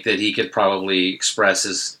I think that he could probably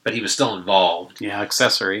express but he was still involved. Yeah,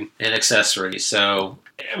 accessory. So,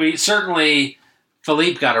 certainly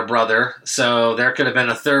Philippe got a brother, so there could have been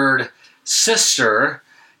a third sister,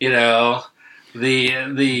 the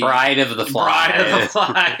Bride of the Fly. Bride of the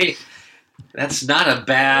Fly. That's not a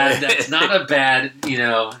bad,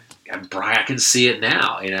 I can see it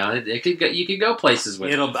now. You could go places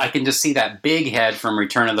with it. I can just see that big head from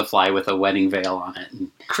Return of the Fly with a wedding veil on it.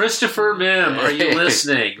 Christopher Mim, are you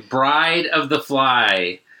listening? Bride of the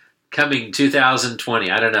Fly, coming 2020.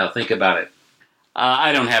 I don't know. Think about it.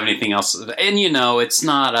 I don't have anything else. And it's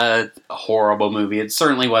not a horrible movie. It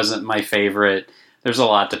certainly wasn't my favorite. There's a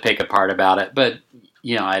lot to pick apart about it, but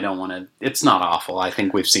I don't want to. It's not awful. I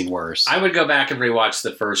think we've seen worse. I would go back and rewatch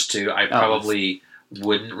the first two. I probably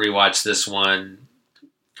wouldn't rewatch this one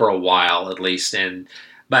for a while at least,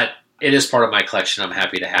 but it is part of my collection. I'm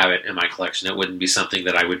happy to have it in my collection. It wouldn't be something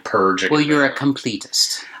that I would purge. Well, you're a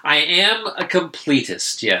completist. I am a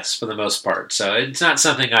completist, yes, for the most part. So it's not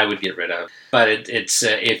something I would get rid of. But it's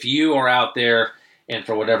if you are out there and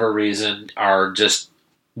for whatever reason are just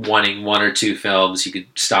wanting one or two films, you could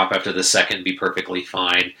stop after the second and be perfectly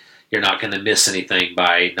fine. You're not going to miss anything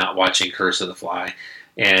by not watching Curse of the Fly.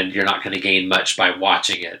 And you're not going to gain much by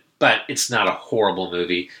watching it. But it's not a horrible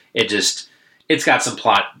movie. It's got some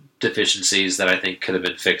plot deficiencies that I think could have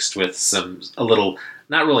been fixed with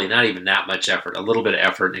not even that much effort, a little bit of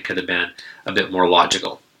effort, and it could have been a bit more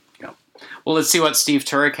logical. Yeah. Well, let's see what Steve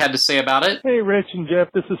Turek had to say about it. Hey, Rich and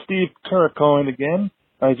Jeff, this is Steve Turek calling again.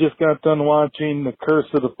 I just got done watching The Curse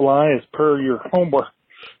of the Fly as per your homework.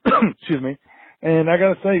 Excuse me. And I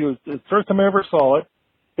gotta say, it was the first time I ever saw it.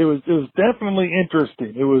 It was definitely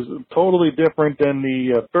interesting. It was totally different than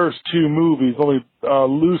the first two movies, only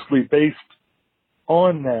loosely based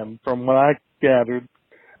on them from what I gathered.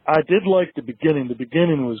 I did like the beginning. The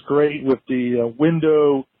beginning was great with the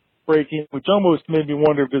window breaking, which almost made me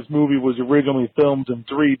wonder if this movie was originally filmed in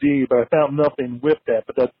 3D, but I found nothing with that.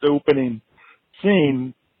 But that opening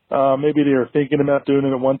scene, maybe they were thinking about doing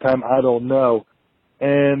it at one time, I don't know.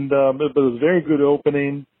 And it was a very good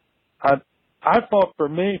opening. I thought for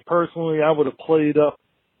me personally, I would have played up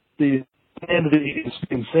the insanity,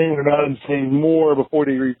 insane or not insane, more before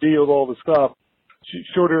they revealed all the stuff.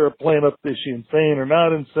 Shorter of playing up, is she insane or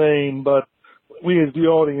not insane? But we as the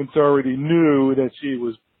audience already knew that she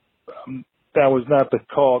was, that was not the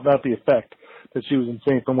cause, not the effect, that she was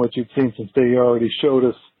insane from what you'd seen, since they already showed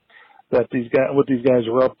us that what these guys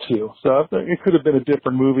were up to. So it could have been a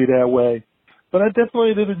different movie that way. But I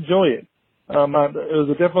definitely did enjoy it. It was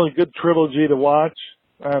a definitely good trilogy to watch.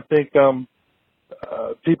 I think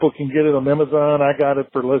people can get it on Amazon. I got it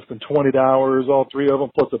for less than $20, all three of them,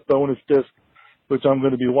 plus a bonus disc, which I'm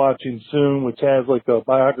going to be watching soon, which has like a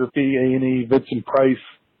biography, A&E, Vincent Price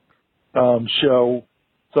show.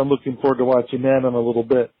 So I'm looking forward to watching that in a little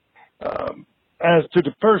bit. As to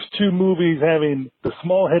the first two movies having the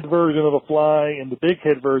small head version of The Fly and the big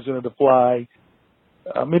head version of The Fly,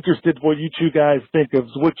 I'm interested what you two guys think of.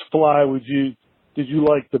 Which Fly did you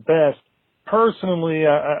like the best? Personally,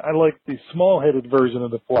 I like the small-headed version of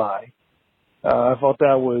The Fly. I thought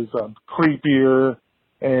that was creepier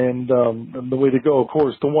and the way to go. Of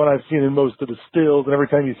course, the one I've seen in most of the stills, and every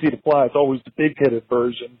time you see The Fly, it's always the big-headed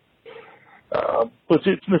version. But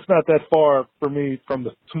it's not that far for me from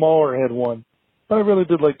the smaller head one. But I really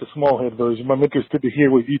did like the small head version. I'm interested to hear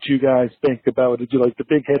what you two guys think about it. Did you like the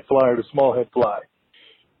big head Fly or the small head Fly?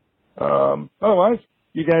 Otherwise,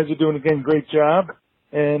 you guys are doing, again, great job,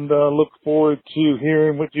 and look forward to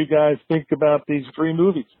hearing what you guys think about these three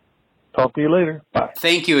movies. Talk to you later. Bye.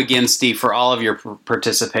 Thank you again, Steve, for all of your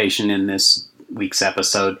participation in this week's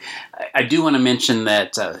episode. I do want to mention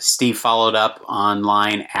that Steve followed up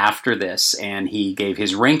online after this, and he gave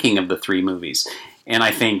his ranking of the three movies. And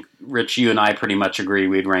I think, Rich, you and I pretty much agree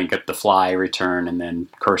we'd rank it The Fly, Return, and then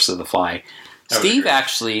Curse of the Fly. Steve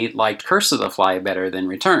actually liked Curse of the Fly better than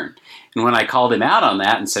Return. And when I called him out on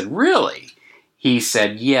that and said, really? He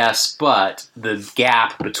said, yes, but the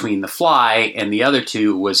gap between The Fly and the other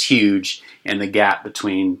two was huge, and the gap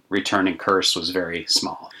between Return and Curse was very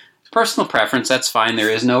small. Personal preference, that's fine. There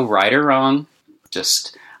is no right or wrong.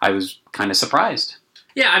 Just, I was kind of surprised.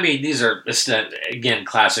 Yeah, I mean, these are, again,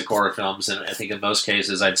 classic horror films, and I think in most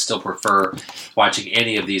cases I'd still prefer watching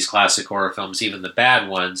any of these classic horror films, even the bad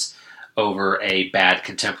ones, over a bad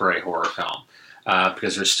contemporary horror film,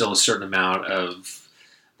 because there's still a certain amount of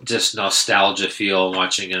just nostalgia feel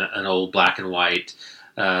watching an old black and white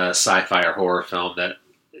sci-fi or horror film that,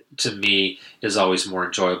 to me, is always more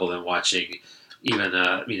enjoyable than watching even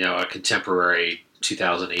a contemporary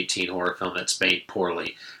 2018 horror film that's made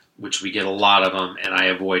poorly, which we get a lot of them, and I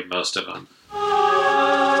avoid most of them.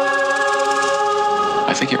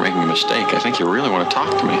 I think you're making a mistake. I think you really want to talk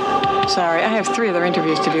to me. Sorry, I have 3 other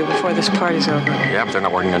interviews to do before this party's over. Yeah, but they're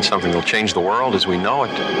not working on something that'll change the world as we know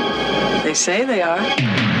it. They say they are.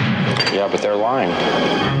 Yeah, but they're lying.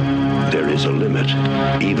 There is a limit,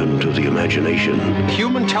 even to the imagination.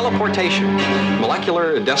 Human teleportation,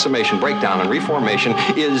 molecular decimation, breakdown, and reformation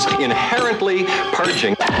is inherently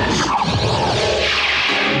purging.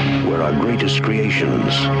 Where our greatest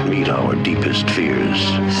creations meet our deepest fears.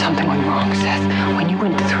 Something went wrong, Seth. When you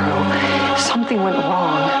went through, something went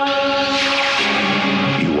wrong.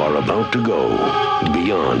 You are about to go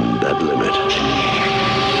beyond that limit.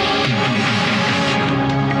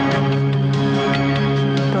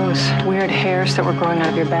 Those weird hairs that were growing out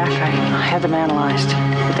of your back, I had them analyzed.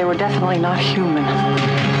 But they were definitely not human.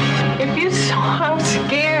 If you saw how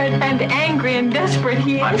scared and angry and desperate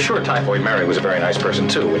he is. I'm sure Typhoid Mary was a very nice person,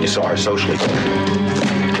 too, when you saw her socially.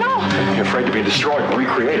 No! You're afraid to be destroyed and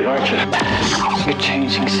recreated, aren't you? You're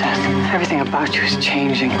changing, Seth. Everything about you is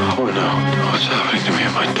changing. Oh, no. What's happening to me?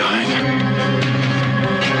 Am I dying?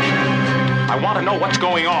 I want to know what's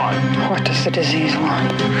going on. What does the disease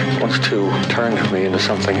want? It wants to turn me into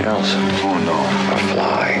something else. Oh, no. A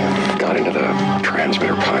fly got into the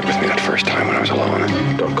transmitter pod with me that first time when I was alone.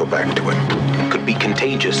 Don't go back to it. It could be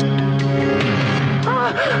contagious.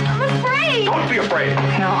 I'm afraid. Don't be afraid.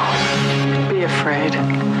 No. Be afraid.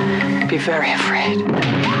 Be very afraid.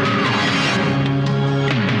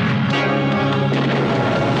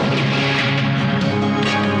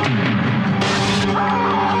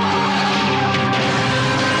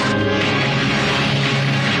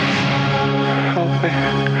 me.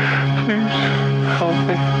 Please, help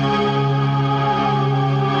me.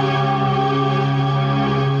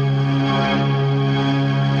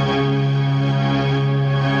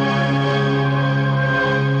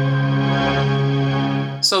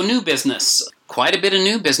 So new business. Quite a bit of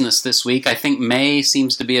new business this week. I think May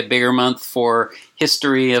seems to be a bigger month for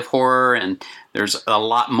history of horror, and there's a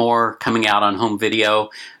lot more coming out on home video.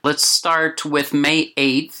 Let's start with May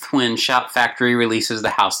 8th, when Shout Factory releases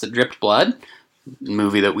The House That Dripped Blood,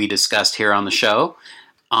 movie that we discussed here on the show.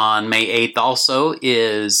 On May 8th also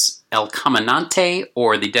is El Commandante,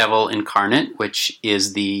 or The Devil Incarnate, which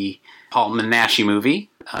is the Paul Menashe movie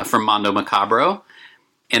from Mondo Macabro.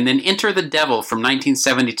 And then Enter the Devil from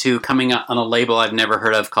 1972, coming out on a label I've never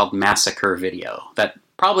heard of called Massacre Video. That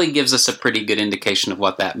probably gives us a pretty good indication of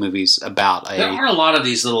what that movie's about. There are a lot of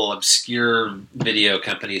these little obscure video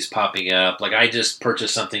companies popping up. Like, I just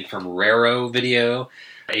purchased something from Raro Video,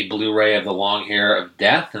 a Blu-ray of The Long Hair of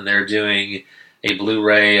Death, and they're doing a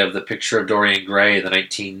Blu-ray of The Picture of Dorian Gray, the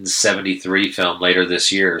 1973 film, later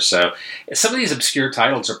this year. So some of these obscure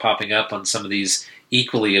titles are popping up on some of these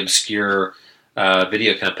equally obscure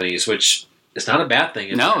video companies, which is not a bad thing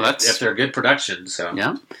if they're good productions. So.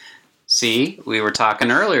 Yeah. See, we were talking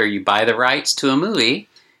earlier, you buy the rights to a movie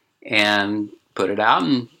and put it out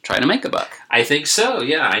and try to make a buck. I think so,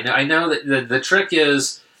 yeah. I know that the trick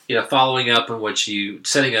is, following up on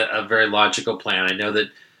setting a very logical plan. I know that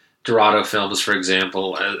Dorado Films, for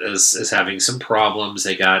example, is having some problems.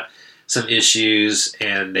 They got some issues,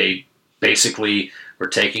 and they basically were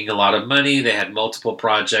taking a lot of money. They had multiple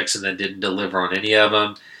projects and then didn't deliver on any of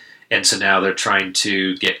them. And so now they're trying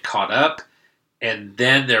to get caught up, and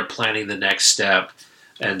then they're planning the next step.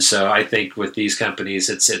 And so I think with these companies,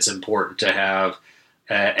 it's important to have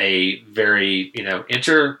a very,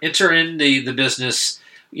 enter in the business,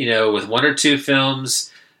 with one or two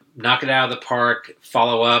films, knock it out of the park,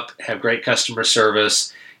 follow up, have great customer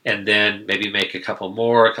service, and then maybe make a couple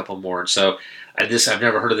more. And so I've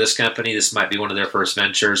never heard of this company. This might be one of their first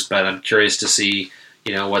ventures, but I'm curious to see,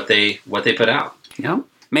 what they put out. Yeah.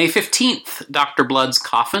 May 15th, Dr. Blood's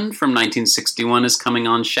Coffin from 1961 is coming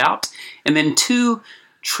on Shout. And then two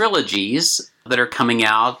trilogies that are coming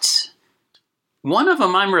out. One of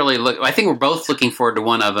them I think we're both looking forward to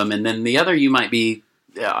one of them, and then the other you might be,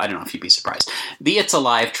 I don't know if you'd be surprised. The It's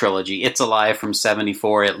Alive trilogy. It's Alive from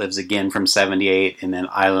 74, It Lives Again from 78, and then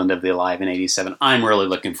Island of the Alive in 87. I'm really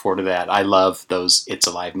looking forward to that. I love those It's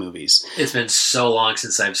Alive movies. It's been so long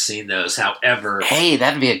since I've seen those. However... Hey,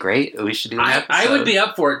 that'd be we should do an episode. I would be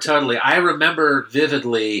up for it, totally. I remember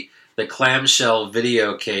vividly the clamshell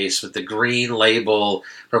video case with the green label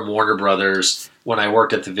from Warner Brothers when I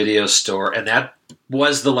worked at the video store, and that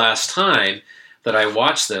was the last time that I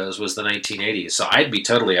watched those was the 1980s, so I'd be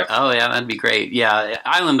totally up. Oh, yeah, that'd be great. Yeah,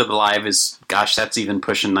 Island of the Alive is, that's even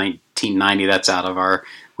pushing 1990. That's out of our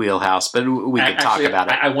wheelhouse, but we could talk about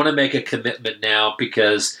it. I want to make a commitment now,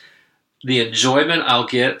 because the enjoyment I'll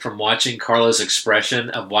get from watching Carla's expression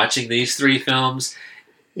of watching these three films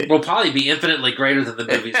will probably be infinitely greater than the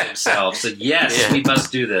movies themselves. So yes, we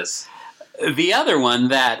must do this. The other one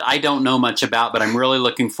that I don't know much about, but I'm really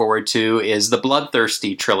looking forward to, is the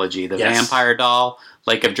Bloodthirsty trilogy. The Vampire Doll,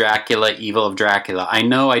 Lake of Dracula, Evil of Dracula. I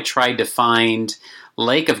know I tried to find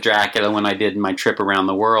Lake of Dracula when I did my trip around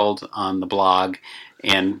the world on the blog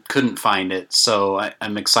and couldn't find it. So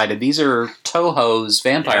I'm excited. These are Toho's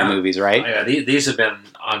vampire movies, right? Yeah, these have been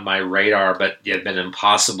on my radar, but yet been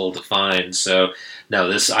impossible to find. So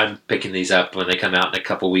no, I'm picking these up when they come out in a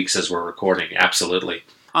couple weeks as we're recording. Absolutely.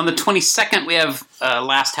 On the 22nd, we have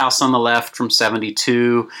Last House on the Left from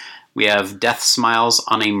 72. We have Death Smiles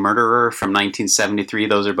on a Murderer from 1973.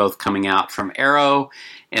 Those are both coming out from Arrow.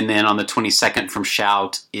 And then on the 22nd from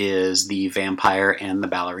Shout is The Vampire and the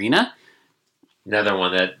Ballerina. Another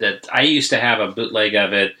one that I used to have a bootleg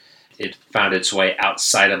of. It found its way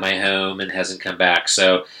outside of my home and hasn't come back.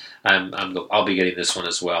 So I'll be getting this one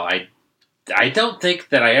as well. I don't think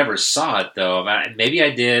that I ever saw it, though. Maybe I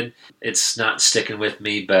did. It's not sticking with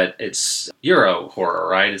me, but it's Euro horror,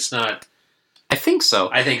 right? It's not... I think so.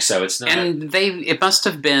 It's not... And it must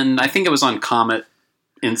have been... I think it was on Comet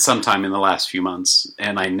sometime in the last few months,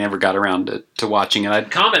 and I never got around to watching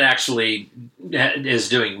it. Comet actually is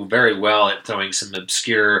doing very well at throwing some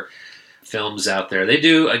obscure films out there. They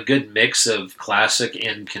do a good mix of classic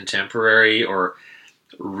and contemporary, or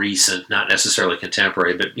recent, not necessarily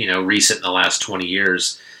contemporary, but recent in the last 20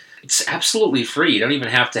 years. It's absolutely free. You don't even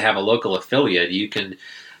have to have a local affiliate. You can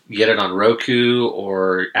get it on Roku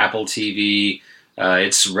or Apple TV.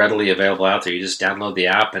 It's readily available out there. You just download the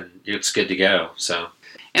app and it's good to go. So,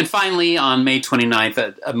 And finally, on May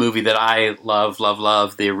 29th, a movie that I love,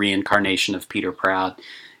 The Reincarnation of Peter Proud,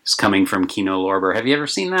 is coming from Kino Lorber. Have you ever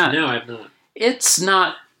seen that? No, I've not. It's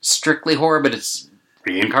not strictly horror, but it's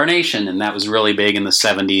reincarnation, and that was really big in the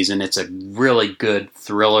 70s, and it's a really good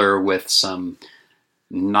thriller with some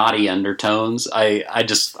naughty undertones. I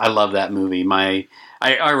love that movie.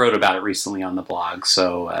 I wrote about it recently on the blog,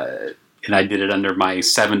 so and I did it under my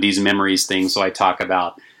 70s memories thing, so I talk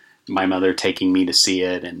about my mother taking me to see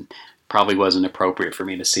it, and probably wasn't appropriate for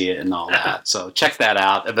me to see it and all that. So check that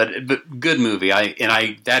out. But good movie.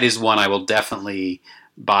 That is one I will definitely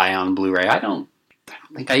buy on Blu-ray. I don't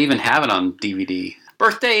think I even have it on DVD.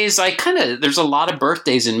 Birthdays, there's a lot of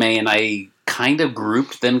birthdays in May, and I kind of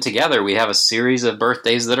grouped them together. We have a series of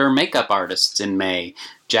birthdays that are makeup artists in May.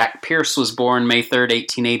 Jack Pierce was born May 3rd,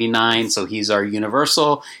 1889, so he's our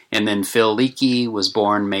Universal. And then Phil Leakey was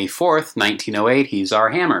born May 4th, 1908. He's our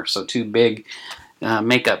Hammer. So two big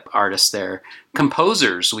makeup artists there.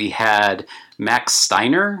 Composers, we had Max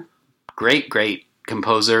Steiner, great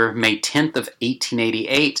composer, May 10th of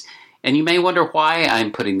 1888. And you may wonder why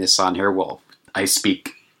I'm putting this on here. Well, I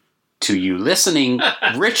speak to you listening.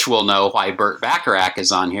 Rich will know why Burt Bacharach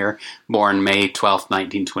is on here, born May 12th,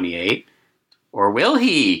 1928. Or will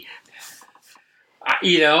he?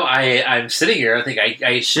 I'm sitting here. I think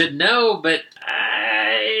I should know, but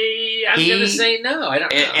I'm going to say no. I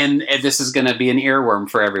don't know. And this is going to be an earworm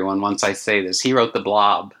for everyone once I say this. He wrote The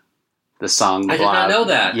Blob, the song The Blob. I did not know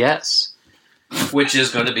that. Yes. Which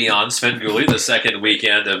is going to be on Svengoolie the second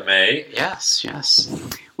weekend of May. Yes.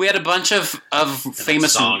 We had a bunch of famous... The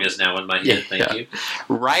song is now in my head, thank you.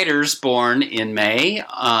 Writers born in May.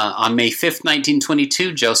 On May 5th,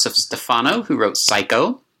 1922, Joseph Stefano, who wrote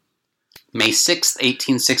Psycho. May 6th,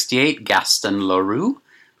 1868, Gaston Leroux,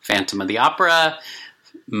 Phantom of the Opera.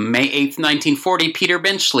 May 8th, 1940, Peter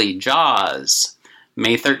Benchley, Jaws.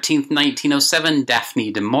 May 13th, 1907,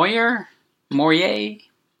 Daphne du Maurier,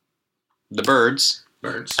 The Birds.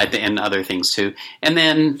 And other things too. And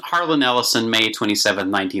then Harlan Ellison, May 27,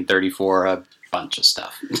 1934, a bunch of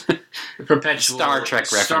stuff. Perpetual Star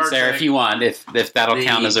Trek reference there if you want, if that'll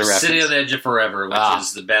count as a reference. City on the Edge of Forever, which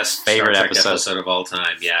is the best favorite Star Trek episode of all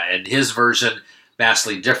time. Yeah, and his version,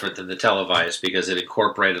 vastly different than the televised because it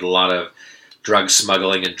incorporated a lot of drug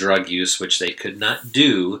smuggling and drug use, which they could not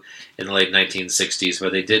do in the late 1960s,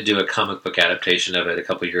 but they did do a comic book adaptation of it a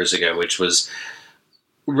couple years ago, which was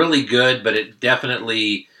really good, but it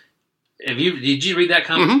definitely... Did you read that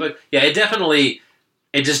comic book? Yeah,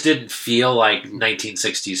 it just didn't feel like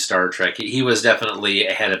 1960s Star Trek. He was definitely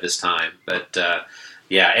ahead of his time, but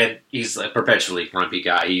and he's a perpetually grumpy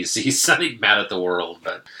guy. He's something mad at the world,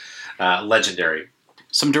 but legendary.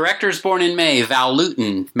 Some directors born in May. Val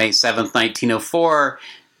Lewton, May 7th, 1904.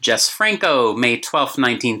 Jess Franco, May 12th,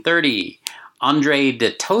 1930. Andre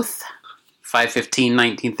de Toth,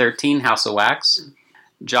 5/15/1913, House of Wax.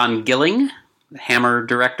 John Gilling, Hammer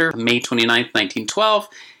director, May 29th, 1912.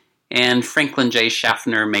 And Franklin J.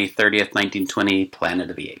 Schaffner, May 30th, 1920,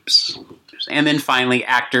 Planet of the Apes. And then finally,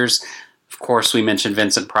 actors. Of course, we mentioned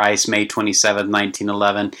Vincent Price, May 27th,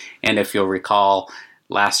 1911. And if you'll recall,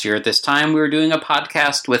 last year at this time, we were doing a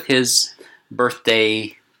podcast with his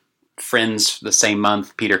birthday friends the same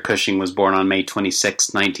month. Peter Cushing was born on May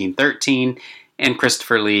 26th, 1913. And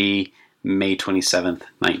Christopher Lee, May 27th,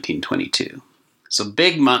 1922. So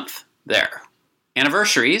big month there.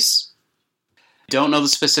 Anniversaries. Don't know the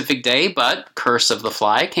specific day, but Curse of the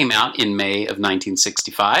Fly came out in May of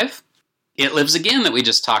 1965. It Lives Again, that we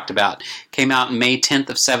just talked about, came out May 10th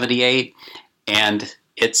of 78. And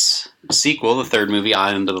its sequel, the third movie,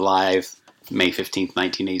 Island of the Live, May 15th,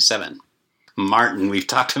 1987. Martin, we've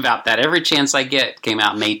talked about that every chance I get, came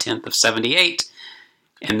out May 10th of 78.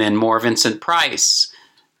 And then more Vincent Price.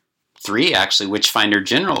 3, actually, Witchfinder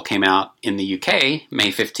General came out in the UK,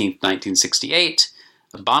 May 15th, 1968.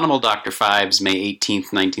 Abominable Dr. Phibes, May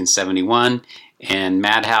 18th, 1971. And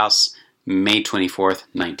Madhouse, May 24th,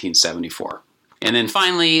 1974. And then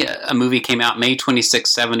finally, a movie came out May 26th,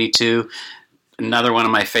 72. Another one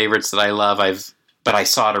of my favorites that I love, but I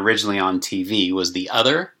saw it originally on TV, was The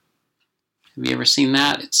Other. Have you ever seen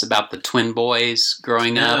that? It's about the twin boys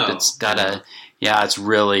growing up. It's got it's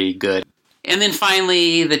really good. And then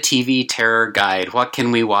finally, the TV Terror Guide. What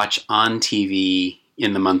can we watch on TV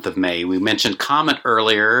in the month of May? We mentioned Comet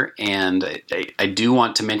earlier, and I do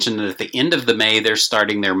want to mention that at the end of the May, they're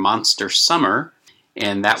starting their Monster Summer,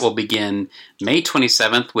 and that will begin May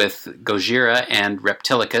 27th with Gojira and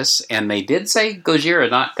Reptilicus, and they did say Gojira,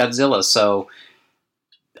 not Godzilla, so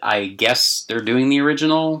I guess they're doing the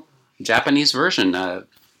original Japanese version,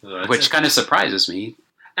 which kind of surprises me.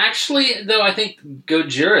 Actually, though, I think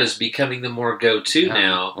Gojira is becoming the more go-to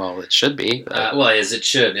now. Well, it should be. Well, as it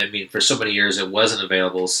should. I mean, for so many years it wasn't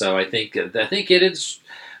available, so I think it is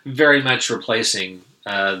very much replacing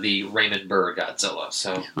the Raymond Burr Godzilla.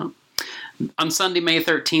 So. Yeah. On Sunday, May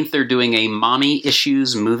 13th, they're doing a Mommy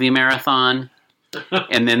Issues movie marathon.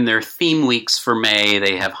 And then their theme weeks for May,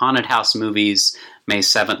 they have Haunted House movies, May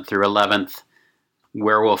 7th through 11th.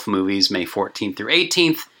 Werewolf movies, May 14th through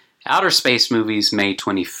 18th. Outer Space movies, May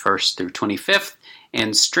 21st through 25th.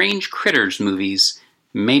 And Strange Critters movies,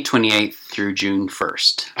 May 28th through June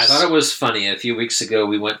 1st. I thought it was funny. A few weeks ago,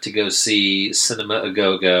 we went to go see Cinema A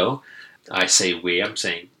Go-Go. I say we, I'm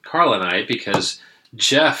saying Carl and I, because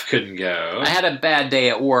Jeff couldn't go. I had a bad day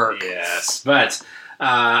at work. Yes, but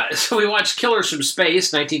so we watched Killers from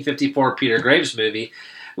Space, 1954 Peter Graves movie.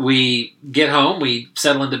 We get home, we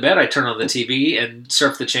settle into bed, I turn on the TV and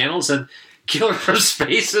surf the channels, and Killer from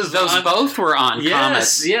Space is Those on. both were on Comet.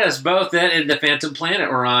 Yes, both that and The Phantom Planet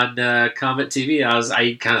were on Comet TV.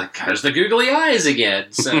 I kind of, there's the googly eyes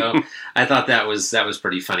again. So I thought that was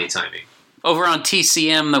pretty funny timing. Over on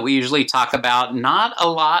TCM that we usually talk about, not a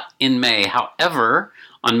lot in May. However,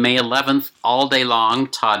 on May 11th, all day long,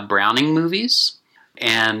 Todd Browning movies.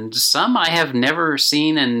 And some I have never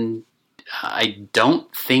seen, and I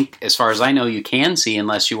don't think, as far as I know, you can see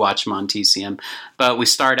unless you watch them on TCM. But we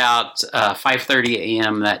start out 5:30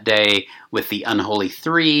 a.m. that day with The Unholy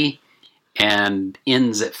 3 and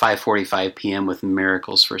ends at 5:45 p.m. with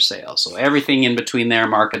Miracles for Sale. So everything in between there,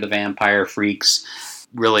 Mark of the Vampire Freaks,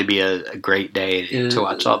 really be a great day to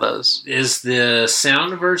watch all those. Is the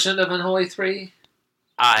sound version of Unholy 3?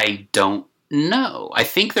 I don't know. I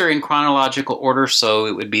think they're in chronological order, so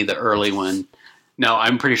it would be the early one. No,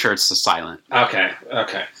 I'm pretty sure it's the silent. Okay.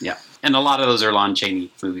 Yeah. And a lot of those are Lon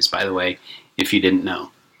Chaney movies, by the way, if you didn't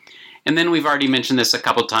know. And then we've already mentioned this a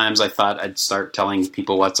couple times. I thought I'd start telling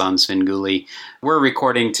people what's on Svengoolie. We're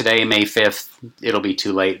recording today, May 5th. It'll be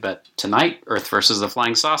too late, but tonight, Earth vs. the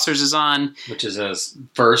Flying Saucers is on. Which is a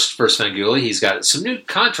first for Svengoolie. He's got some new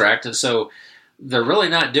contract, and so they're really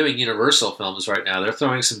not doing Universal films right now. They're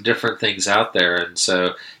throwing some different things out there, and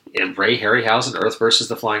so Ray Harryhausen, Earth vs.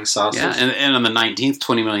 the Flying Saucers. Yeah, and on the 19th,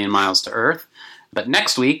 20 Million Miles to Earth. But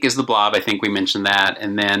next week is The Blob. I think we mentioned that.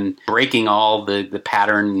 And then breaking all the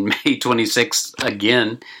pattern, May 26th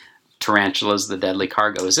again, Tarantulas, The Deadly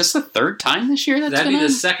Cargo. Is this the third time this year That'd be the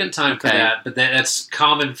second time for that, but that's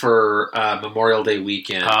common for Memorial Day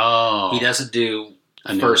weekend. Oh. He doesn't do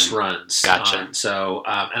first runs. Gotcha.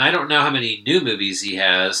 And I don't know how many new movies he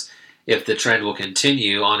has, if the trend will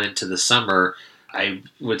continue on into the summer. I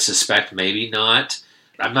would suspect maybe not.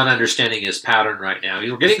 I'm not understanding his pattern right now.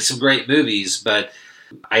 We're getting some great movies, but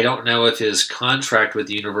I don't know if his contract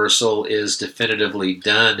with Universal is definitively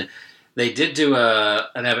done. They did do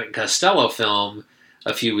an Abbott and Costello film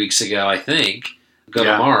a few weeks ago, I think, Go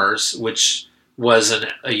to Mars, which was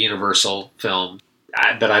a Universal film,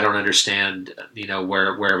 but I don't understand,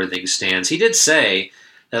 where everything stands. He did say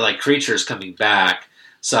that Creature's coming back,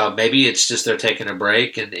 so maybe it's just they're taking a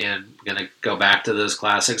break and going to go back to those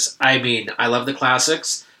classics. I mean, I love the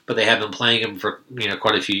classics, but they have been playing them for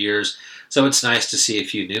quite a few years. So it's nice to see a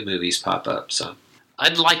few new movies pop up. So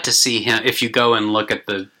I'd like to see him, if you go and look at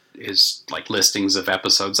his listings of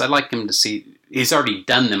episodes, I'd like him to see. He's already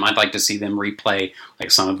done them. I'd like to see them replay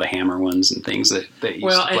some of the Hammer ones and things that he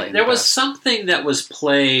used to play. And there was something that was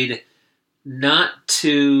played not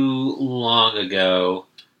too long ago,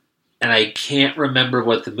 and I can't remember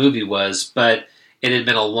what the movie was, but it had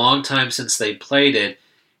been a long time since they played it,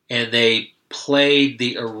 and they played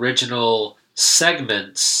the original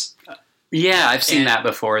segments. Yeah, I've seen that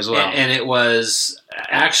before as well. And it was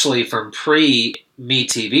actually from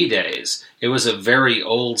pre-MeTV days. It was a very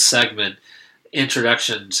old segment,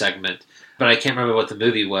 introduction segment, but I can't remember what the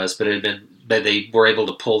movie was, but it had been, they were able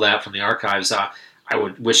to pull that from the archives. I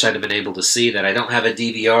would wish I'd have been able to see that. I don't have a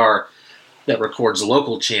DVR that records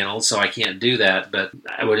local channels, so I can't do that, but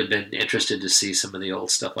I would have been interested to see some of the old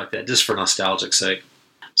stuff like that, just for nostalgic sake.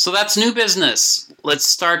 So that's new business. Let's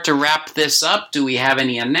start to wrap this up. Do we have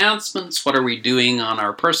any announcements? What are we doing on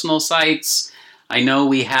our personal sites? I know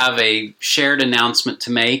we have a shared announcement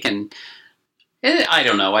to make, and I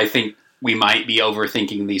don't know, I think we might be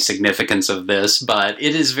overthinking the significance of this, but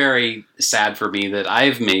it is very sad for me that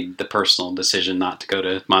I've made the personal decision not to go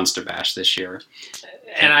to Monster Bash this year.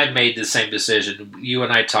 And I made the same decision. You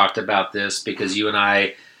and I talked about this because you and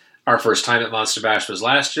I, our first time at Monster Bash was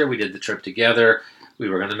last year. We did the trip together. We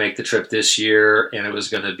were going to make the trip this year, and it was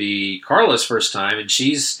going to be Carla's first time, and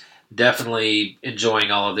she's definitely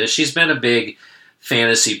enjoying all of this. She's been a big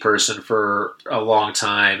fantasy person for a long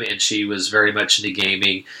time, and she was very much into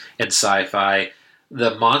gaming and sci-fi.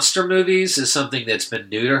 the monster movies is something that's been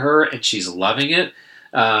new to her, and she's loving it.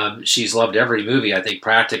 She's loved every movie, I think,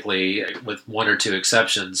 practically, with one or two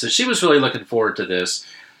exceptions. So she was really looking forward to this.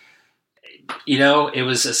 You know, it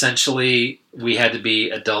was essentially, we had to be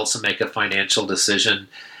adults and make a financial decision.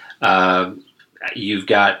 You've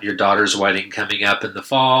got your daughter's wedding coming up in the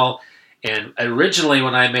fall. And originally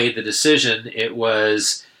when I made the decision, it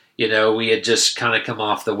was, you know, we had just kind of come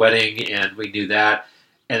off the wedding and we knew that.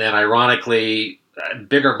 And then ironically,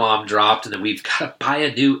 bigger bomb dropped, and then we've got to buy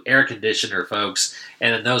a new air conditioner, folks.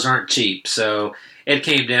 And then those aren't cheap. So it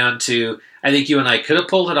came down to, I think you and I could have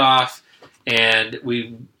pulled it off, and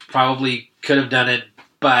we probably could have done it.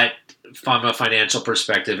 But from a financial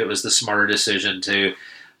perspective, it was the smarter decision to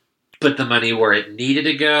put the money where it needed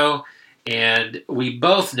to go. And we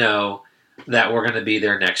both know that we're going to be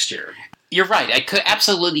there next year. You're right. I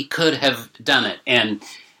absolutely could have done it. And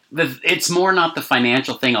it's more not the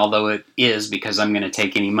financial thing, although it is, because I'm going to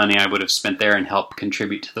take any money I would have spent there and help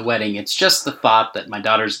contribute to the wedding. It's just the thought that my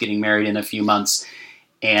daughter's getting married in a few months,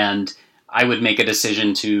 and I would make a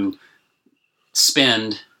decision to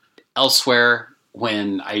spend elsewhere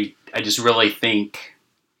when I just really think,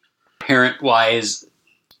 parent-wise,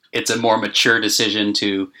 it's a more mature decision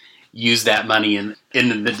to use that money in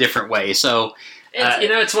the different way. So,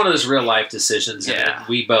 it's one of those real-life decisions, yeah. And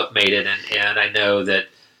we both made it, and I know that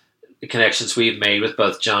the connections we've made with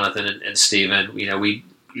both Jonathan and Stephen,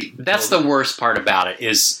 that's the worst part about it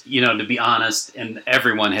is, to be honest, and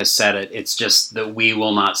everyone has said it, it's just that we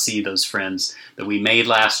will not see those friends that we made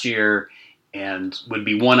last year, and would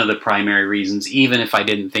be one of the primary reasons, even if I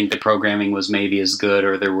didn't think the programming was maybe as good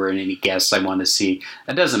or there weren't any guests I wanted to see.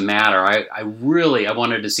 That doesn't matter. I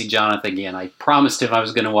wanted to see Jonathan again. I promised him I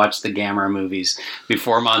was going to watch the Gamera movies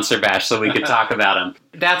before Monster Bash so we could talk about them.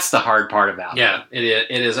 That's the hard part about it. Yeah,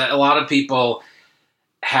 it is. A lot of people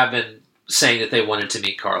have been saying that they wanted to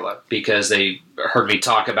meet Carla because they heard me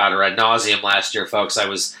talk about her ad nauseum last year, folks. I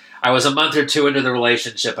was a month or two into the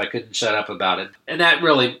relationship. I couldn't shut up about it. And that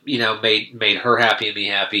really, made her happy and me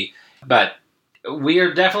happy. But we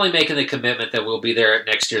are definitely making the commitment that we'll be there at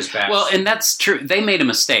next year's Bash. Well, and that's true. They made a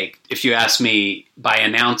mistake, if you ask me, by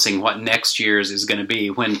announcing what next year's is going to be,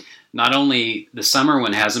 when not only the summer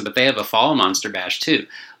one hasn't, but they have a fall Monster Bash too.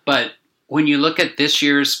 But when you look at this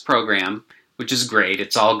year's program, which is great,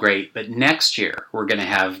 it's all great, but next year we're going to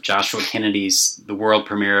have Joshua Kennedy's, the world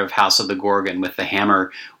premiere of House of the Gorgon with the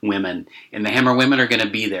Hammer Women, and the Hammer Women are going to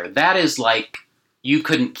be there. That is like, you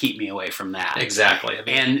couldn't keep me away from that. Exactly.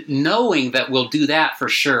 And knowing that we'll do that for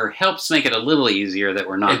sure helps make it a little easier that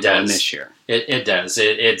we're not going this year. It does.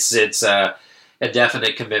 It's a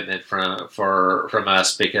definite commitment from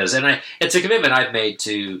us because, it's a commitment I've made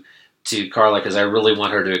to Carla because I really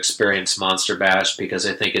want her to experience Monster Bash because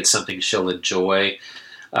I think it's something she'll enjoy.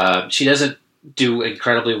 She doesn't do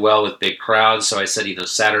incredibly well with big crowds, so I said,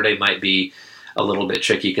 Saturday might be a little bit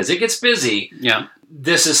tricky because it gets busy. Yeah.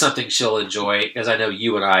 This is something she'll enjoy, as I know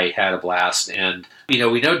you and I had a blast. And, we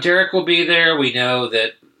know Derek will be there. We know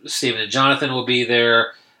that Stephen and Jonathan will be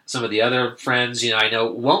there. Some of the other friends, I know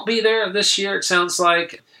won't be there this year, it sounds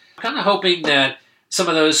like. I'm kind of hoping that some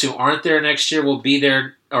of those who aren't there next year will be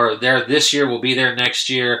there, or there this year will be there next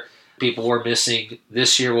year. People we're missing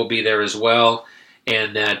this year will be there as well.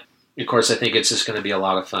 And that, of course, I think it's just going to be a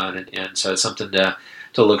lot of fun. And so it's something to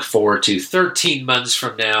look forward to 13 months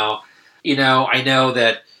from now. I know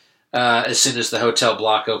that as soon as the hotel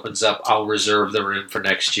block opens up, I'll reserve the room for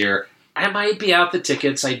next year. I might be out the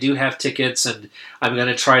tickets. I do have tickets, and I'm going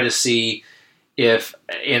to try to see if,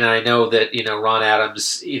 and I know that, Ron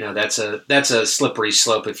Adams, that's a slippery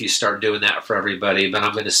slope if you start doing that for everybody, but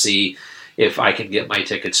I'm going to see if I can get my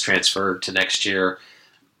tickets transferred to next year.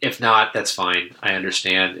 If not, that's fine. I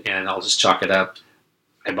understand, and I'll just chalk it up.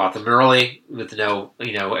 I bought them early with no,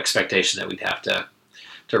 expectation that we'd have to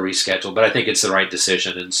reschedule, but I think it's the right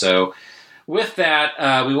decision. And so with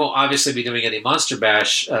that, we won't obviously be doing any Monster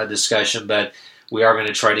Bash discussion, but we are going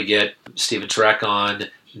to try to get Stephen Turek on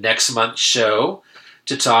next month's show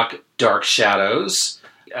to talk Dark Shadows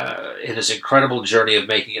in his incredible journey of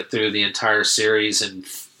making it through the entire series in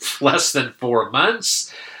less than 4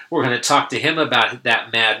 months. We're going to talk to him about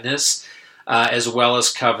that madness, as well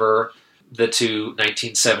as cover the two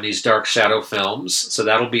 1970s Dark Shadow films. So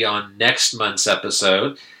that'll be on next month's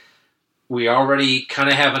episode. We already kind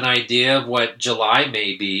of have an idea of what July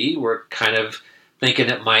may be. We're kind of thinking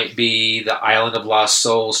it might be the Island of Lost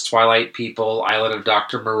Souls, Twilight People, Island of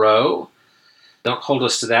Dr. Moreau. Don't hold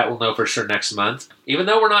us to that. We'll know for sure next month. Even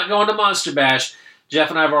though we're not going to Monster Bash, Jeff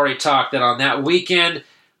and I have already talked that on that weekend,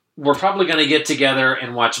 we're probably going to get together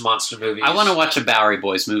and watch monster movies. I want to watch a Bowery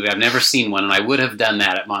Boys movie. I've never seen one, and I would have done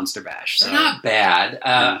that at Monster Bash. So. They're not bad.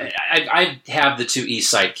 I have the 2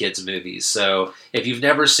 East Side Kids movies, so if you've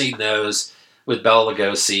never seen those with Bela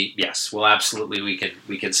Lugosi, yes, well, absolutely, we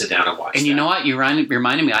can sit down and watch. And you know what? You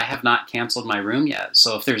reminded me. I have not canceled my room yet.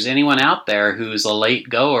 So if there's anyone out there who's a late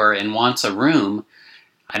goer and wants a room,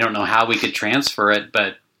 I don't know how we could transfer it,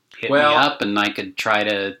 but hit me up, and I could try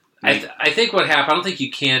to. I think what happened, I don't think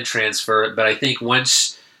you can transfer it, but I think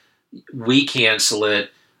once we cancel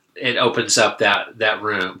it, it opens up that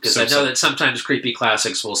room. Because I know that sometimes Creepy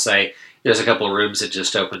Classics will say there's a couple of rooms that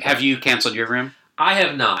just opened. Have you canceled your room? I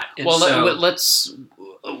have not. And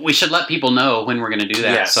we should let people know when we're going to do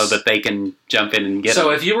that so that they can jump in and get them.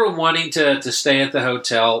 So if you were wanting to stay at the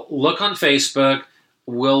hotel, look on Facebook.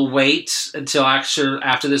 We'll wait until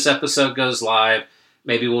after this episode goes live.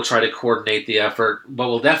 Maybe we'll try to coordinate the effort, but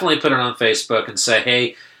we'll definitely put it on Facebook and say,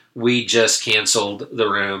 hey, we just canceled the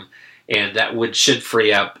room, and that should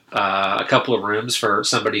free up a couple of rooms for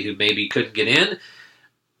somebody who maybe couldn't get in,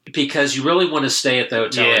 because you really want to stay at the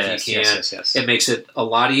hotel if you can. Yes. It makes it a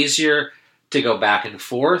lot easier to go back and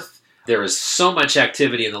forth. There is so much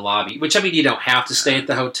activity in the lobby, which, I mean, you don't have to stay at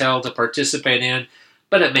the hotel to participate in,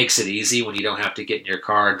 but it makes it easy when you don't have to get in your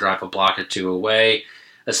car and drive a block or 2 away.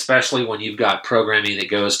 Especially when you've got programming that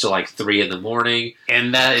goes to like 3 a.m.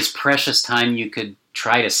 And that is precious time you could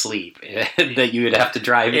try to sleep that you would have to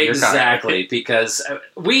drive in your car. Exactly, because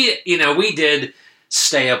we did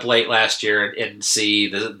stay up late last year and see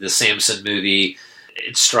the Samson movie.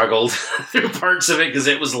 It struggled through parts of it because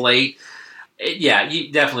it was late.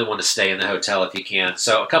 You definitely want to stay in the hotel if you can.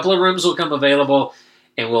 So a couple of rooms will come available,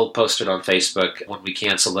 and we'll post it on Facebook when we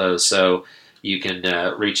cancel those, so you can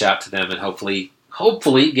reach out to them and hopefully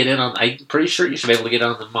get in on. I'm pretty sure you should be able to get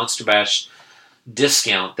on the Monster Bash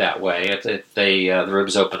discount that way if the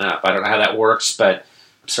rooms open up. I don't know how that works, but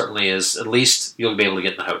certainly is. At least you'll be able to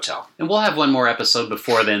get in the hotel. And we'll have one more episode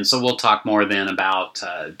before then, so we'll talk more then about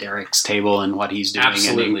Derek's table and what he's doing.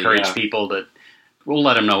 Absolutely, and encourage people to. We'll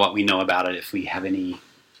let them know what we know about it if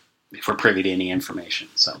we're privy to any information.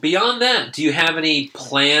 So beyond that, do you have any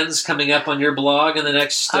plans coming up on your blog in the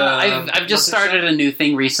next? I've just started a new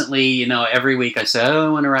thing recently. Every week I say, I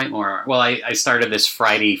want to write more. Well, I started this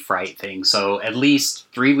Friday Fright thing. So at least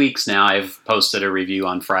 3 weeks now, I've posted a review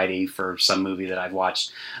on Friday for some movie that I've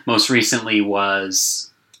watched. Most recently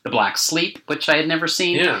was The Black Sleep, which I had never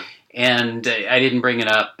seen. Yeah. And I didn't bring it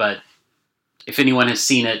up, but if anyone has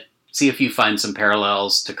seen it, see if you find some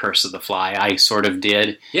parallels to Curse of the Fly. I sort of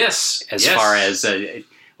did. Yes. As far as,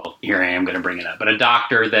 here I am going to bring it up, but a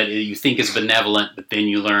doctor that you think is benevolent, but then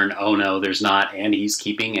you learn, oh no, there's not, and he's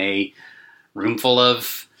keeping a room full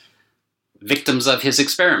of victims of his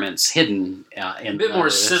experiments hidden. A bit more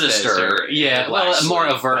sinister. Yeah, more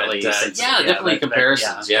overtly. Definitely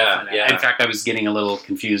comparisons. Yeah. In fact, I was getting a little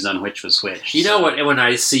confused on which was which. You know what? When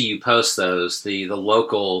I see you post those, the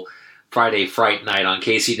local Friday Fright Night on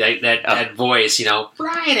Casey, that voice,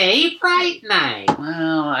 Friday Fright Night.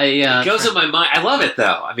 Well, it goes in my mind. I love it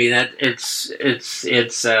though. I mean,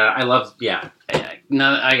 it's I love. Yeah.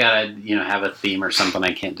 No, I gotta have a theme or something.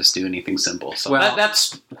 I can't just do anything simple. So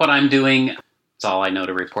that's what I'm doing. That's all I know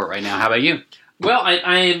to report right now. How about you? Well,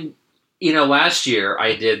 I'm. Last year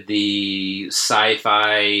I did the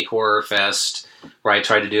Sci-Fi Horror Fest where I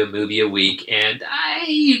tried to do a movie a week, and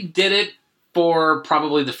I did it. For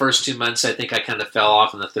probably the first 2 months, I think I kind of fell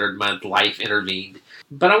off. In the third month, life intervened.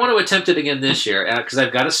 But I want to attempt it again this year because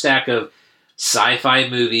I've got a stack of sci-fi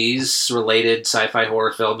movies, related sci-fi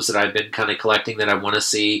horror films that I've been kind of collecting that I want to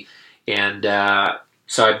see. And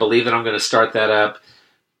so I believe that I'm going to start that up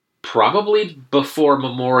probably before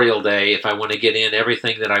Memorial Day if I want to get in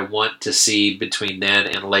everything that I want to see between then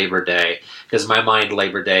and Labor Day. Because in my mind,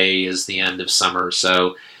 Labor Day is the end of summer.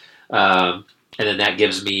 So... and then that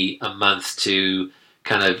gives me a month to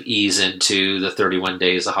kind of ease into the 31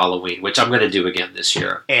 days of Halloween, which I'm going to do again this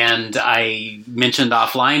year. And I mentioned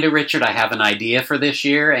offline to Richard, I have an idea for this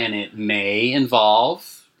year, and it may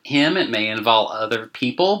involve him, it may involve other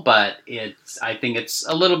people, but I think it's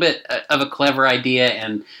a little bit of a clever idea,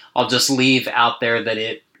 and I'll just leave out there that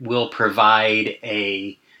it will provide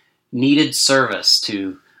a needed service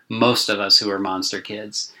to most of us who are monster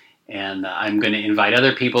kids. And I'm going to invite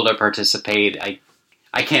other people to participate.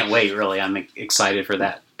 I can't wait, really. I'm excited for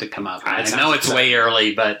that to come up. I know it's way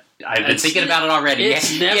early, but I've been thinking about it already.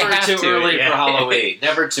 It's never too early for Halloween.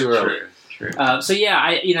 Never too early. True. So yeah,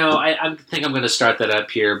 I think I'm going to start that up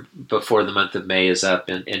here before the month of May is up,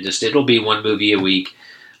 and just it'll be one movie a week,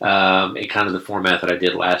 in kind of the format that I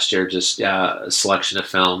did last year, just a selection of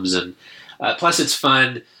films, and plus it's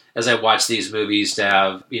fun. as I watch these movies to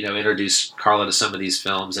have, introduce Carla to some of these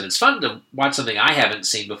films. And it's fun to watch something I haven't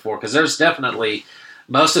seen before, because there's definitely,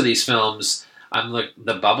 most of these films,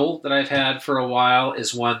 The Bubble that I've had for a while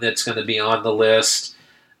is one that's going to be on the list.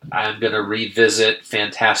 I'm going to revisit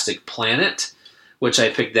Fantastic Planet, which I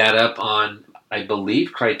picked that up on, I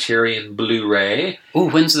believe, Criterion Blu-ray. Ooh,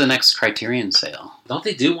 when's the next Criterion sale? Don't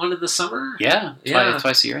they do one in the summer? Yeah.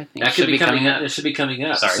 Twice a year, I think. That should be coming up. It should be coming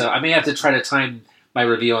up. Sorry. So I may have to try to time my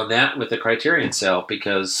review on that with the Criterion sale,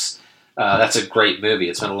 because that's a great movie.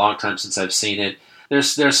 It's been a long time since I've seen it.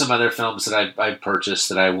 There's some other films that I purchased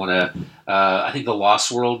that I want to... I think The Lost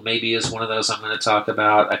World maybe is one of those I'm going to talk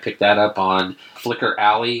about. I picked that up on Flicker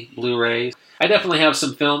Alley Blu-ray. I definitely have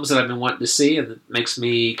some films that I've been wanting to see, and it makes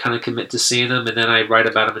me kind of commit to seeing them, and then I write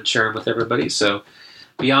about them and share them with everybody. So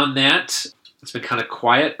beyond that, it's been kind of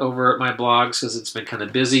quiet over at my blogs because it's been kind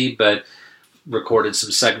of busy, but recorded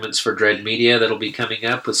some segments for Dread Media that'll be coming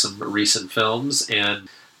up with some recent films, and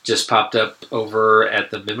just popped up over at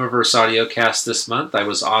the Mimiverse Audiocast this month. I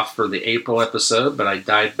was off for the April episode, but I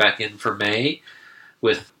dived back in for May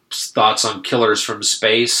with thoughts on Killers from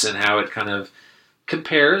Space and how it kind of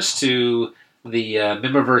compares to the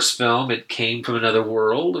Mimiverse film. It Came from Another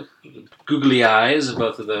World. Googly eyes in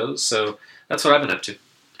both of those. So that's what I've been up to.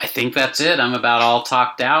 I think that's it. I'm about all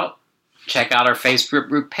talked out. Check out our Facebook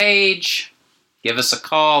group page. Give us a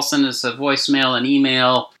call. Send us a voicemail, an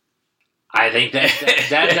email. I think that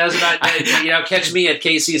does not, catch me at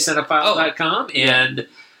kccinephile.com and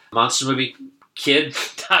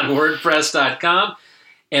monstermoviekid.wordpress.com.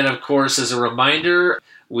 And of course, as a reminder,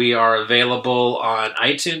 we are available on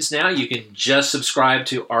iTunes now. You can just subscribe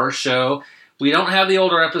to our show. We don't have the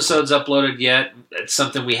older episodes uploaded yet. It's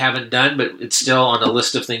something we haven't done, but it's still on a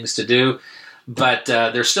list of things to do. But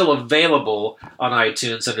they're still available on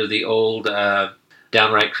iTunes under the old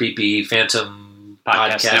Downright Creepy Phantom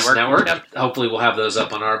Podcast Network. Yep. Hopefully we'll have those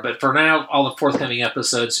up on our... But for now, all the forthcoming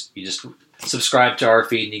episodes, you just subscribe to our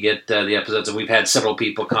feed and you get the episodes. And we've had several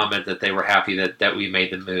people comment that they were happy that we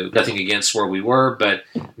made the move. Nothing against where we were, but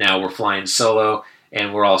now we're flying solo.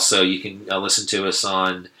 And we're also... You can listen to us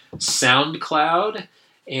on SoundCloud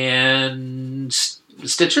and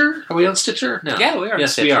Stitcher. Are we on Stitcher? No. Yeah, we are.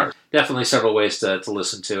 Yes, we are. Definitely several ways to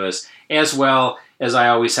listen to us. As well as I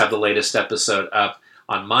always have the latest episode up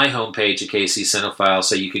on my homepage at KC Cinephile,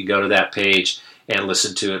 so you can go to that page and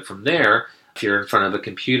listen to it from there. If you're in front of a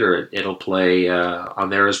computer, it'll play on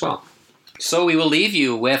there as well. So we will leave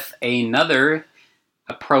you with another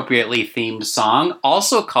appropriately themed song,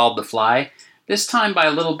 also called The Fly, this time by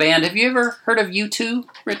a little band. Have you ever heard of U2,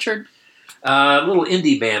 Richard? A little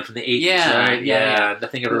indie band from the 80s, right? Yeah.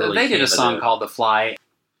 Nothing ever really They did came a of song it. called The Fly.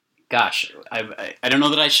 Gosh, I don't know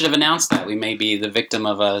that I should have announced that. We may be the victim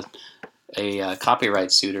of a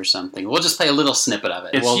copyright suit or something. We'll just play a little snippet of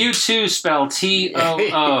it. It's U2 spelled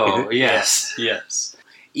T-O-O. Yes.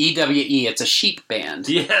 E-W-E. It's a sheep band.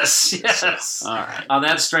 Yes. All right. On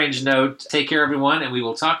that strange note, take care, everyone, and we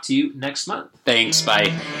will talk to you next month. Thanks.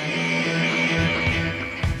 Bye.